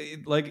 What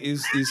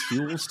is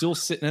Huel still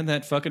sitting in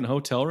that fucking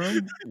hotel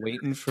room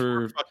waiting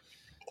for?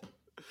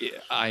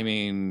 I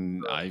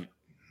mean,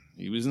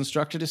 he was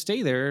instructed to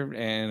stay there,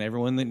 and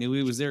everyone that knew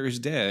he was there is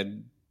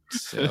dead.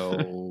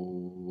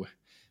 So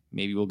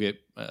maybe we'll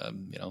get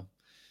El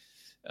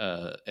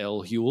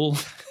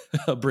Huel,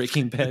 a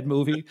Breaking Bad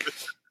movie.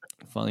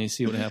 Finally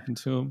see what happened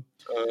to him.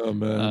 Oh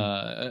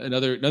man!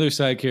 Another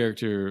side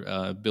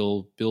character,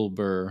 Bill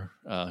Burr,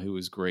 who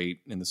was great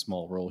in the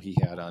small role he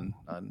had on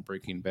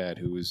Breaking Bad,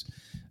 who was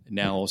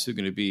now also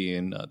going to be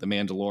in The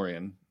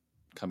Mandalorian,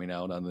 coming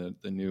out on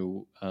the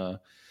new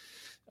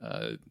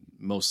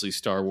mostly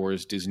Star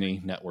Wars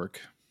Disney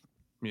network.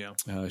 Yeah,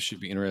 should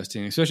be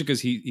interesting, especially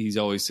because he's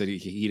always said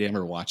he'd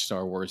never watched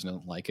Star Wars and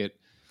didn't like it.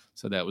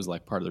 So that was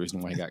like part of the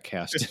reason why he got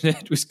cast in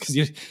it, was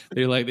because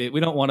they're like, we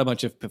don't want a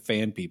bunch of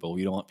fan people.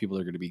 We don't want people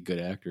that are going to be good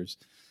actors.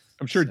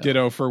 I'm sure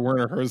ditto for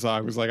Werner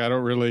Herzog was like, I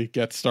don't really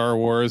get Star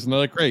Wars. And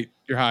they're like, great,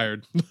 you're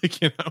hired.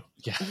 Like, you know,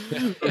 Yeah.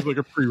 It was like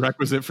a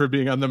prerequisite for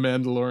being on The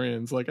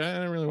Mandalorians. Like, I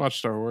didn't really watch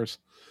Star Wars.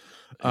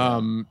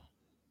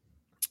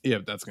 Yeah,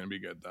 that's going to be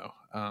good though.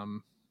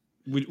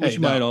 We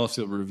might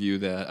also review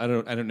that. I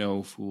don't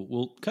know if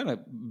we'll kind of,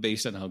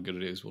 based on how good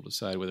it is, we'll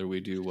decide whether we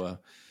do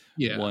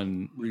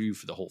one review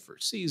for the whole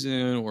first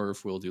season, or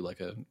if we'll do like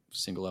a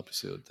single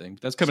episode thing.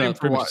 That's coming out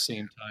pretty much the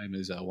same time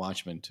as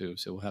Watchmen too,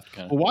 so we'll have to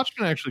kind of. Well,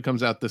 Watchmen actually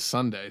comes out this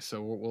Sunday,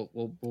 so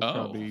we'll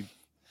probably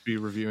be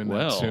reviewing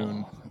that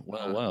soon.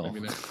 Well,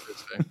 maybe next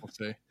Thursday. We'll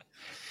see.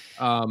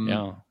 Or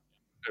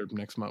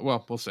next month.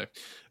 Well, we'll see.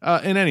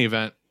 In any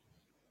event,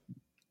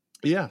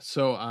 yeah.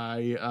 So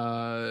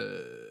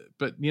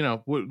but you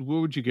know, what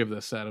would you give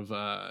this out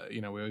of?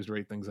 You know, we always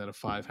rate things out of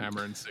 5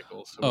 hammer and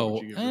sickle. So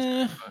what would you give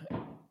this?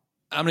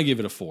 I'm gonna give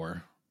it a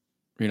 4.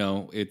 You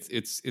know, it's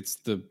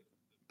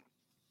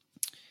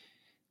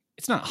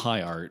not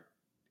high art.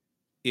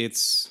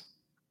 It's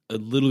a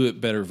little bit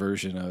better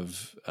version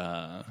of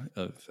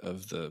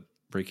the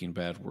Breaking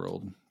Bad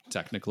world,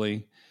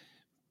 technically.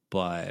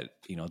 But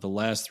you know, the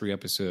last 3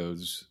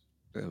 episodes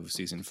of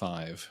season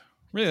 5,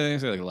 really, I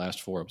say like the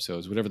last 4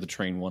 episodes, whatever the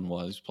train one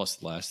was, plus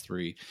the last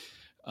 3,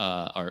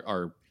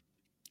 are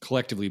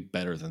collectively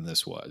better than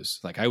this was.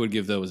 Like, I would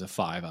give those a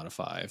 5 out of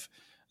 5.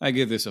 I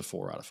give this a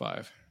 4 out of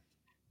 5.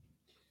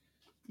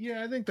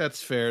 Yeah, I think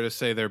that's fair to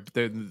say they're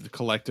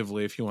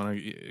collectively, if you want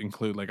to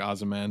include like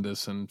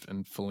Ozymandias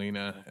and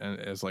Felina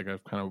as like a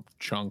kind of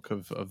chunk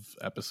of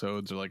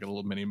episodes or like a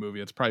little mini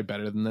movie, it's probably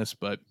better than this.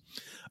 But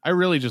I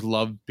really just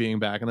love being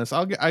back in this.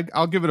 I'll give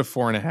it a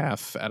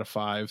 4.5 out of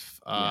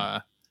 5. Yeah.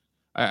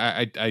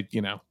 I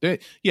you know,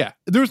 yeah,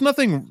 there was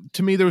nothing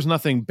to me. There was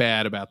nothing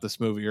bad about this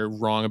movie or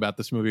wrong about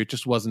this movie. It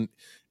just wasn't.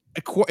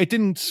 It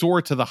didn't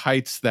soar to the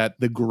heights that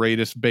the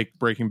greatest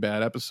Breaking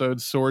Bad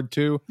episodes soared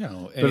to.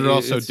 No, but it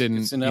also didn't.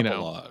 It's an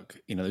epilogue.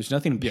 You know, there's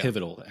nothing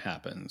pivotal that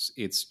happens.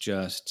 It's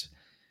just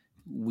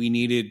we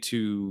needed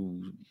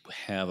to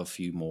have a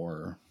few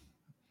more.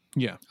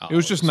 Yeah, it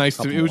was just nice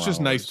to. It was just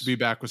nice to be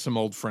back with some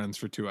old friends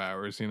for 2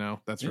 hours. You know,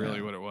 that's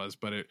really what it was.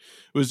 But it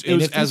was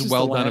as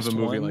well done of a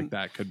movie like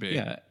that could be.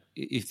 Yeah.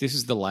 If this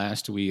is the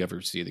last we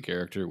ever see the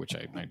character, which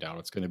I doubt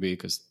it's going to be,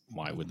 because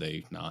why would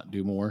they not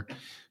do more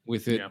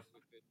with it? Yeah.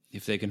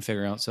 If they can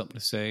figure out something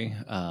to say.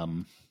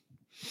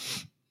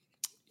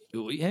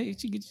 You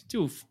could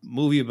do a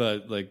movie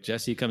about like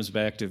Jesse comes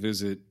back to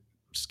visit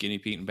Skinny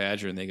Pete and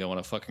Badger and they go on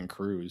a fucking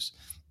cruise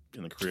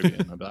in the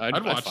Caribbean.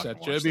 I'd watch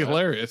that. It'd be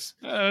hilarious.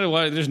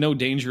 There's no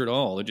danger at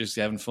all. They're just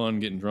having fun,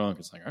 getting drunk.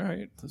 It's like, all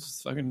right,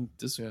 this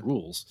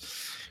rules.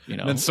 You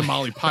know, and then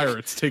Somali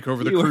pirates take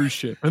over the cruise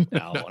ship.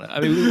 I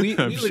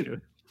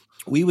mean,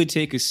 we would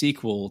take a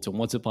sequel to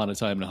Once Upon a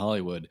Time in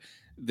Hollywood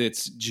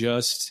that's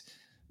just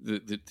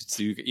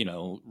you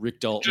know, Rick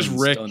Dalton, just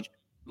Rick,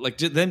 like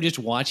them just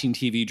watching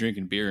TV,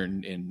 drinking beer,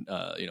 and you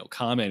know,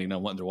 commenting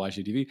on what they're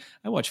watching TV.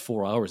 I watched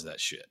 4 hours of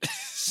that shit.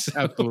 So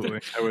absolutely,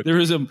 there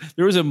was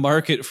a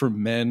market for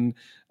men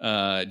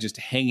just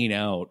hanging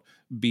out,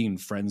 being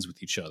friends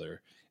with each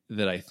other,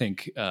 that I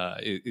think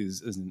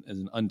is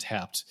an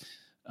untapped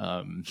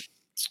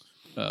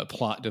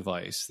plot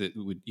device that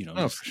would, you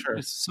know, for sure.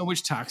 There's so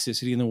much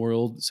toxicity in the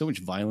world, so much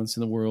violence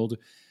in the world.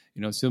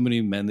 You know, so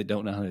many men that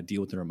don't know how to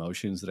deal with their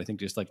emotions, that I think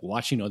just like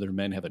watching other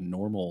men have a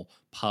normal,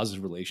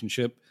 positive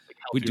relationship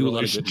would do a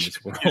lot of good in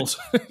this world.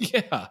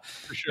 Yeah.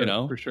 For sure. You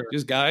know, for sure.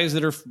 Just guys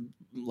that are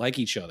like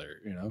each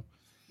other, you know?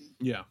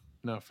 Yeah.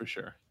 No, for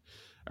sure.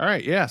 All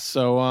right. Yeah.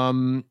 So,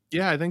 I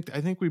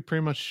think we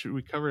pretty much,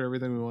 we covered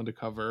everything we wanted to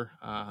cover,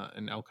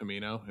 in El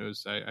Camino. It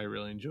was, I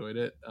really enjoyed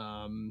it.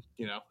 You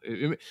know,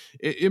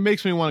 it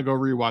makes me want to go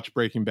rewatch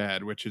Breaking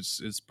Bad, which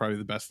is probably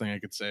the best thing I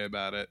could say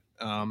about it.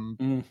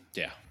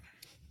 Yeah.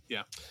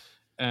 Yeah.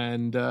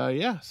 And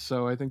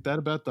so I think that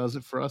about does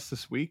it for us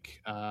this week.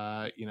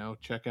 You know,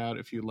 check out,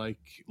 if you like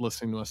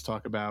listening to us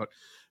talk about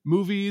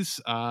movies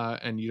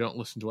and you don't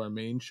listen to our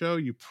main show,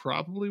 you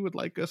probably would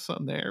like us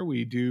on there.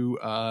 We do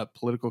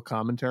political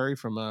commentary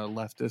from a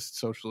leftist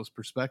socialist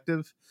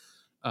perspective.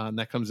 And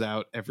that comes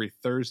out every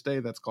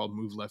Thursday. That's called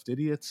Move Left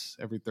Idiots,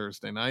 every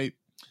Thursday night.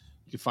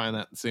 You can find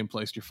that in the same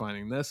place you're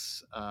finding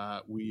this.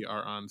 We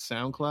are on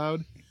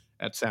SoundCloud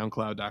at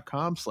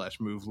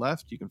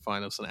soundcloud.com/moveleft. You can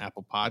find us on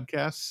Apple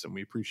Podcasts, and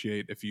we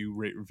appreciate if you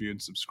rate, review,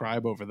 and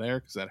subscribe over there,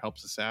 because that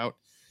helps us out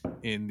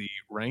in the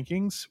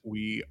rankings.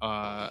 We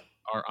are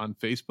on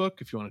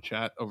Facebook. If you want to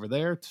chat over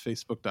there, it's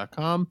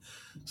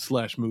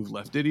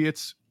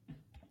facebook.com/moveleftidiots.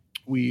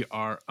 We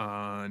are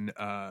on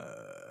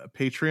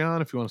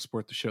Patreon. If you want to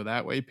support the show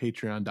that way,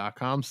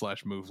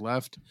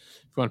 patreon.com/moveleft.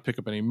 If you want to pick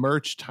up any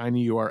merch,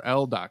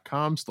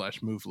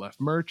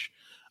 tinyurl.com/moveleftmerch.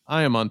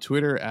 I am on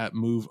Twitter at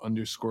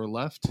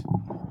move_left.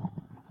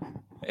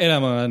 And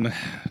I'm on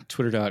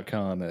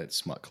twitter.com at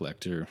smut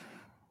collector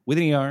with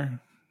an ER,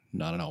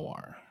 not an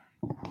OR.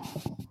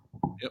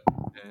 Yep.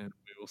 And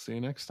we will see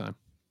you next time.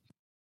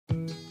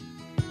 You're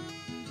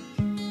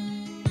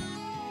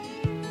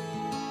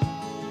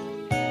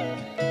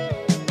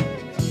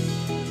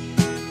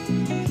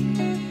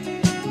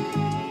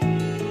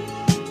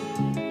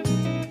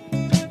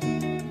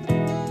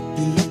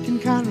looking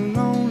kind of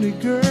lonely,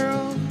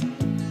 girl.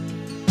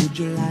 Would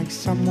you like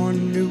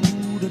someone new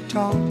to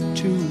talk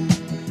to?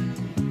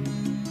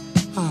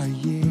 Oh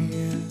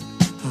yeah,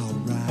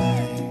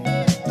 alright.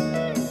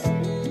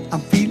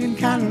 I'm feeling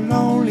kind of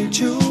lonely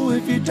too,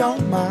 if you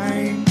don't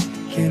mind.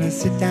 Can I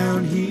sit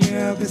down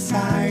here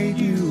beside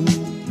you?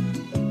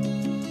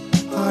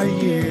 Oh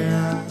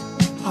yeah,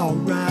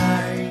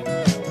 alright.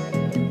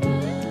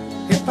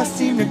 If I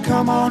seem to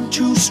come on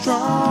too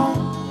strong,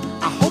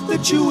 I hope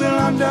that you will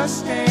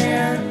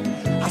understand.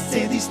 I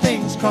say these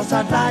things cause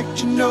I'd like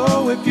to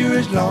know if you're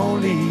as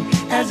lonely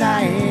as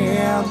I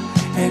am,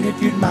 and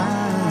if you'd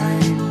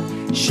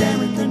mind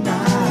sharing the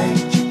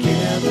night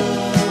together.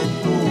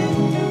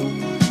 Oh,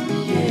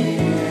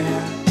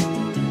 yeah,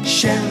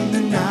 sharing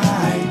the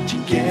night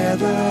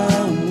together.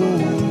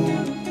 Oh,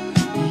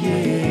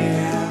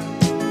 yeah,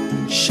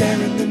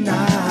 sharing the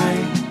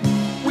night.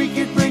 We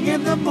could bring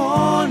in the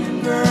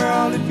morning,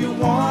 girl, if you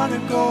wanna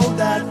go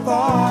that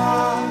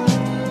far.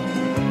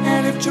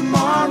 And if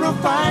tomorrow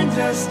finds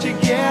us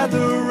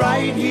together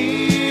right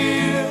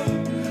here,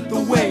 the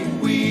way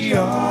we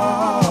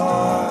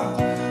are,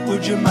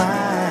 would you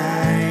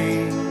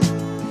mind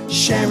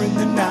sharing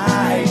the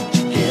night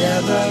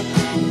together?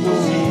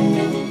 Oh,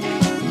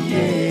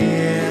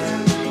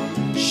 yeah,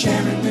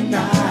 sharing the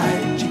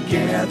night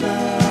together.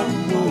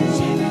 Oh,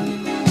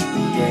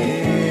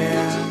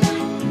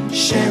 yeah,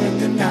 sharing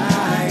the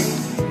night.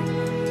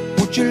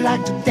 Would you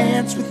like to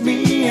dance with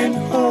me and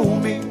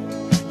hold me?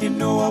 You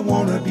know I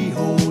wanna be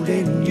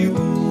holding you.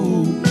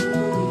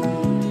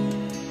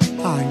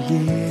 Oh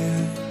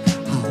yeah,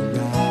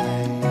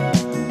 alright.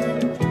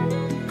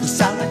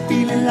 Cause I like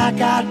feeling like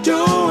I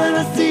do, and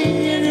I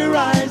see in your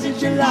eyes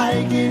that you're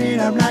liking it,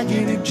 I'm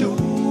liking it too.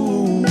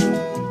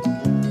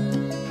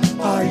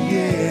 Oh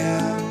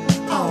yeah,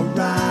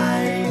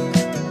 alright.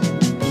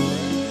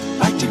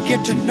 Like to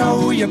get to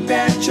know you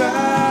better.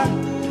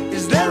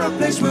 Is there a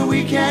place where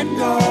we can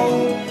go,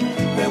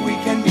 where we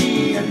can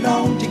be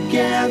alone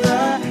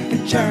together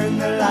and turn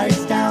the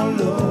lights down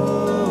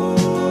low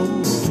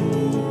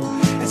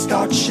and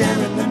start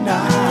sharing the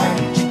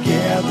night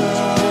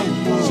together?